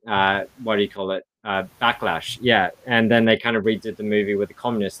what do you call it? Backlash. Yeah. And then they kind of redid the movie with the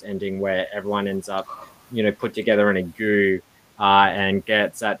communist ending where everyone ends up, put together in a goo and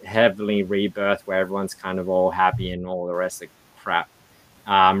gets that heavenly rebirth where everyone's kind of all happy and all the rest of the crap,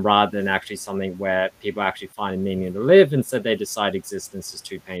 rather than actually something where people actually find a meaning to live. Instead, they decide existence is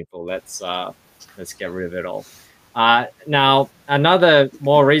too painful. Let's get rid of it all. Now, another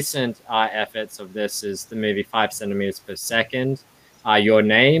more recent efforts of this is the movie 5 centimeters per second, Your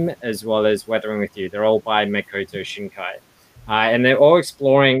Name, as well as Weathering with You. They're all by Makoto Shinkai. And they're all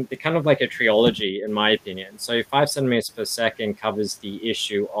exploring, they're kind of like a trilogy, in my opinion. So 5 centimeters per second covers the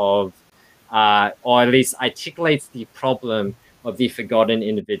issue of, or at least articulates the problem of the forgotten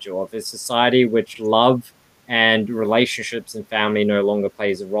individual, of a society which love and relationships and family no longer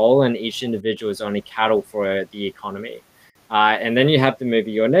plays a role, and each individual is only cattle for the economy. And then you have the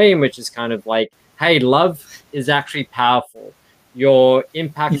movie Your Name, which is kind of like, hey, love is actually powerful. Your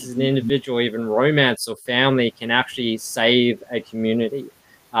impact as an individual, even romance or family, can actually save a community,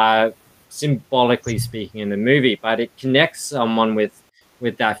 symbolically speaking in the movie, but it connects someone with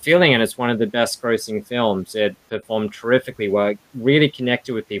with that feeling, and it's one of the best grossing films. It performed terrifically well. It really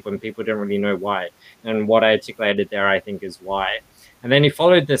connected with people, and people didn't really know why. And what I articulated there, I think, is why. And then he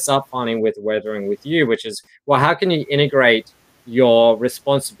followed this up finally with Weathering with You, which is, well, how can you integrate your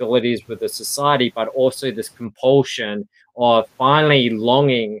responsibilities with the society, but also this compulsion of finally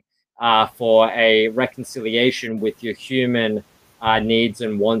longing for a reconciliation with your human needs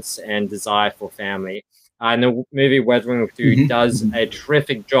and wants and desire for family. And the movie Weathering with You does a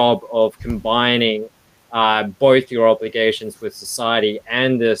terrific job of combining both your obligations with society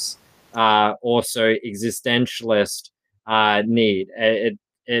and this also existentialist need.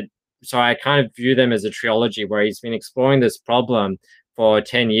 So I kind of view them as a trilogy where he's been exploring this problem for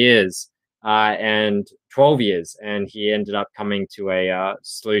 10 years and 12 years, and he ended up coming to a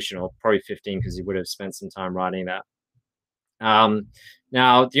solution, or probably 15 because he would have spent some time writing that.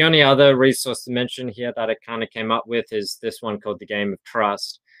 Now, the only other resource to mention here that I kind of came up with is this one called The Game of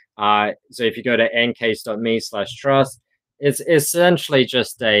Trust. So if you go to ncase.me/trust, it's essentially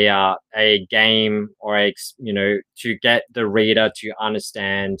just a game, or to get the reader to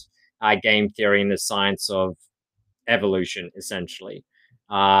understand game theory and the science of evolution, essentially,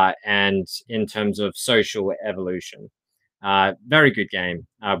 and in terms of social evolution. Very good game,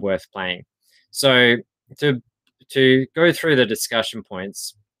 worth playing. So to go through the discussion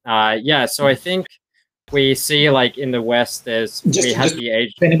points, so I think we see, like, in the West, we have the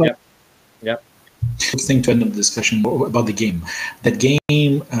age. Yep. Thing to end of the discussion about the game. That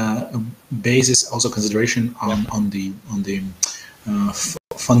game bases also consideration on the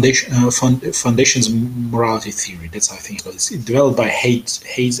foundation's morality theory. That's how I think it's developed by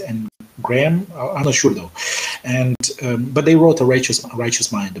Hayes and Graham. I'm not sure though, and but they wrote a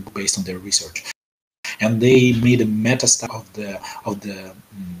righteous mind based on their research, and they made a meta study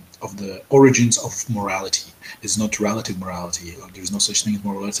of the origins of morality. It's not relative morality. There is no such thing as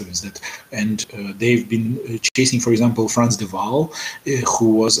moral relativism. And they've been chasing, for example, Frans de Waal,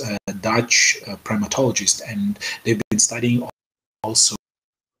 who was a Dutch primatologist, and they've been studying also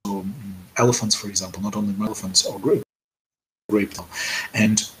elephants, for example, not only elephants or grape.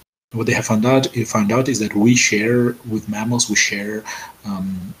 And what they have found out is that we share with mammals, we share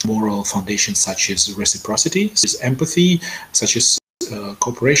moral foundations such as reciprocity, such as empathy, such as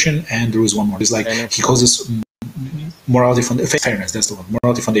cooperation, and there is one more. It's like he calls this morality fairness. That's the one,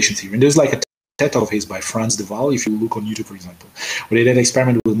 morality foundation theory. And there's like a TED talk of his by Frans de Waal, if you look on YouTube, for example, where they did an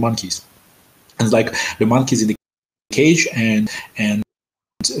experiment with monkeys. And it's like the monkeys in the cage, and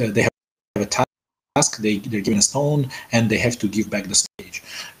they have a task. They're given a stone, and they have to give back the stage.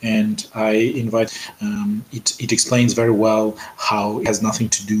 And I invite it explains very well how it has nothing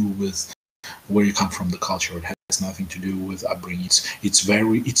to do with where you come from, the culture. It has nothing to do with upbringing.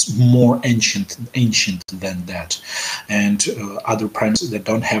 It's more ancient than that. And other primates that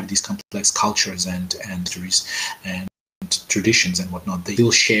don't have these complex cultures and histories and traditions and whatnot, they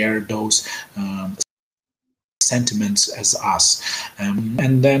still share those sentiments as us.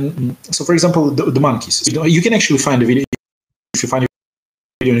 And then, so for example, the monkeys. You can actually find a video. If you find a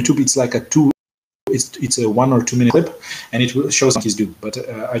video on YouTube, it's like it's a 1 or 2 minute clip, and it will shows monkeys do. But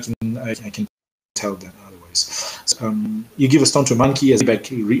I can tell that otherwise. So, you give a stone to a monkey, as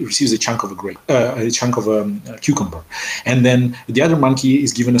he receives a chunk of a cucumber, and then the other monkey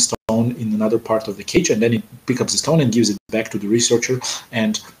is given a stone in another part of the cage, and then it picks up the stone and gives it back to the researcher,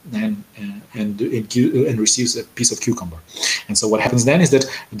 and receives a piece of cucumber. And so what happens then is that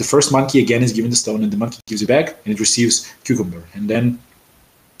the first monkey again is given the stone, and the monkey gives it back, and it receives cucumber, and then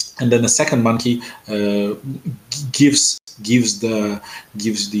the second monkey gives the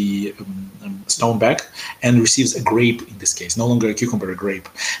stone back and receives a grape, in this case, no longer a cucumber, a grape.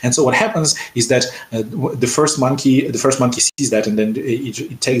 And so what happens is that the first monkey sees that, and then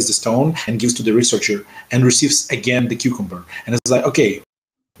it takes the stone and gives to the researcher and receives again the cucumber. And it's like, okay,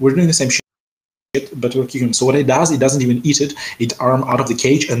 we're doing the same shit, but we're cucumber. So what it does, it doesn't even eat it. It arms out of the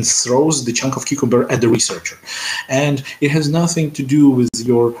cage and throws the chunk of cucumber at the researcher. And it has nothing to do with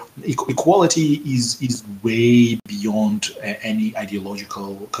your equality. Is way beyond any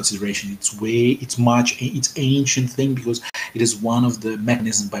ideological consideration. It's ancient thing, because it is one of the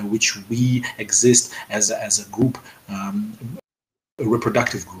mechanisms by which we exist as a group, a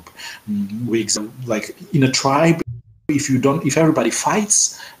reproductive group. We exist like in a tribe. If everybody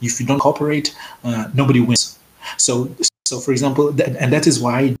fights, if you don't cooperate, nobody wins. So for example, and that is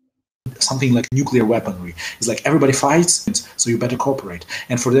why something like nuclear weaponry is like everybody fights, so you better cooperate.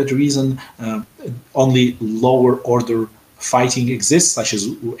 And for that reason, only lower order fighting exists, such as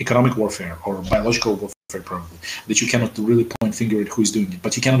economic warfare or biological warfare. very probably, that you cannot really point finger at who is doing it,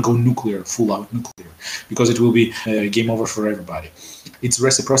 but you cannot go nuclear, full out nuclear, because it will be game over for everybody. It's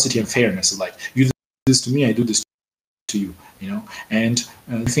reciprocity and fairness. It's like, you do this to me, I do this to you, you know. And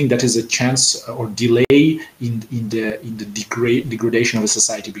I think that is a chance or delay in the degradation of a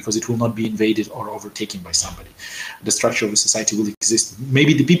society, because it will not be invaded or overtaken by somebody. The structure of a society will exist.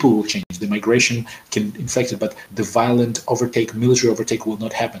 Maybe the people will change, the migration can infect it, but the violent overtake, military overtake, will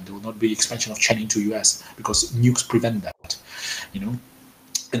not happen. There will not be expansion of China into US, because nukes prevent that, you know.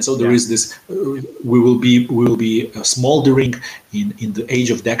 And so there is this, we will be smoldering in the age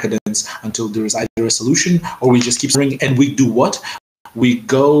of decadence until there is either a solution, or we just keep smoldering. And we do what? We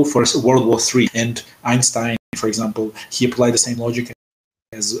go for World War III. And Einstein, for example, he applied the same logic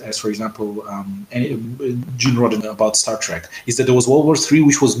as for example, Gene Rodden about Star Trek, is that there was World War III,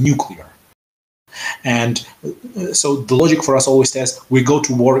 which was nuclear. And so the logic for us always says we go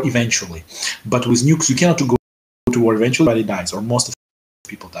to war eventually. But with nukes, you cannot go to war eventually, everybody dies, or most of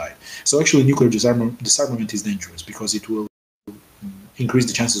people die. So actually nuclear disarmament is dangerous, because it will increase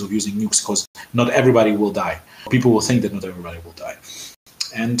the chances of using nukes, because not everybody will die. People will think that not everybody will die.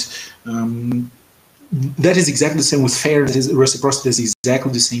 And that is exactly the same with fair. Reciprocity is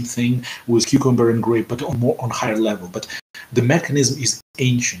exactly the same thing with cucumber and grape, but on higher level. But the mechanism is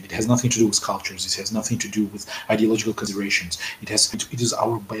ancient. It has nothing to do with cultures. It has nothing to do with ideological considerations. It is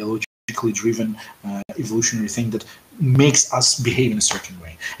our biologically driven evolutionary thing that makes us behave in a certain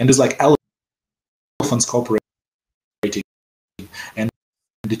way. And there's like elephants cooperating, and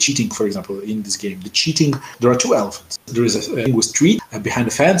the cheating, for example, in this game, the cheating, there are two elephants. There is a thing with tree behind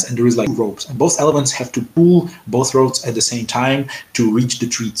the fence, and there is like ropes, and both elephants have to pull both ropes at the same time to reach the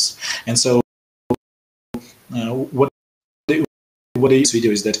treats. And so what this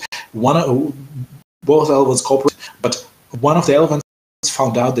video is that both elephants cooperate, but one of the elephants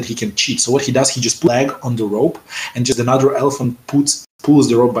found out that he can cheat. So what he does, he just puts a leg on the rope, and just another elephant pulls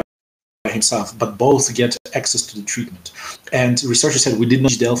the rope by himself, but both get access to the treatment. And researchers said we did not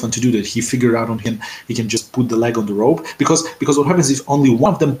teach the elephant to do that. He figured out on him he can just put the leg on the rope, because what happens if only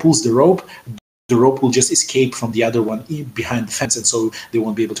one of them pulls the rope will just escape from the other one behind the fence, and so they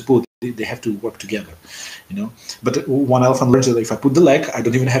won't be able to pull it. They have to work together, you know. But one elephant learns that if I put the leg, I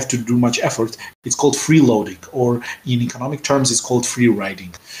don't even have to do much effort. It's called freeloading, or in economic terms, it's called free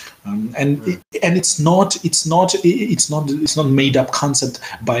riding. And it's not made up concept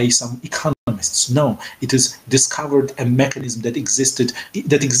by some economists. No, it is discovered a mechanism that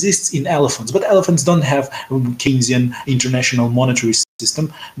exists in elephants. But elephants don't have Keynesian international monetary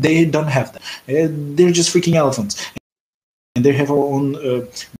system. They don't have that. They're just freaking elephants, and they have our own.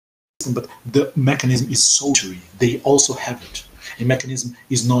 But the mechanism is socially. They also have it. A mechanism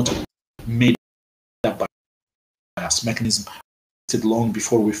is not made up by us. Mechanism existed long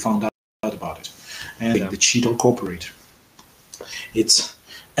before we found out about it. And the cheat or cooperate. It's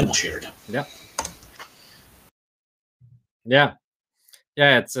animal shared. Yeah. Yeah.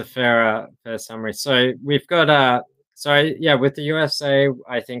 Yeah, it's a fair summary. So we've got with the USA,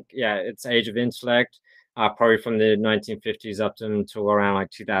 I think it's Age of Intellect. Probably from the 1950s up until around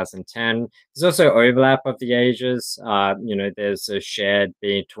like 2010. There's also overlap of the ages. There's a shared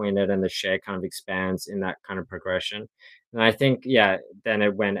between it, and the share kind of expands in that kind of progression. And I think, then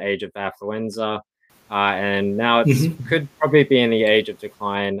it went Age of Affluenza, and now it could probably be in the Age of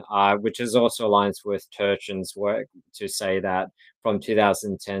Decline, which is also aligns with Turchin's work to say that from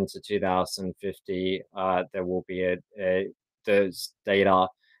 2010 to 2050, there will be there's data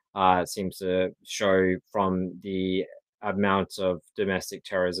seems to show from the amount of domestic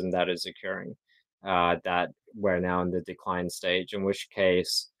terrorism that is occurring, that we're now in the decline stage, in which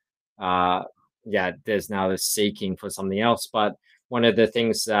case, there's now this seeking for something else. But one of the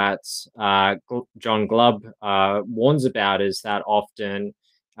things that John Glubb warns about is that often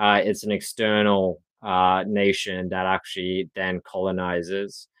it's an external nation that actually then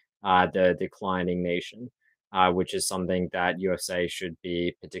colonizes the declining nation. Which is something that USA should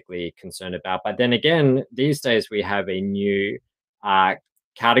be particularly concerned about. But then again, these days we have a new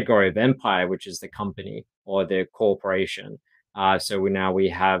category of empire, which is the company or the corporation. So we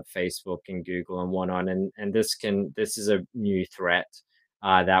have Facebook and Google and whatnot, and this is a new threat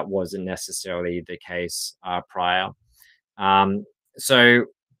that wasn't necessarily the case prior. So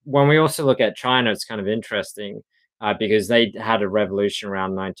when we also look at China, it's kind of interesting because they had a revolution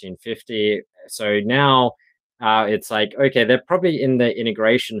around 1950. So now it's like, okay, they're probably in the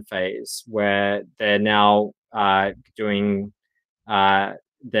integration phase where they're now doing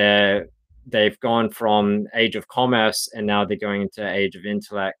they've gone from age of commerce and now they're going into age of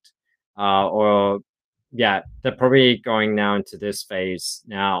intellect, they're probably going now into this phase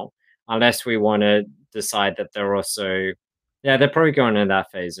now, unless we want to decide that they're also, yeah, they're probably going in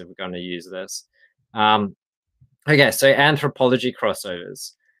that phase if we're going to use this. Okay, so anthropology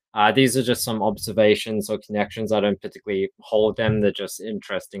crossovers. These are just some observations or connections. I don't particularly hold them. They're just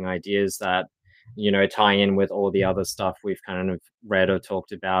interesting ideas that, tying in with all the other stuff we've kind of read or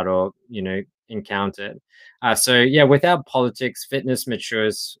talked about or, encountered. So yeah, without politics, fitness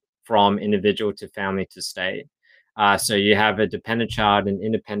matures from individual to family to state. So you have a dependent child, an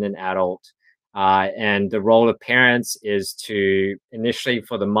independent adult, and the role of parents is to initially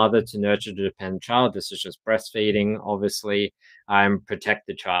for the mother to nurture the dependent child. This is just breastfeeding, obviously, and protect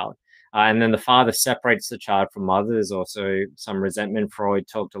the child. And then the father separates the child from mother. There's also some resentment. Freud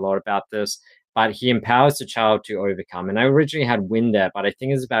talked a lot about this, but he empowers the child to overcome. And I originally had win there, but I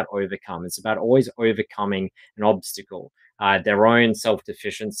think it's about overcome. It's about always overcoming an obstacle, their own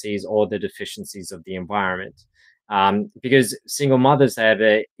self-deficiencies or the deficiencies of the environment. Because single mothers have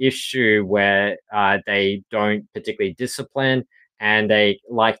an issue where they don't particularly discipline and they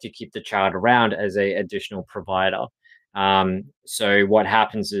like to keep the child around as an additional provider. So what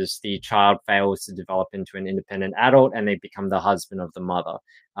happens is the child fails to develop into an independent adult and they become the husband of the mother.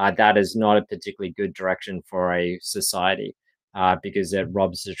 That is not a particularly good direction for a society because it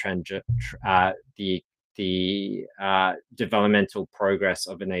robs the developmental progress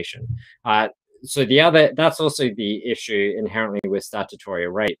of a nation. So that's also the issue inherently with statutory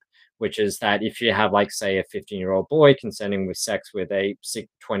rape, which is that if you have, like, say, a 15-year-old boy consenting with sex with a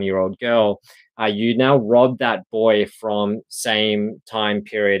 20-year-old girl, you now rob that boy from same time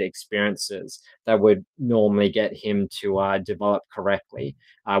period experiences that would normally get him to develop correctly,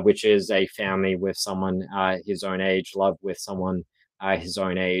 which is a family with someone his own age, love with someone his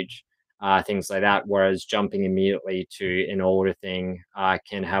own age. Things like that, whereas jumping immediately to an older thing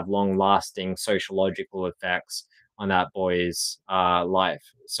can have long-lasting sociological effects on that boy's life.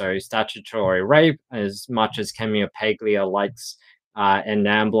 So statutory rape, as much as Camille Paglia likes and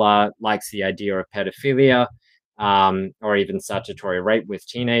Nambla likes the idea of pedophilia, or even statutory rape with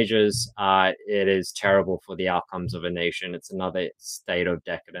teenagers, it is terrible for the outcomes of a nation. It's another state of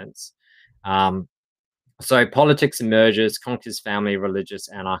decadence. So politics emerges, conquers family, religious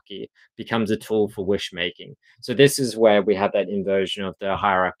anarchy, becomes a tool for wish-making. So this is where we have that inversion of the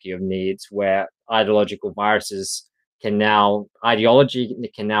hierarchy of needs, where ideology can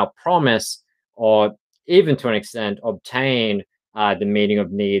now promise, or even to an extent, obtain the meaning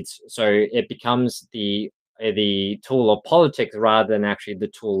of needs. So it becomes the tool of politics rather than actually the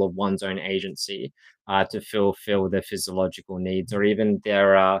tool of one's own agency to fulfill their physiological needs or even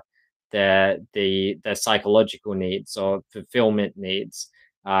their psychological needs or fulfillment needs.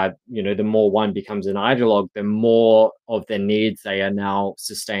 The more one becomes an ideologue, the more of their needs they are now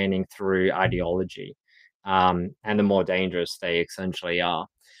sustaining through ideology, and the more dangerous they essentially are.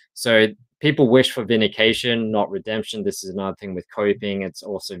 So people wish for vindication, not redemption. This is another thing with coping. It's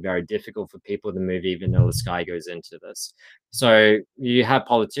also very difficult for people. The movie Vanilla Sky goes into this. So you have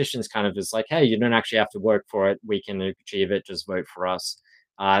politicians kind of just like, hey, you don't actually have to work for it. We can achieve it. Just vote for us.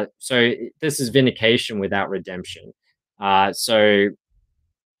 So this is vindication without redemption. You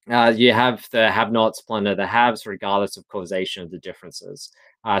have the have-nots plunder the haves, regardless of causation of the differences.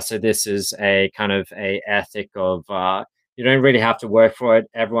 So this is a kind of a ethic of you don't really have to work for it.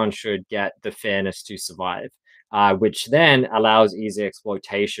 Everyone should get the fairness to survive, which then allows easy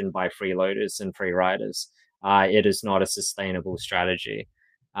exploitation by freeloaders and free riders. It is not a sustainable strategy,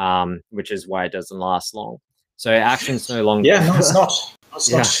 which is why it doesn't last long. So action's no longer... Yeah, no, it's not.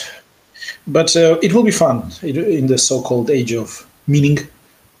 It's not. But it will be fun in the so-called age of meaning,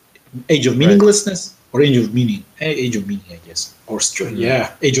 age of meaninglessness, or age of meaning. Age of meaning, I guess. Or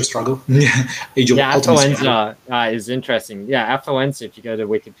age of struggle. Age of affluenza is interesting. Yeah, affluenza, if you go to the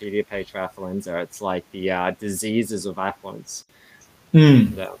Wikipedia page for affluenza, it's like the diseases of affluence.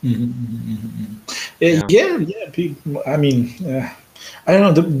 Yeah. I mean, I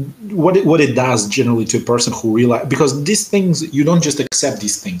don't know what it does generally to a person who realize, because these things, you don't just accept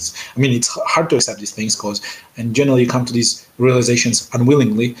these things. I mean, it's hard to accept these things and generally you come to these realizations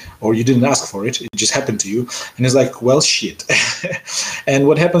unwillingly, or you didn't ask for it. It just happened to you. And it's like, well, shit. And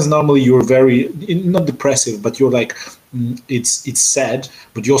what happens normally, you're very, not depressive, but you're like, it's sad,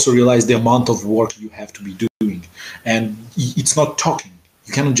 but you also realize the amount of work you have to be doing. And it's not talking.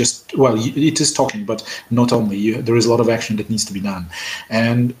 You cannot just, well, it is talking, but not only. There is a lot of action that needs to be done,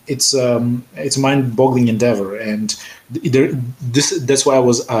 and it's a mind-boggling endeavor. And that's why I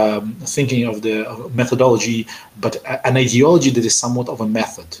was thinking of the methodology, but an ideology that is somewhat of a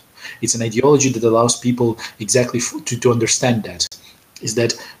method. It's an ideology that allows people exactly to understand that. Is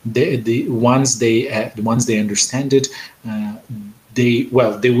that once they understand it, they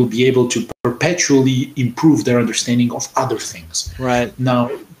will be able to perpetually improve their understanding of other things. Right. Now,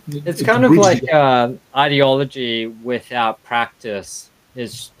 it's kind of like ideology without practice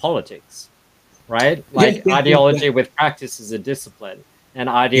is politics, right? Like ideology with practice is a discipline, and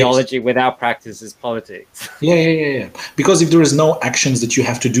ideology without practice is politics. Yeah. Because if there is no actions that you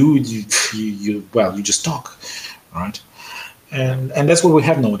have to do, you just talk, right? And that's what we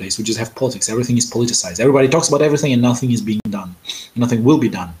have nowadays. We just have politics. Everything is politicized. Everybody talks about everything, and nothing is being done. Nothing will be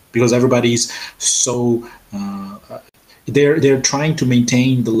done because everybody's so. They're trying to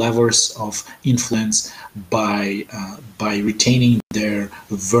maintain the levels of influence by retaining their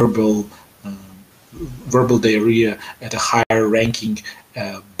verbal diarrhea at a higher ranking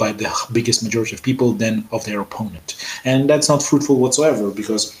by the biggest majority of people than of their opponent, and that's not fruitful whatsoever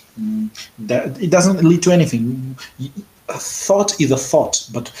because that it doesn't lead to anything. A thought is a thought,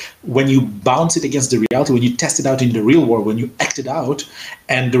 but when you bounce it against the reality, when you test it out in the real world, when you act it out,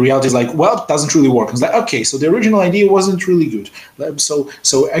 and the reality is like, well, it doesn't really work. It's like, okay, so the original idea wasn't really good. So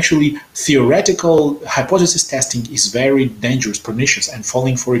actually, theoretical hypothesis testing is very dangerous, pernicious, and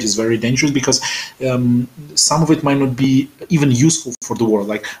falling for it is very dangerous because some of it might not be even useful for the world.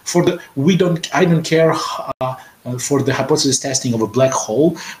 Like I don't care. For the hypothesis testing of a black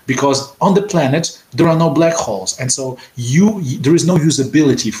hole, because on the planet there are no black holes, and so there is no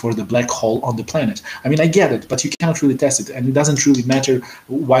usability for the black hole on the planet. I mean, I get it, but you cannot really test it, and it doesn't really matter.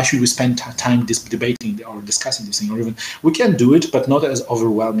 Why should we spend time debating or discussing this thing, or even we can do it, but not as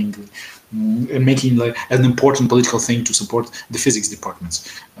overwhelmingly. And making like an important political thing to support the physics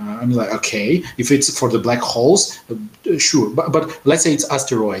departments. I mean, like, okay, if it's for the black holes, sure, but let's say it's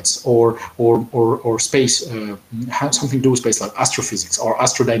asteroids or space, have something to do with space, like astrophysics or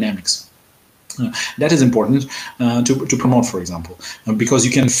astrodynamics. That is important to promote, for example, because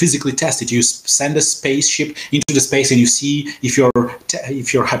you can physically test it. You send a spaceship into the space and you see if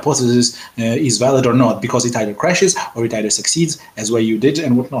your hypothesis is valid or not, because it either crashes or it either succeeds as well you did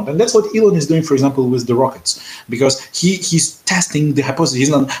and whatnot. And that's what Elon is doing, for example, with the rockets, because he's testing the hypothesis. He's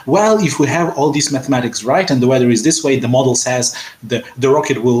not, well, if we have all these mathematics right and the weather is this way, the model says the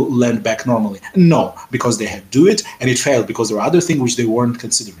rocket will land back normally. No, because they had to do it and it failed because there are other things which they weren't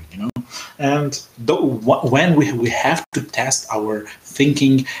considering, you know. And when we have to test our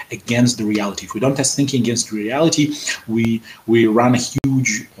thinking against the reality, if we don't test thinking against reality, we run a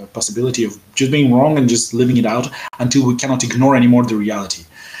huge possibility of just being wrong and just living it out until we cannot ignore anymore the reality.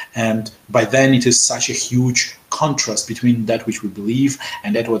 And by then it is such a huge contrast between that which we believe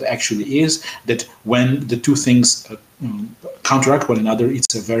and that what actually is, that when the two things counteract one another,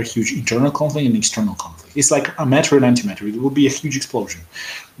 it's a very huge internal conflict and external conflict. It's like a matter and antimatter. It will be a huge explosion.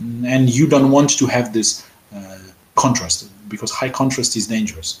 And you don't want to have this contrast, because high contrast is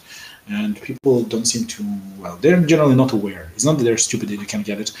dangerous. And people don't seem to, well, they're generally not aware. It's not that they're stupid that they can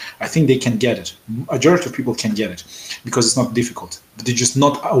get it. I think they can get it. Majority of people can get it because it's not difficult. But they're just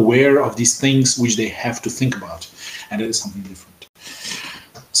not aware of these things which they have to think about. And that is something different.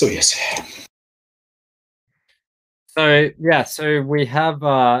 So, yes. So we have,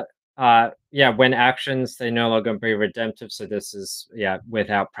 when actions, they no longer be redemptive. So this is,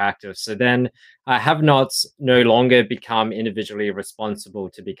 without practice. So then have-nots no longer become individually responsible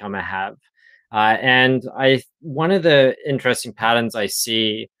to become a have. And one of the interesting patterns I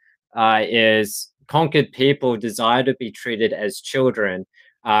see is conquered people desire to be treated as children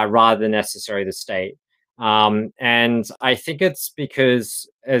rather than necessarily the state. And I think it's because,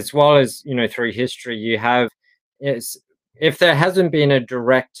 as well as, through history, you have, if there hasn't been a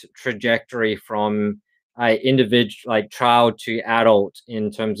direct trajectory from individual, like child to adult,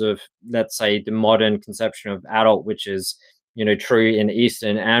 in terms of, let's say, the modern conception of adult, which is, true in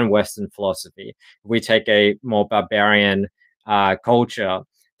Eastern and Western philosophy. If we take a more barbarian culture,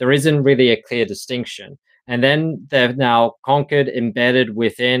 there isn't really a clear distinction. And then they've now conquered, embedded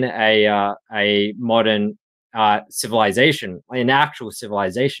within a modern civilization, an actual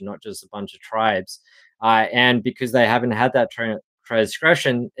civilization, not just a bunch of tribes. And because they haven't had that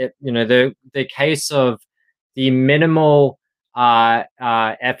transgression, the case of the minimal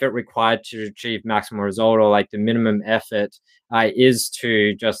effort required to achieve maximum result, or like the minimum effort, is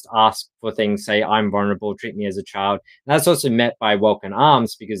to just ask for things, say, I'm vulnerable, treat me as a child. And that's also met by welcome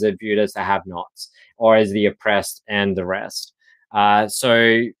arms, because they're viewed as the have-nots or as the oppressed and the rest.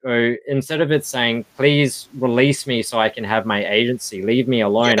 So instead of it saying, please release me so I can have my agency, leave me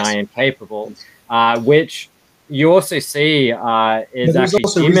alone, yes, I am capable, which you also see is actually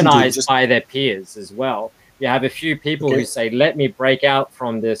demonized by their peers as well. You have a few people who say, let me break out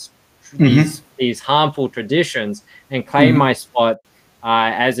from these harmful traditions and claim my spot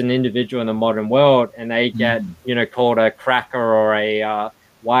as an individual in the modern world, and they get called a cracker or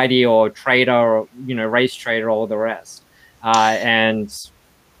whitey or trader or, race trader, all the rest. And,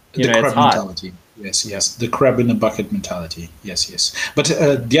 The it's crab hard. mentality. Yes, yes. The crab in a bucket mentality. Yes, yes. But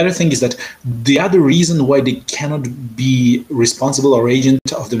the other thing is that the other reason why they cannot be responsible or agent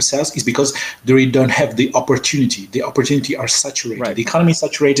of themselves is because they don't have the opportunity. The opportunity are saturated. Right. The economy is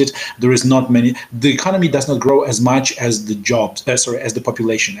saturated. There is not many. The economy does not grow as much as the jobs. As the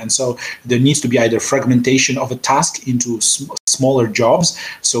population, and so there needs to be either fragmentation of a task into smaller jobs,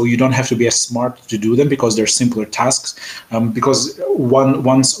 so you don't have to be as smart to do them because they're simpler tasks. Because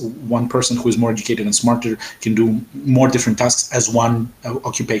one person who is more educated and smarter can do more different tasks as one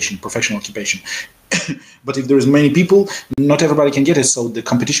occupation, professional occupation. But if there's many people, not everybody can get it, so the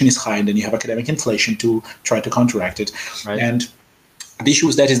competition is high, and then you have academic inflation to try to counteract it. Right. And the issue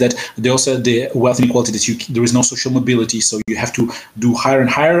with that is that the wealth inequality, that there is no social mobility, so you have to do higher and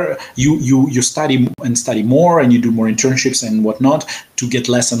higher. You study and study more, and you do more internships and whatnot to get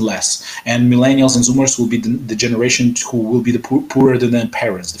less and less. And millennials and Zoomers will be the generation who will be the poorer than their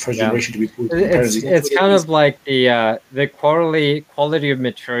parents. The first generation to be poorer than their parents. It's kind of like the quality of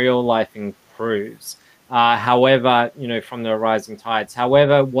material life improves. However, from the rising tides.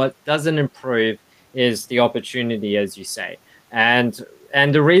 However, what doesn't improve is the opportunity, as you say.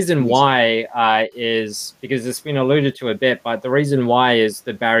 And the reason why is because it's been alluded to a bit, but the reason why is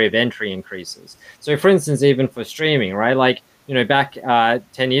the barrier of entry increases. So, for instance, even for streaming, right? Like, back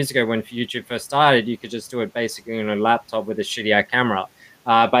 10 years ago when YouTube first started, you could just do it basically on a laptop with a shitty camera.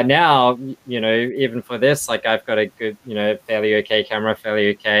 But now, even for this, like I've got a good, fairly okay camera,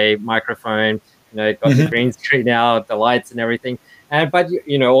 fairly okay microphone, got the green screen now, the lights and everything. But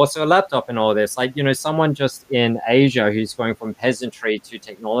also a laptop and all this, like, someone just in Asia who's going from peasantry to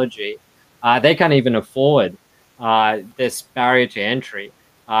technology, they can't even afford this barrier to entry.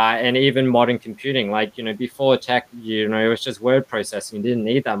 And even modern computing, like, before tech, it was just word processing. You didn't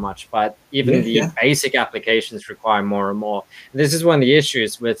need that much, but even the basic applications require more and more. And this is one of the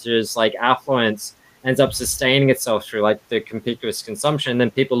issues, which is like affluence ends up sustaining itself through like the conspicuous consumption. And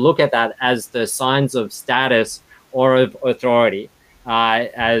then people look at that as the signs of status or of authority.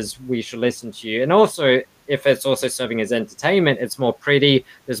 As we should listen to you. And also, if it's also serving as entertainment, it's more pretty.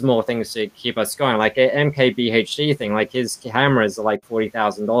 There's more things to keep us going. Like an MKBHD thing, like his cameras are like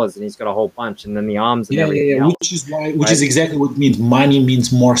 $40,000 and he's got a whole bunch, and then the arms and everything else. Which is exactly what it means. Money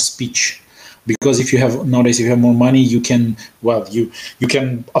means more speech. Because if you have more money, you can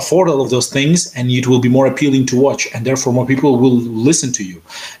afford all of those things, and it will be more appealing to watch, and therefore more people will listen to you,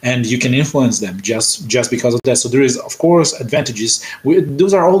 and you can influence them just because of that. So there is, of course, advantages.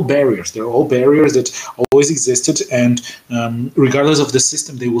 Those are all barriers. They're all barriers that always existed, and regardless of the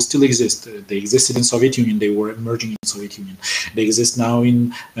system, they will still exist. They existed in Soviet Union. They were emerging in Soviet Union. They exist now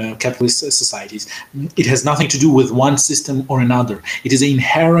in capitalist societies. It has nothing to do with one system or another. It is an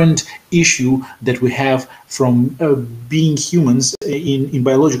inherent issue that we have from being humans in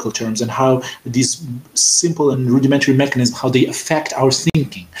biological terms, and how these simple and rudimentary mechanisms, how they affect our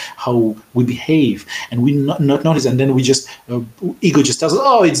thinking, how we behave, and we not notice, and then we just ego just tells us,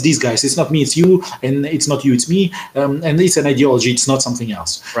 oh, it's these guys, it's not me, it's you, and it's not you, it's me, and it's an ideology, it's not something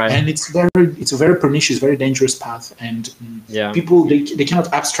else. Right. And it's a very pernicious, very dangerous path, and people they cannot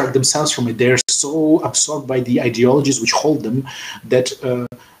abstract themselves from it. They're so absorbed by the ideologies which hold them that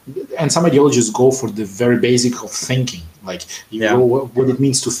and some ideologies go for the very basic of thinking, like know what it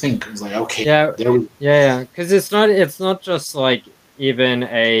means to think. It's like, okay, because it's not just like even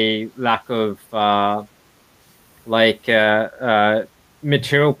a lack of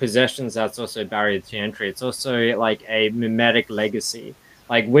material possessions that's also a barrier to entry. It's also like a mimetic legacy.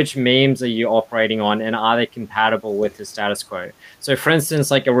 Like, which memes are you operating on, and are they compatible with the status quo? So, for instance,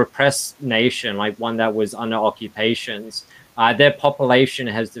 like a repressed nation, like one that was under occupations, their population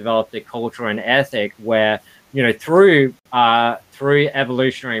has developed a culture and ethic where, through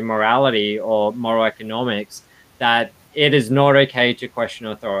evolutionary morality or moral economics, that it is not okay to question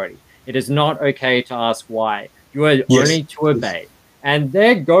authority. It is not okay to ask why. You are only to obey. And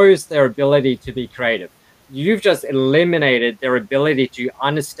there goes their ability to be creative. You've just eliminated their ability to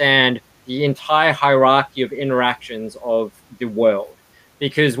understand the entire hierarchy of interactions of the world.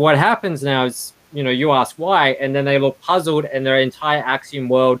 Because what happens now is, you ask why, and then they look puzzled, and their entire axiom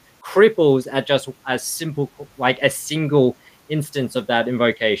world cripples at just a simple, like a single instance of that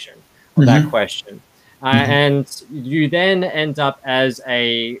invocation, of that question. And you then end up as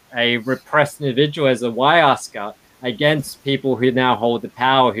a repressed individual, as a why asker, against people who now hold the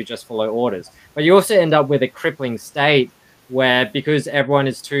power, who just follow orders. But you also end up with a crippling state where, because everyone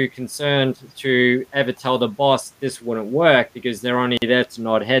is too concerned to ever tell the boss this wouldn't work, because they're only there to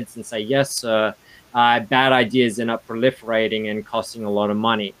nod heads and say, yes, sir, bad ideas end up proliferating and costing a lot of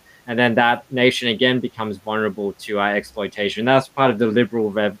money. And then that nation again becomes vulnerable to exploitation. That's part of the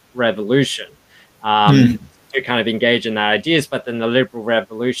liberal revolution, to kind of engage in that ideas. But then the liberal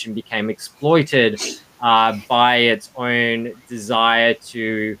revolution became exploited by its own desire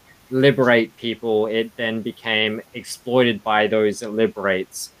to liberate people. It then became exploited by those it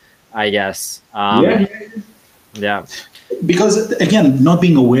liberates, I guess. Yeah. Because again, not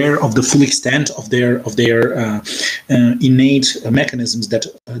being aware of the full extent of their innate mechanisms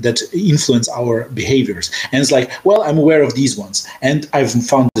that influence our behaviors, and it's like, well, I'm aware of these ones, and I've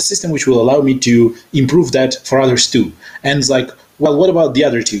found the system which will allow me to improve that for others too, and it's like, well, what about the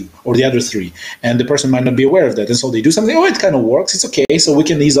other two or the other three? And the person might not be aware of that. And so they do something, oh, it kind of works, it's okay, so we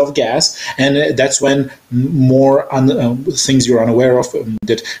can ease off gas. And that's when more things you're unaware of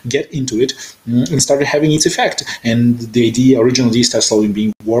that get into it and started having its effect. And the original idea starts slowly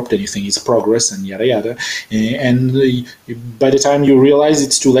being warped, and you think it's progress and yada yada. And by the time you realize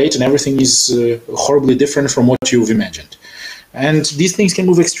it's too late and everything is horribly different from what you've imagined. And these things can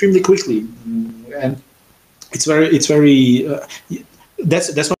move extremely quickly. And it's very. That's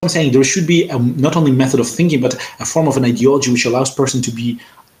what I'm saying. There should be not only method of thinking, but a form of an ideology which allows person to be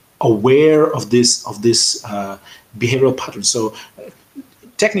aware of this behavioral pattern. So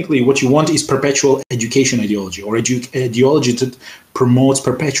technically, what you want is perpetual education ideology, or ideology that promotes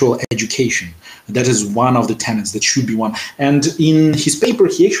perpetual education. That is one of the tenets. That should be one. And in his paper,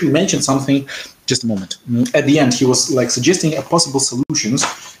 he actually mentioned something. Just a moment. At the end, he was like suggesting a possible solutions.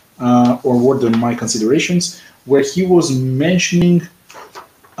 Or what are my considerations, where he was mentioning,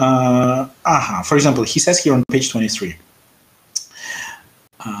 for example, he says here on page 23,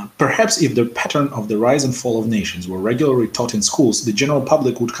 perhaps if the pattern of the rise and fall of nations were regularly taught in schools, the general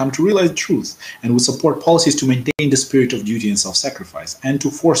public would come to realize the truth and would support policies to maintain the spirit of duty and self-sacrifice, and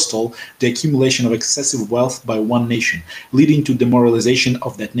to forestall the accumulation of excessive wealth by one nation, leading to demoralization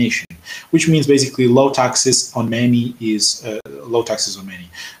of that nation. Which means basically low taxes on many is low taxes on many.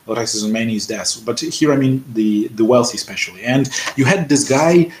 Low taxes on many is death. But here I mean the wealthy especially. And you had this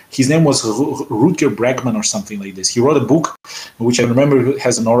guy, his name was Rutger Bregman or something like this. He wrote a book which I remember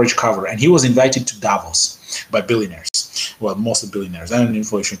has an orange cover, and he was invited to Davos by billionaires. Well, mostly billionaires and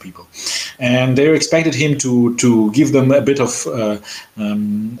influential people. And they expected him to give them a bit of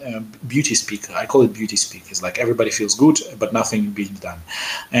beauty speak. I call it beauty speak. It's like everybody feels good, but nothing being done.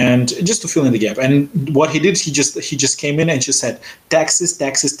 And just to fill in the gap. And what he did, he just came in and just said, taxes,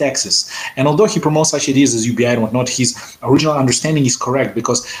 taxes, taxes. And although he promotes such ideas as UBI and whatnot, his original understanding is correct,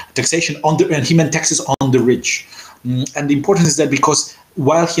 because taxation and he meant taxes on the rich. And the importance is that because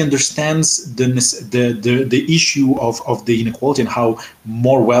while he understands the issue of the inequality and how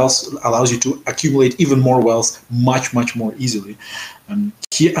more wealth allows you to accumulate even more wealth much more easily,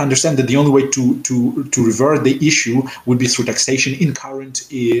 he understands that the only way to revert the issue would be through taxation in current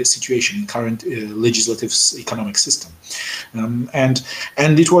situation, in current legislative economic system, and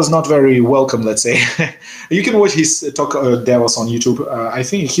it was not very welcome. Let's say you can watch his talk Davos on YouTube. I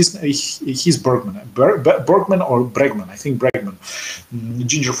think he's Bergman or Bregman. I think Bregman,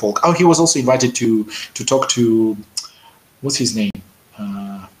 Ginger Folk. Oh, he was also invited to talk to what's his name.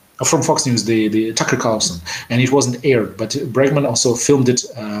 From Fox News, the Tucker Carlson, and it wasn't aired, but Bregman also filmed it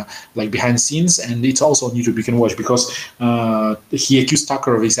like behind the scenes, and it's also on YouTube. You can watch, because he accused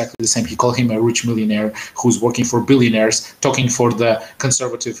Tucker of exactly the same. He called him a rich millionaire who's working for billionaires, talking for the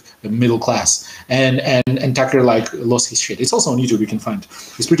conservative middle class, and Tucker like lost his shit. It's also on YouTube. You can find.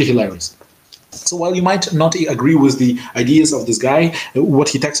 It's pretty hilarious. So while you might not agree with the ideas of this guy, what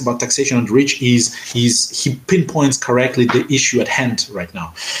he talks about taxation on the rich is he pinpoints correctly the issue at hand right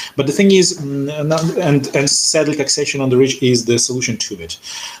now. But the thing is, and sadly, taxation on the rich is the solution to it.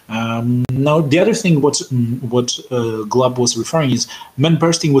 Now, the other thing what Glubb was referring is men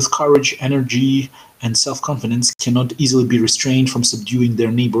bursting with courage, energy, and self-confidence cannot easily be restrained from subduing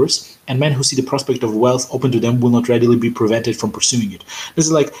their neighbors, and men who see the prospect of wealth open to them will not readily be prevented from pursuing it. This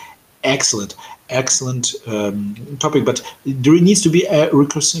is like excellent topic, but there needs to be a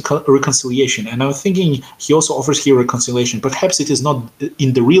reconciliation, and I'm thinking he also offers here reconciliation. Perhaps it is not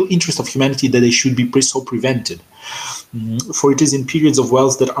in the real interest of humanity that they should be so prevented, for it is in periods of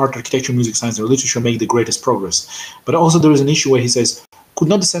wealth that art, architecture, music, science, and literature make the greatest progress. But also there is an issue where he says, could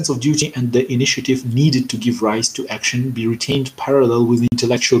not the sense of duty and the initiative needed to give rise to action be retained parallel with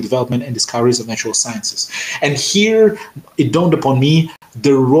intellectual development and discoveries of natural sciences? And here it dawned upon me,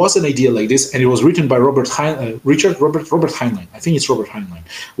 there was an idea like this, and it was written by Robert Heinlein. I think it's Robert Heinlein,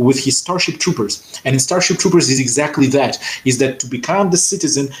 with his Starship Troopers. And in Starship Troopers is exactly that, is that to become the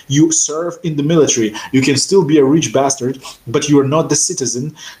citizen, you serve in the military. You can still be a rich bastard, but you are not the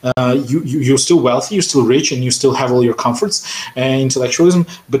citizen. You're still wealthy, you're still rich, and you still have all your comforts and intellectualism,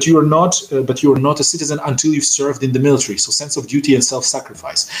 but you are not a citizen until you've served in the military. So sense of duty and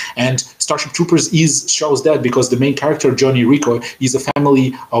self-sacrifice. And Starship Troopers shows that, because the main character, Johnny Rico, is a family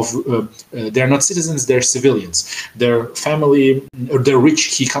of they're not citizens, they're civilians. They're family, or they're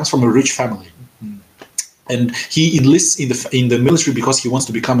rich. He comes from a rich family, and he enlists in the military because he wants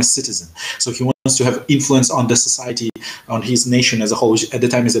to become a citizen. So he wants to have influence on the society, on his nation as a whole, which at the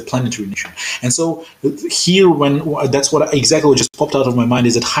time is a planetary nation. And so here, that's what just popped out of my mind,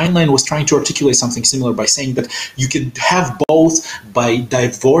 is that Heinlein was trying to articulate something similar by saying that you can have both by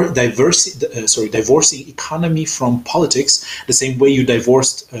divorcing economy from politics, the same way you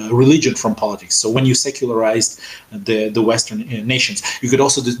divorced religion from politics. So when you secularized the Western nations, you could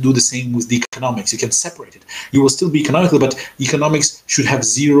also do the same with the economics. You can separate it. You will still be economical, but economics should have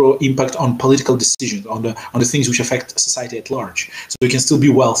zero impact on political decisions, on the things which affect society at large. So you can still be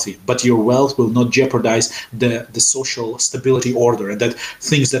wealthy, but your wealth will not jeopardize the social stability order, and that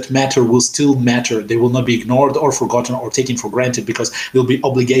things that matter will still matter. They will not be ignored or forgotten or taken for granted, because there'll be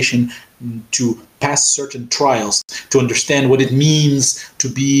obligation to pass certain trials to understand what it means to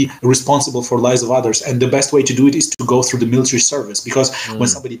be responsible for lives of others. And the best way to do it is to go through the military service, because when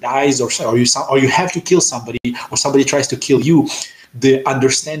somebody dies, or you have to kill somebody, or somebody tries to kill you, the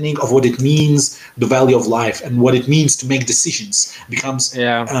understanding of what it means, the value of life, and what it means to make decisions becomes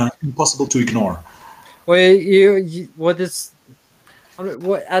impossible to ignore. Well,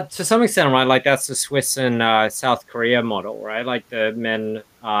 to some extent, right? Like that's the Swiss and South Korea model, right? Like the men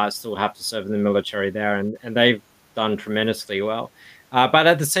still have to serve in the military there, and they've done tremendously well. But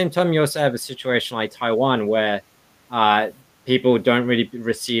at the same time, you also have a situation like Taiwan where people don't really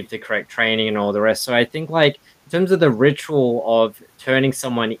receive the correct training and all the rest. So I think, like, in terms of the ritual of turning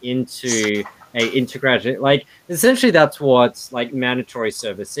someone into a integrated, like, essentially that's what like mandatory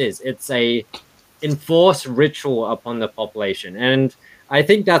service is. It's a enforced ritual upon the population, and I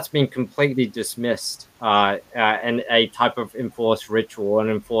think that's been completely dismissed, and a type of enforced ritual, an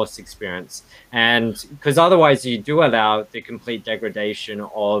enforced experience. And because otherwise you do allow the complete degradation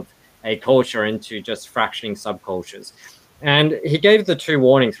of a culture into just fractioning subcultures. And he gave the two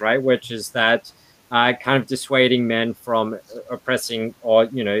warnings, right? Which is that kind of dissuading men from oppressing, or,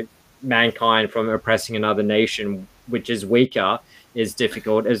 mankind from oppressing another nation, which is weaker, is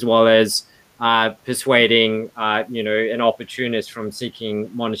difficult, as well as persuading, an opportunist from seeking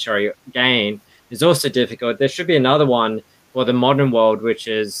monetary gain is also difficult. There should be another one for the modern world, which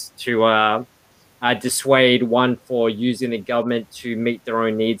is to dissuade one for using the government to meet their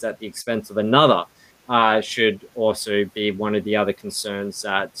own needs at the expense of another. Should also be one of the other concerns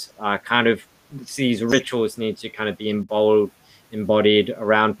that kind of these rituals need to kind of be embodied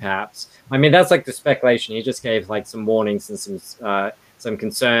around, perhaps. I mean, that's like the speculation. He just gave like some warnings and some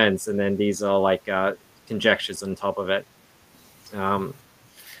concerns, and then these are like conjectures on top of it. All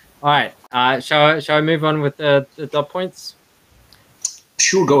right, shall I move on with the dot points?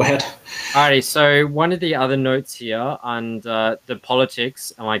 Sure, go ahead. Alrighty, so one of the other notes here on the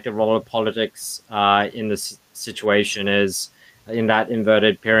politics and like the role of politics in this situation is, in that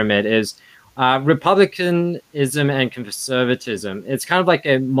inverted pyramid, is republicanism and conservatism. It's kind of like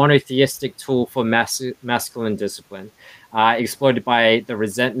a monotheistic tool for masculine discipline, exploited by the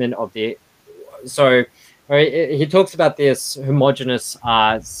resentment of the... So he talks about this homogeneous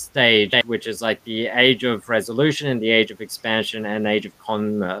stage, which is like the age of resolution and the age of expansion and age of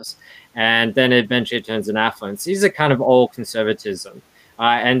commerce. And then it eventually turns in affluence. These are kind of all conservatism.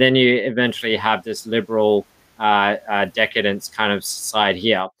 And then you eventually have this liberal decadence kind of side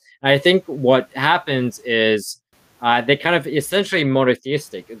here. And I think what happens is they're kind of essentially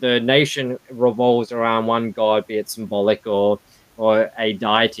monotheistic. The nation revolves around one god, be it symbolic or a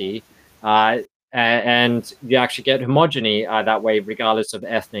deity. And you actually get homogeny that way, regardless of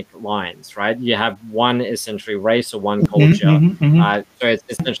ethnic lines, right? You have one essentially race or one culture, so it's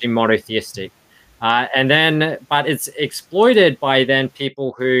essentially monotheistic. And then, but it's exploited by then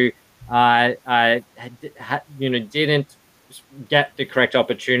people who, didn't get the correct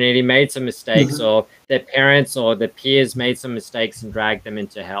opportunity, made some mistakes, or their parents or their peers made some mistakes and dragged them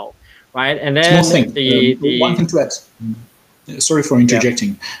into hell, right? And then one thing to add. Sorry for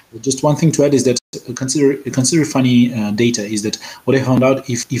interjecting. Just one thing to add is that consider funny data is that what I found out,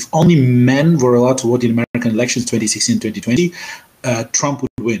 if only men were allowed to vote in American elections 2016 2020, Trump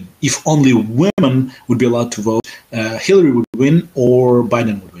would win. If only women would be allowed to vote, Hillary would win or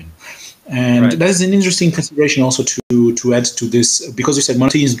Biden would win. And that is an interesting consideration also to add to this, because you said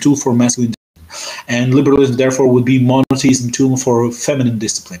monotheism tool for masculine, and liberalism therefore would be monotheism tool for feminine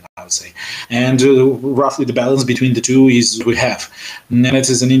discipline, I would say. And roughly the balance between the two is we have. And that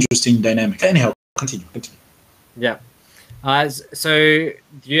is an interesting dynamic. Anyhow, continue. Yeah. So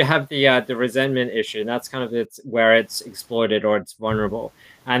you have the resentment issue, and that's kind of where it's exploited or it's vulnerable.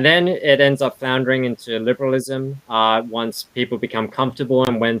 And then it ends up floundering into liberalism once people become comfortable,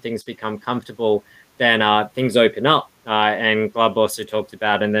 and when things become comfortable, then things open up. And Glubb also talked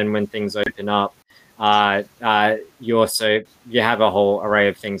about, and then when things open up, you have a whole array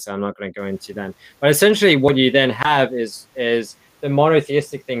of things that I'm not going to go into then. But essentially what you then have is the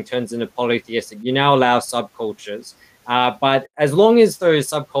monotheistic thing turns into polytheistic. You now allow subcultures. But as long as those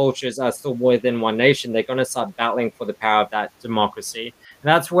subcultures are still within one nation, they're going to start battling for the power of that democracy. And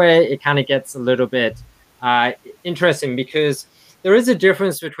that's where it kind of gets a little bit interesting, because there is a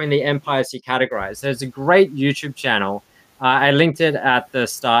difference between the empires you categorize. There's a great YouTube channel. I linked it at the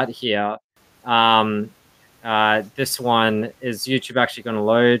start here. This one, is YouTube actually going to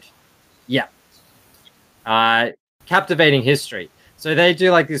load? Yeah. Captivating History. So they do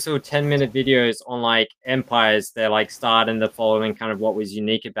like these little 10-minute videos on like empires, their like start and the fall and kind of what was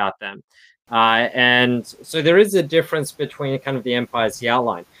unique about them. And so there is a difference between kind of the empires he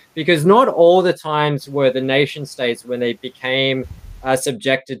outlined, because not all the times were the nation states, when they became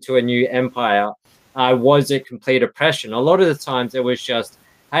subjected to a new empire, was it complete oppression. A lot of the times it was just,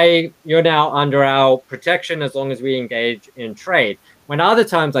 hey, you're now under our protection as long as we engage in trade. When other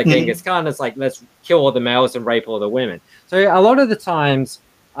times, like Genghis Khan, it's like, let's kill all the males and rape all the women. So a lot of the times,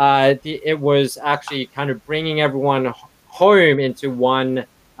 it was actually kind of bringing everyone home into one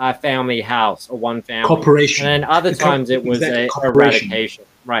family house or one family. Corporation. And then other times it was a eradication.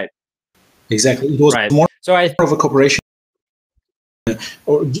 Right. Exactly. It was more of a corporation.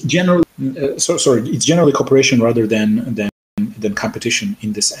 Or generally, it's generally cooperation rather than competition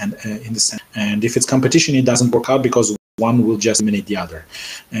in this sense. And if it's competition, it doesn't work out because one will just eliminate the other.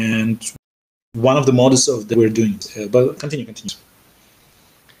 And one of the models of that we're doing. But continue.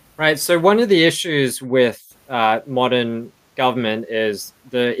 Right. So one of the issues with modern government is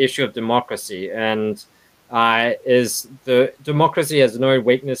the issue of democracy, and is the democracy has no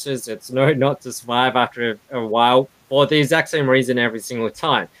weaknesses. It's known not to survive after a while, for the exact same reason every single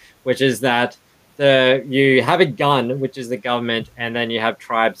time, which is that you have a gun, which is the government, and then you have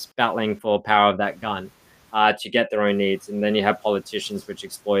tribes battling for power of that gun to get their own needs, and then you have politicians which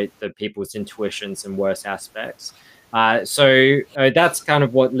exploit the people's intuitions and worst aspects. So that's kind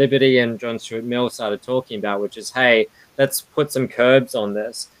of what Liberty and John Stuart Mill started talking about, which is, hey, let's put some curbs on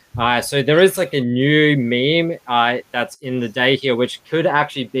this. So there is like a new meme that's in the day here, which could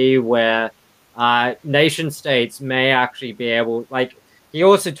actually be where nation states may actually be able, like, he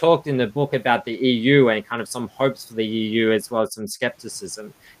also talked in the book about the EU and kind of some hopes for the EU, as well as some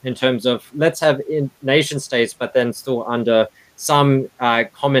skepticism in terms of, let's have nation states, but then still under some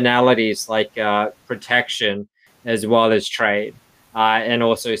commonalities like protection as well as trade, and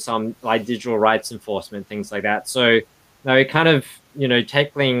also some like digital rights enforcement, things like that. So kind of,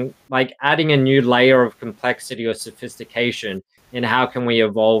 tackling, like adding a new layer of complexity or sophistication in how can we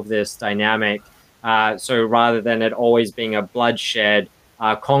evolve this dynamic. So rather than it always being a bloodshed,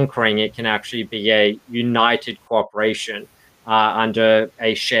 conquering, it can actually be a united cooperation under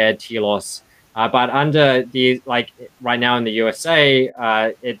a shared telos. But under the, like right now in the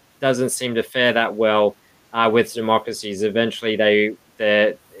USA, it doesn't seem to fare that well with democracies. Eventually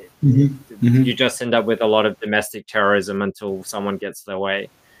you just end up with a lot of domestic terrorism until someone gets their way.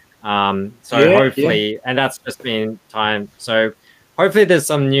 Hopefully, and that's just been time. So hopefully there's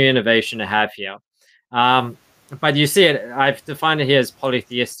some new innovation to have here. But you see it, I've defined it here as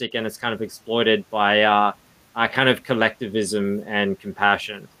polytheistic, and it's kind of exploited by kind of collectivism and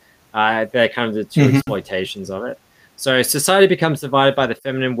compassion. They're kind of the two exploitations of it. So society becomes divided by the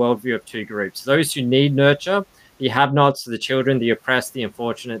feminine worldview of two groups: those who need nurture, the have-nots, the children, the oppressed, the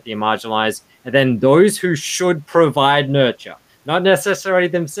unfortunate, the marginalized, and then those who should provide nurture. Not necessarily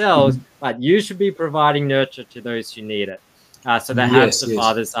themselves, but you should be providing nurture to those who need it. So they have the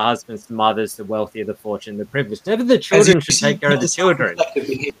fathers, the husbands, the mothers, the wealthy, the fortunate, the privileged. Never the children should take care of the children.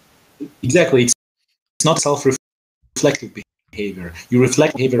 Exactly. It's not self-reflective behavior. You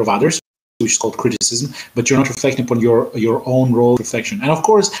reflect the behavior of others, which is called criticism, but you're not reflecting upon your own role of reflection. And of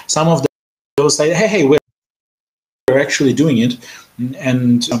course, some of those say, hey, wait actually doing it,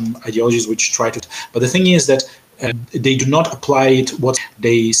 and ideologies which try to. But the thing is that they do not apply it. What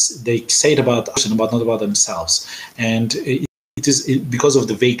they say it about us and not about themselves, and it is because of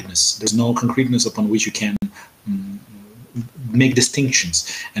the vagueness. There's no concreteness upon which you can make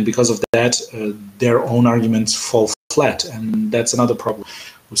distinctions, and because of that, their own arguments fall flat, and that's another problem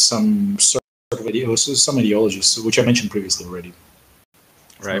with some ideologies, which I mentioned previously already.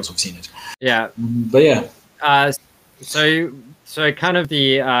 Right. I've seen it. Yeah. But yeah. So kind of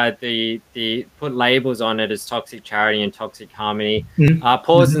the put labels on it as toxic charity and toxic harmony.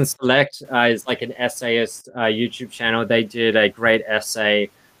 Pause and Select is like an essayist YouTube channel. They did a great essay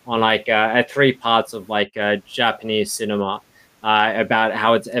on like 3 parts of like Japanese cinema about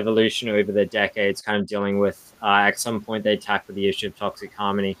how its evolution over the decades, kind of dealing with at some point they tackle the issue of toxic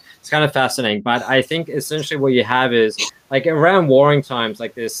harmony. It's kind of fascinating, but I think essentially what you have is like around warring times,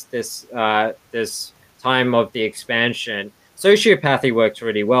 like this time of the expansion, sociopathy works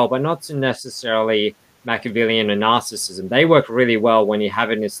really well, but not necessarily Machiavellian or narcissism. They work really well when you have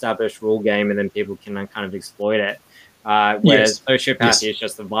an established rule game and then people can kind of exploit it. Whereas sociopathy is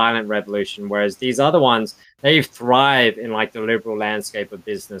just a violent revolution, whereas these other ones, they thrive in like the liberal landscape of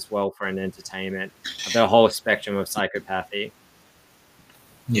business, welfare, and entertainment, the whole spectrum of psychopathy.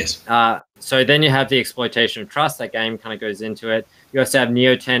 Yes. So then you have the exploitation of trust. That game kind of goes into it. You also have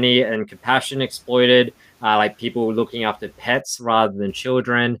neoteny and compassion exploited, like people looking after pets rather than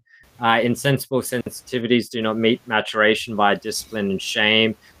children. Insensible sensitivities do not meet maturation via discipline and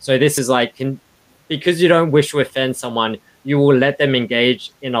shame. So this is like, because you don't wish to offend someone, you will let them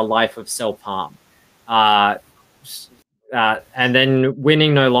engage in a life of self-harm. And then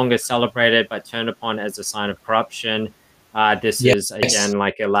winning no longer celebrated, but turned upon as a sign of corruption. This is, again,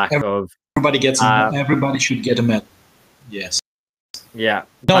 like a lack of... Everybody should get a medal. Yes. Yeah,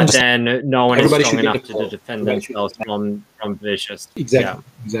 but then no one is strong enough to defend themselves from vicious. Exactly,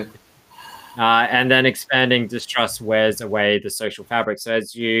 exactly. And then expanding distrust wears away the social fabric. So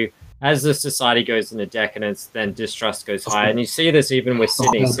as the society goes into decadence, then distrust goes higher. And you see this even with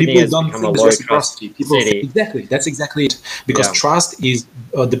Sydney. Sydney has become a low-trust city. Exactly, that's exactly it. Because trust is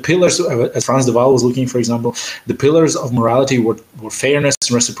the pillars, as Franz de Waal was looking, for example, the pillars of morality were fairness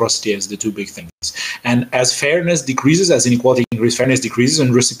and reciprocity as the 2 big things. And as fairness decreases, as inequality increases, fairness decreases,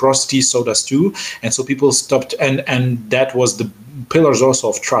 and reciprocity so does too. And so people stopped, and that was the pillars also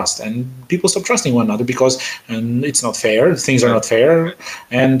of trust, and people stop trusting one another because it's not fair, things are not fair,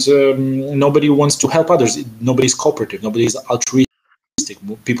 and nobody wants to help others, nobody's cooperative, nobody's altruistic,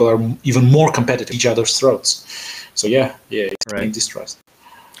 people are even more competitive each other's throats. So it's distrust.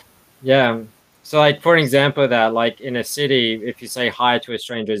 So like for example, that like in a city, if you say hi to a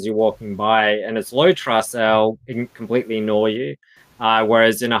stranger as you're walking by and it's low trust, they'll completely ignore you.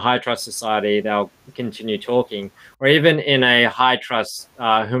 Whereas in a high trust society, they'll continue talking, or even in a high trust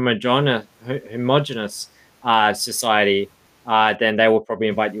homogeneous society, then they will probably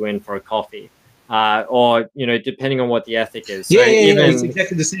invite you in for a coffee, or depending on what the ethic is. So it's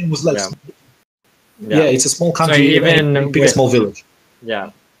exactly the same with Lex. It's a small country, so even a small village.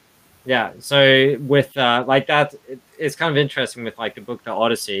 So with like that, it's kind of interesting with like the book The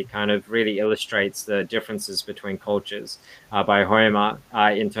Odyssey kind of really illustrates the differences between cultures by Homer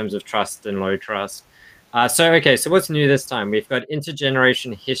in terms of trust and low trust. So what's new this time? We've got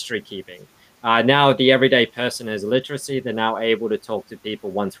intergeneration history keeping. Now the everyday person has literacy. They're now able to talk to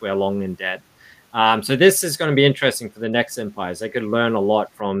people once we're long and dead. So this is going to be interesting for the next empires. They could learn a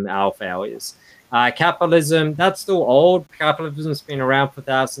lot from our failures. Capitalism, that's still old. Capitalism's been around for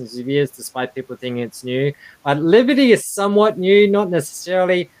thousands of years, despite people thinking it's new. But liberty is somewhat new, not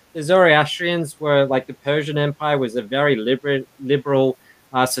necessarily. The Zoroastrians were like the Persian Empire was a very liberal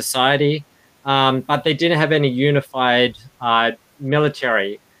society, but they didn't have any unified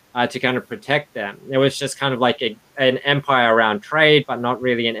military to kind of protect them. It was just kind of like an empire around trade, but not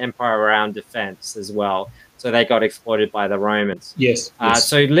really an empire around defense as well. So they got exploited by the Romans. Yes.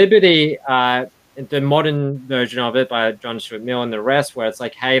 So liberty, the modern version of it by John Stuart Mill and the rest, where it's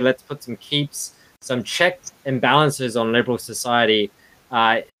like, hey, let's put some keeps, some checks and balances on liberal society,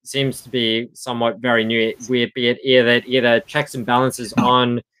 seems to be somewhat very new, be it either checks and balances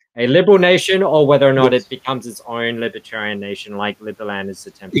on a liberal nation or whether or not it becomes its own libertarian nation like Liberland is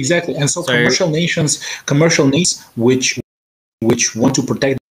attempting. Exactly. And so commercial nations which want to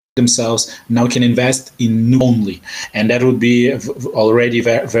protect themselves now can invest in nuke only, and that would be already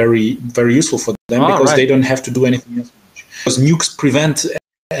very, very useful for them because they don't have to do anything else. Because nukes prevent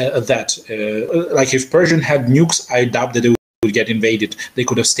that. Like if Persian had nukes, I doubt that they would get invaded. They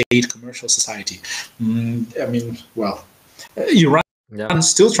could have stayed commercial society. Iran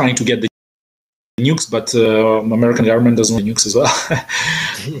still trying to get the nukes, but American government doesn't want nukes as well.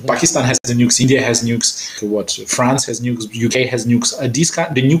 Pakistan has the nukes, India has nukes, what France has nukes, UK has nukes.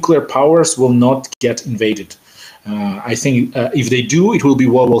 The nuclear powers will not get invaded. I think if they do, it will be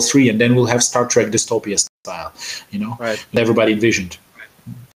World War III, and then we'll have Star Trek dystopia style, right. everybody envisioned.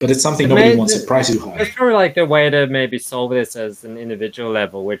 But it's something nobody wants. The price is high. It's probably like the way to maybe solve this as an individual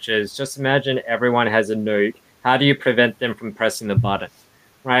level, which is just imagine everyone has a nuke. How do you prevent them from pressing the button?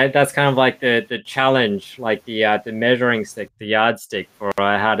 Right? That's kind of like the challenge, like the measuring stick, the yardstick for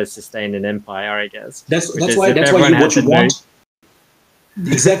how to sustain an empire, I guess. That's why what you want.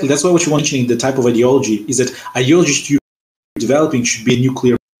 Exactly. That's why what you want to the type of ideology is that ideology you're developing should be a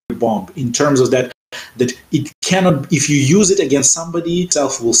nuclear bomb in terms of that it cannot, if you use it against somebody,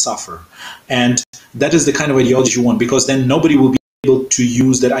 itself will suffer. And that is the kind of ideology you want, because then nobody will be able to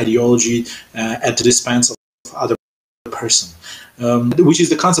use that ideology at the expense of other person, which is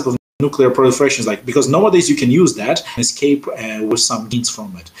the concept of nuclear proliferation. Because nowadays you can use that and escape with some means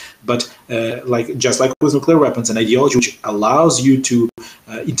from it. But just like with nuclear weapons, an ideology which allows you to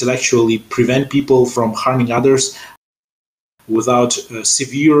intellectually prevent people from harming others without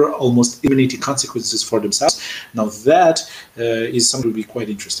severe, almost eliminating consequences for themselves. Now that is something that would be quite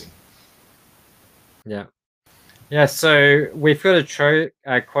interesting. Yeah. Yeah, so we've got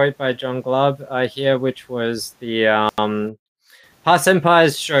a quote by John Glubb here, which was the past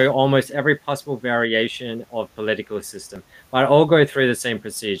empires show almost every possible variation of political system, but all go through the same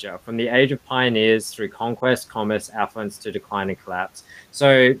procedure, from the age of pioneers through conquest, commerce, affluence to decline and collapse.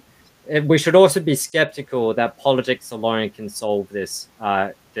 So we should also be skeptical that politics alone can solve this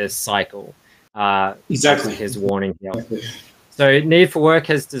this cycle. Exactly. His warning here. Exactly. So need for work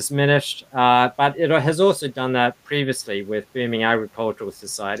has diminished, but it has also done that previously with booming agricultural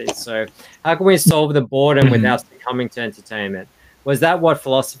societies. So how can we solve the boredom without succumbing to entertainment? Was that what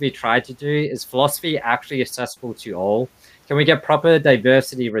philosophy tried to do? Is philosophy actually accessible to all? Can we get proper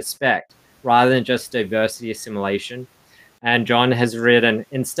diversity respect rather than just diversity assimilation? And John has written,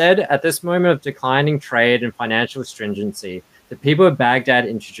 instead, at this moment of declining trade and financial stringency, the people of Baghdad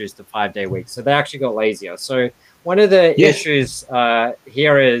introduced the 5-day week. So they actually got lazier. So one of the issues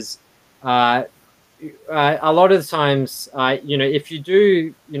here is a lot of the times, if you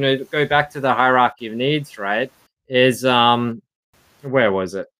do, go back to the hierarchy of needs, right, is, where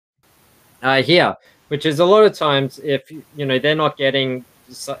was it? Here, which is a lot of times if, they're not getting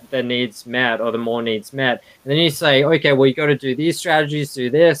their needs met or the more needs met, and then you say, okay, well, you got to do these strategies, do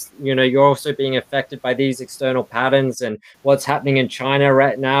this, you're also being affected by these external patterns and what's happening in China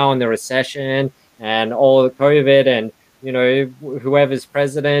right now and the recession and all the COVID and, whoever's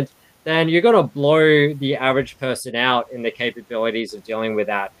president, then you're going to blow the average person out in the capabilities of dealing with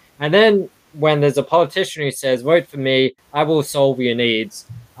that. And then when there's a politician who says, vote for me, I will solve your needs,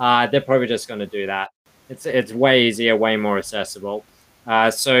 they're probably just going to do that. It's way easier, way more accessible.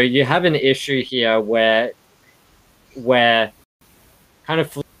 So you have an issue here where kind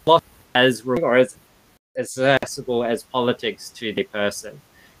of philosophy as accessible as politics to the person.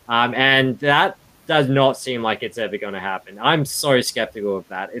 And that does not seem like it's ever going to happen. I'm so skeptical of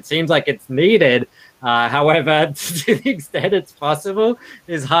that. It seems like it's needed. However, to the extent it's possible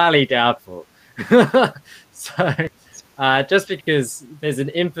is highly doubtful. So just because there's an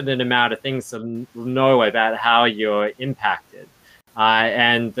infinite amount of things to know about how you're impacted.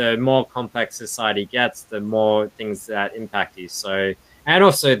 And the more complex society gets, the more things that impact you. So, and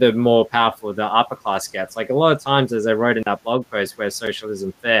also the more powerful the upper class gets. Like a lot of times, as I wrote in that blog post where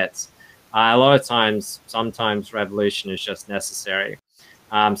socialism fits, a lot of times, sometimes revolution is just necessary.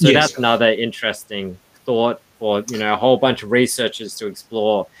 So that's another interesting thought for a whole bunch of researchers to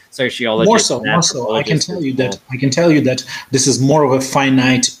explore. Sociologists, more so. I can tell you that this is more of a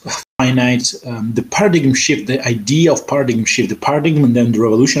finite. The paradigm shift, the idea of paradigm shift, the paradigm and then the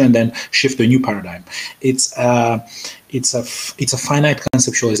revolution and then shift to a new paradigm. It's a finite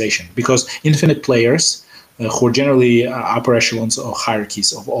conceptualization because infinite players who are generally upper echelons of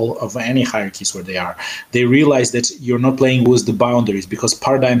hierarchies of any hierarchies where they realize that you're not playing with the boundaries because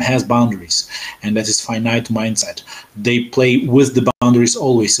paradigm has boundaries and that is finite mindset. They play with the boundaries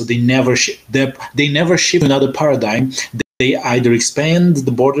always, so they never shift to another paradigm. They either expand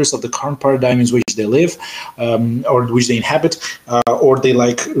the borders of the current paradigm in which they live or which they inhabit, or they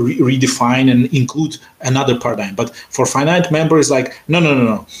redefine and include another paradigm. But for finite members,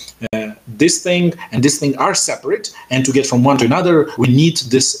 no. This thing and this thing are separate, and to get from one to another, we need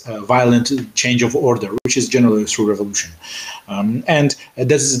this violent change of order, which is generally through revolution. And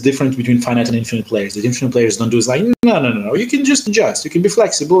this is the difference between finite and infinite players. The infinite players don't do is no. You can just adjust. You can be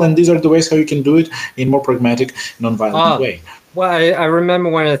flexible, and these are the ways how you can do it in more pragmatic, non-violent way. way. Well, I remember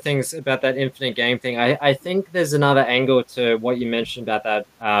one of the things about that infinite game thing. I think there's another angle to what you mentioned about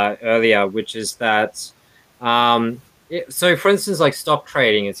that earlier, which is that, so for instance, like stock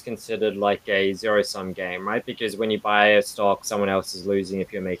trading is considered like a zero-sum game, right? Because when you buy a stock, someone else is losing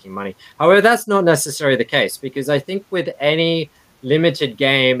if you're making money. However, that's not necessarily the case, because I think with any limited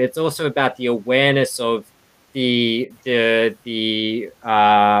game, it's also about the awareness of the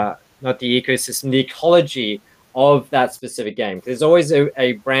not the ecosystem, the ecology of that specific game. There's always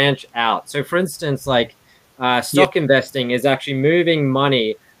a branch out. So for instance, like stock investing is actually moving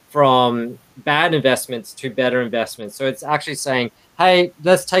money from bad investments to better investments. So it's actually saying, hey,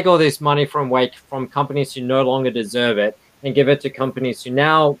 let's take all this money from companies who no longer deserve it and give it to companies who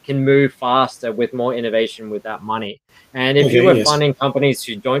now can move faster with more innovation with that money. And if you were funding companies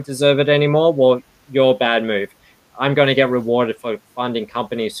who don't deserve it anymore, well, your bad move. I'm going to get rewarded for funding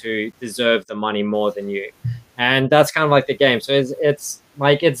companies who deserve the money more than you. And that's kind of like the game. So it's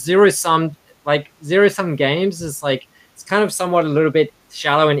like it's zero-sum. Like zero-sum games is like it's kind of somewhat a little bit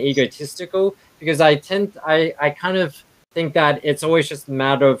shallow and egotistical, because I kind of think that it's always just a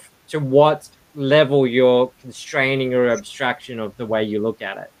matter of to what level you're constraining or abstraction of the way you look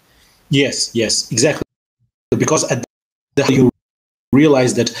at it. Yes, exactly. Because at the you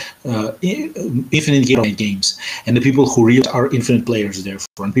realize that infinite games, and the people who realize are infinite players,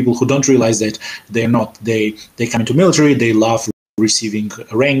 therefore, and people who don't realize that they're not, they come into military, they love receiving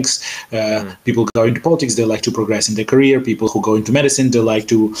ranks. People go into politics, they like to progress in their career. People who go into medicine, they like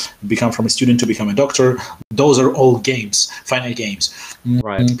to become from a student to become a doctor. Those are all games, finite games.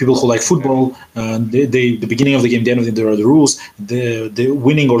 Right. People who like football, the beginning of the game, the end of the game, there are the rules. The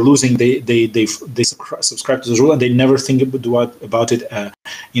winning or losing, they subscribe to the rule, and they never think about it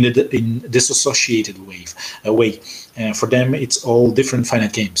in a disassociated way. For them, it's all different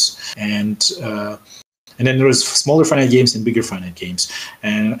finite games, and then there's smaller finite games and bigger finite games.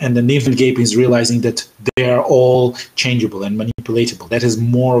 And then the infinite game is realizing that they are all changeable and manipulatable. That is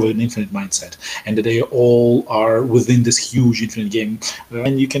more of an infinite mindset. And that they all are within this huge infinite game.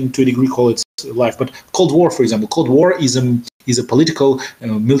 And you can, to a degree, call it life. But Cold War, for example, Cold War is a political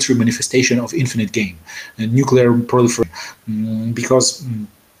military manifestation of infinite game. Nuclear proliferation. Because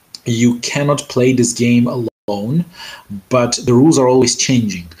you cannot play this game alone, but the rules are always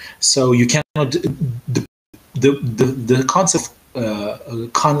changing. So you cannot. The concept,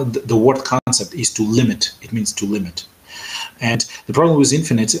 the word concept is to limit. It means to limit. And the problem with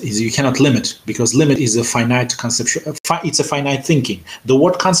infinite is you cannot limit, because limit is a finite conception. It's a finite thinking. The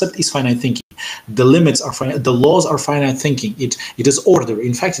word concept is finite thinking. The limits are finite. The laws are finite thinking. It is order.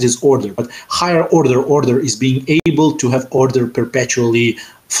 In fact, it is order. But higher order is being able to have order perpetually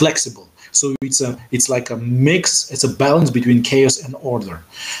flexible. So it's like a mix. It's a balance between chaos and order,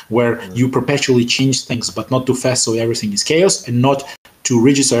 where you perpetually change things, but not too fast, so everything is chaos, and not too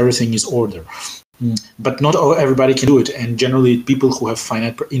rigid, so everything is order. But not everybody can do it, and generally, people who have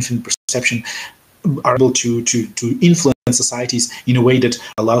infinite perception are able to influence societies in a way that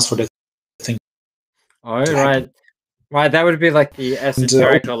allows for that thing. All right. Right, that would be like the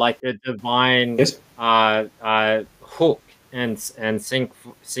esoteric or like the divine hook and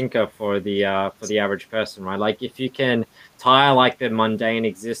sinker for the average person, right? Like if you can tie like the mundane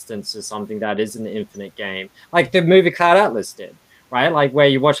existence to something that is an infinite game, like the movie Cloud Atlas did, right? Like where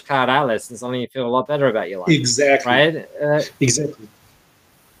you watch Cloud Atlas and suddenly you feel a lot better about your life. Exactly. Right. Exactly.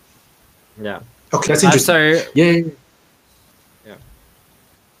 Yeah. Okay, that's interesting. So yeah.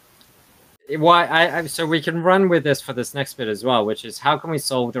 Why so we can run with this for this next bit as well, which is how can we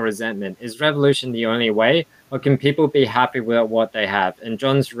solve the resentment? Is revolution the only way, or can people be happy with what they have? And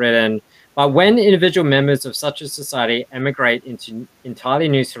John's written, but when individual members of such a society emigrate into entirely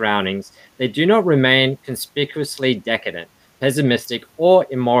new surroundings, they do not remain conspicuously decadent, pessimistic, or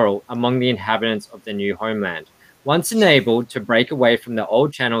immoral among the inhabitants of the new homeland. Once enabled to break away from the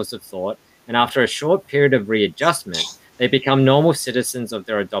old channels of thought, and after a short period of readjustment, they become normal citizens of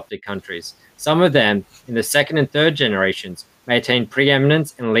their adopted countries. Some of them, in the second and third generations, may attain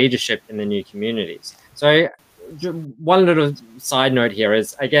preeminence and leadership in the new communities. So one little side note here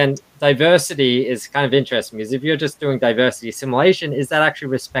is, again, diversity is kind of interesting, because if you're just doing diversity assimilation, is that actually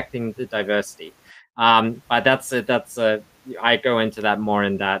respecting the diversity? But I go into that more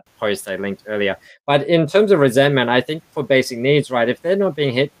in that post I linked earlier. But in terms of resentment, I think for basic needs, right, if they're not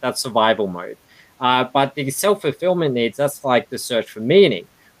being hit, that's survival mode. But the self-fulfillment needs, that's like the search for meaning,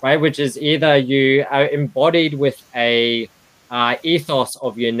 right? Which is either you are embodied with a ethos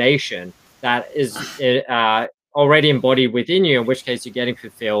of your nation that is already embodied within you, in which case you're getting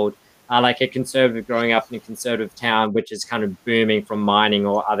fulfilled, like a conservative growing up in a conservative town, which is kind of booming from mining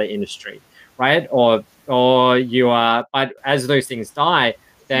or other industry, right? Or or you are, but as those things die,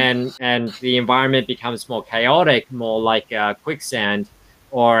 then, and the environment becomes more chaotic, more like quicksand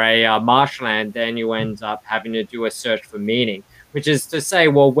or a marshland, then you end up having to do a search for meaning, which is to say,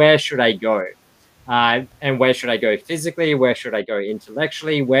 well, where should I go? And where should I go physically? Where should I go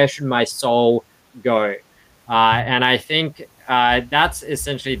intellectually? Where should my soul go? And I think that's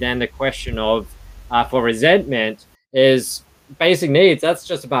essentially then the question of, for resentment, is basic needs. That's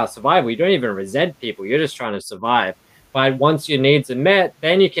just about survival. You don't even resent people. You're just trying to survive. But once your needs are met,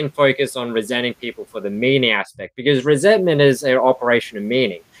 then you can focus on resenting people for the meaning aspect, because resentment is an operation of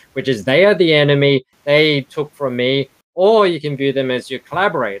meaning, which is they are the enemy, they took from me, or you can view them as your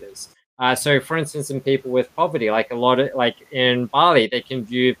collaborators. So, for instance, in people with poverty, like in Bali, they can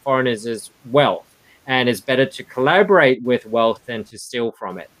view foreigners as wealth, and it's better to collaborate with wealth than to steal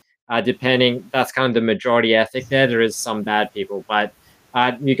from it. Depending, that's kind of the majority ethic there. There is some bad people, but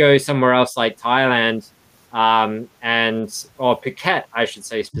you go somewhere else like Thailand, or Phuket, I should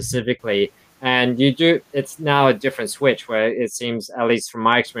say specifically, and it's now a different switch where it seems, at least from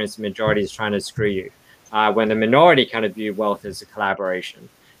my experience, the majority is trying to screw you, when the minority kind of view wealth as a collaboration.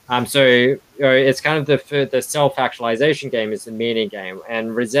 So it's kind of the self-actualization game is the meaning game,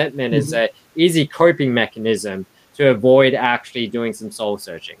 and resentment is a easy coping mechanism to avoid actually doing some soul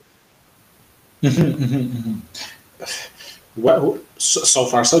searching. Well, so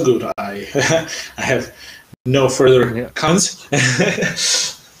far so good. I have no further comments.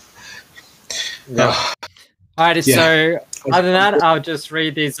 All right, so other than that, I'll just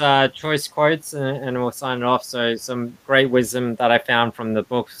read these choice quotes and we'll sign it off. So some great wisdom that I found from the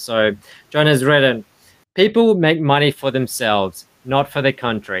book. So John has written, people make money for themselves, not for the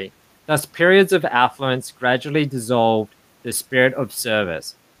country. Thus, periods of affluence gradually dissolved the spirit of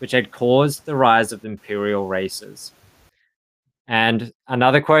service, which had caused the rise of imperial races. And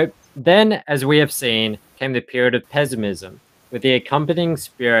another quote, then, as we have seen, came the period of pessimism, with the accompanying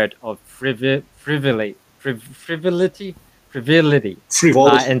spirit of frivolity,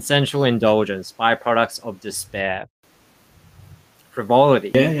 and sensual indulgence, byproducts of despair.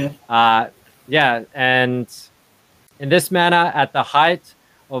 Frivolity. And in this manner, at the height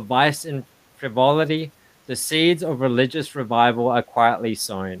of vice and frivolity, the seeds of religious revival are quietly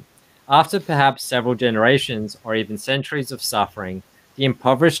sown. After perhaps several generations or even centuries of suffering, the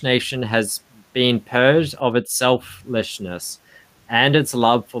impoverished nation has been purged of its selfishness and its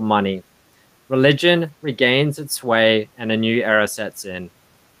love for money. Religion regains its sway and a new era sets in.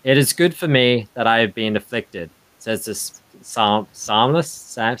 It is good for me that I have been afflicted, says this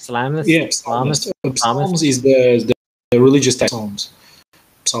psalmist. Yeah, psalmist. Psalms is the religious text.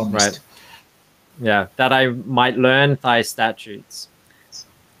 Psalmist. Right. Yeah, that I might learn thy statutes.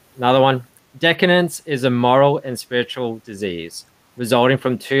 Another one. Decadence is a moral and spiritual disease, resulting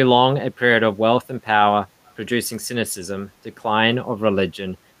from too long a period of wealth and power, producing cynicism, decline of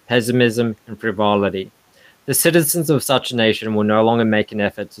religion, pessimism, and frivolity. The citizens of such a nation will no longer make an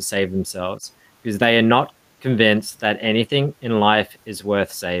effort to save themselves, because they are not convinced that anything in life is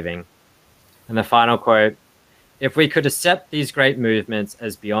worth saving. And the final quote, if we could accept these great movements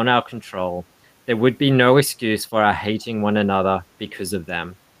as beyond our control, there would be no excuse for our hating one another because of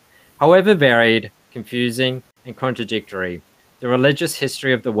them. However varied, confusing, and contradictory the religious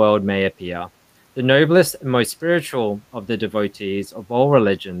history of the world may appear, the noblest and most spiritual of the devotees of all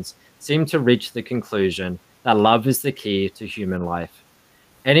religions seem to reach the conclusion that love is the key to human life.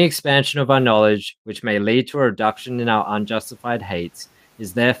 Any expansion of our knowledge which may lead to a reduction in our unjustified hates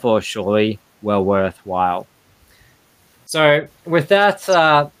is therefore surely well worthwhile. So with that,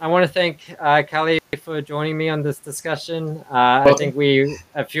 I want to thank Cali for joining me on this discussion. I think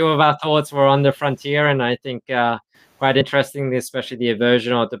a few of our thoughts were on the frontier, and I think quite interesting, especially the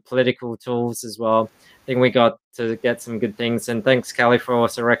aversion or the political tools as well. I think we got to get some good things, and thanks, Cali, for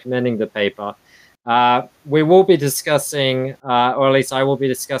also recommending the paper. We will be discussing, or at least I will be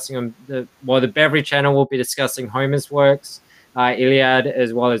discussing on the Bevry channel will be discussing Homer's works, Iliad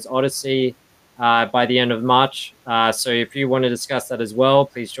as well as Odyssey, by the end of March. So if you want to discuss that as well,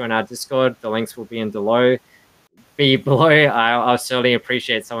 please join our Discord. The links will be below. I'll certainly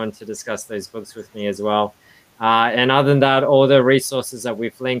appreciate someone to discuss those books with me as well. And other than that, all the resources that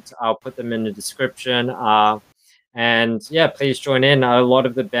we've linked, I'll put them in the description. And yeah, please join in. A lot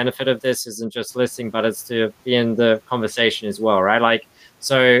of the benefit of this isn't just listening, but it's to be in the conversation as well, right?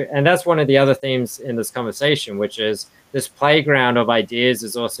 And that's one of the other themes in this conversation, which is this playground of ideas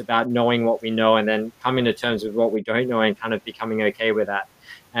is also about knowing what we know and then coming to terms with what we don't know and kind of becoming okay with that.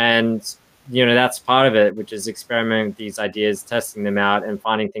 And, that's part of it, which is experimenting with these ideas, testing them out and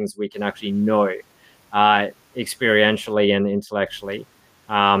finding things we can actually know experientially and intellectually.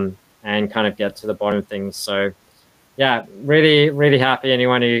 and kind of get to the bottom of things. So yeah, really happy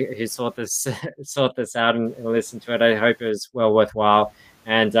anyone who sought this out and listened to it. I hope it was well worthwhile.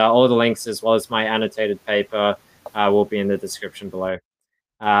 And all the links as well as my annotated paper will be in the description below.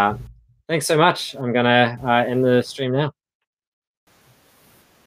 Thanks so much. I'm gonna end the stream now.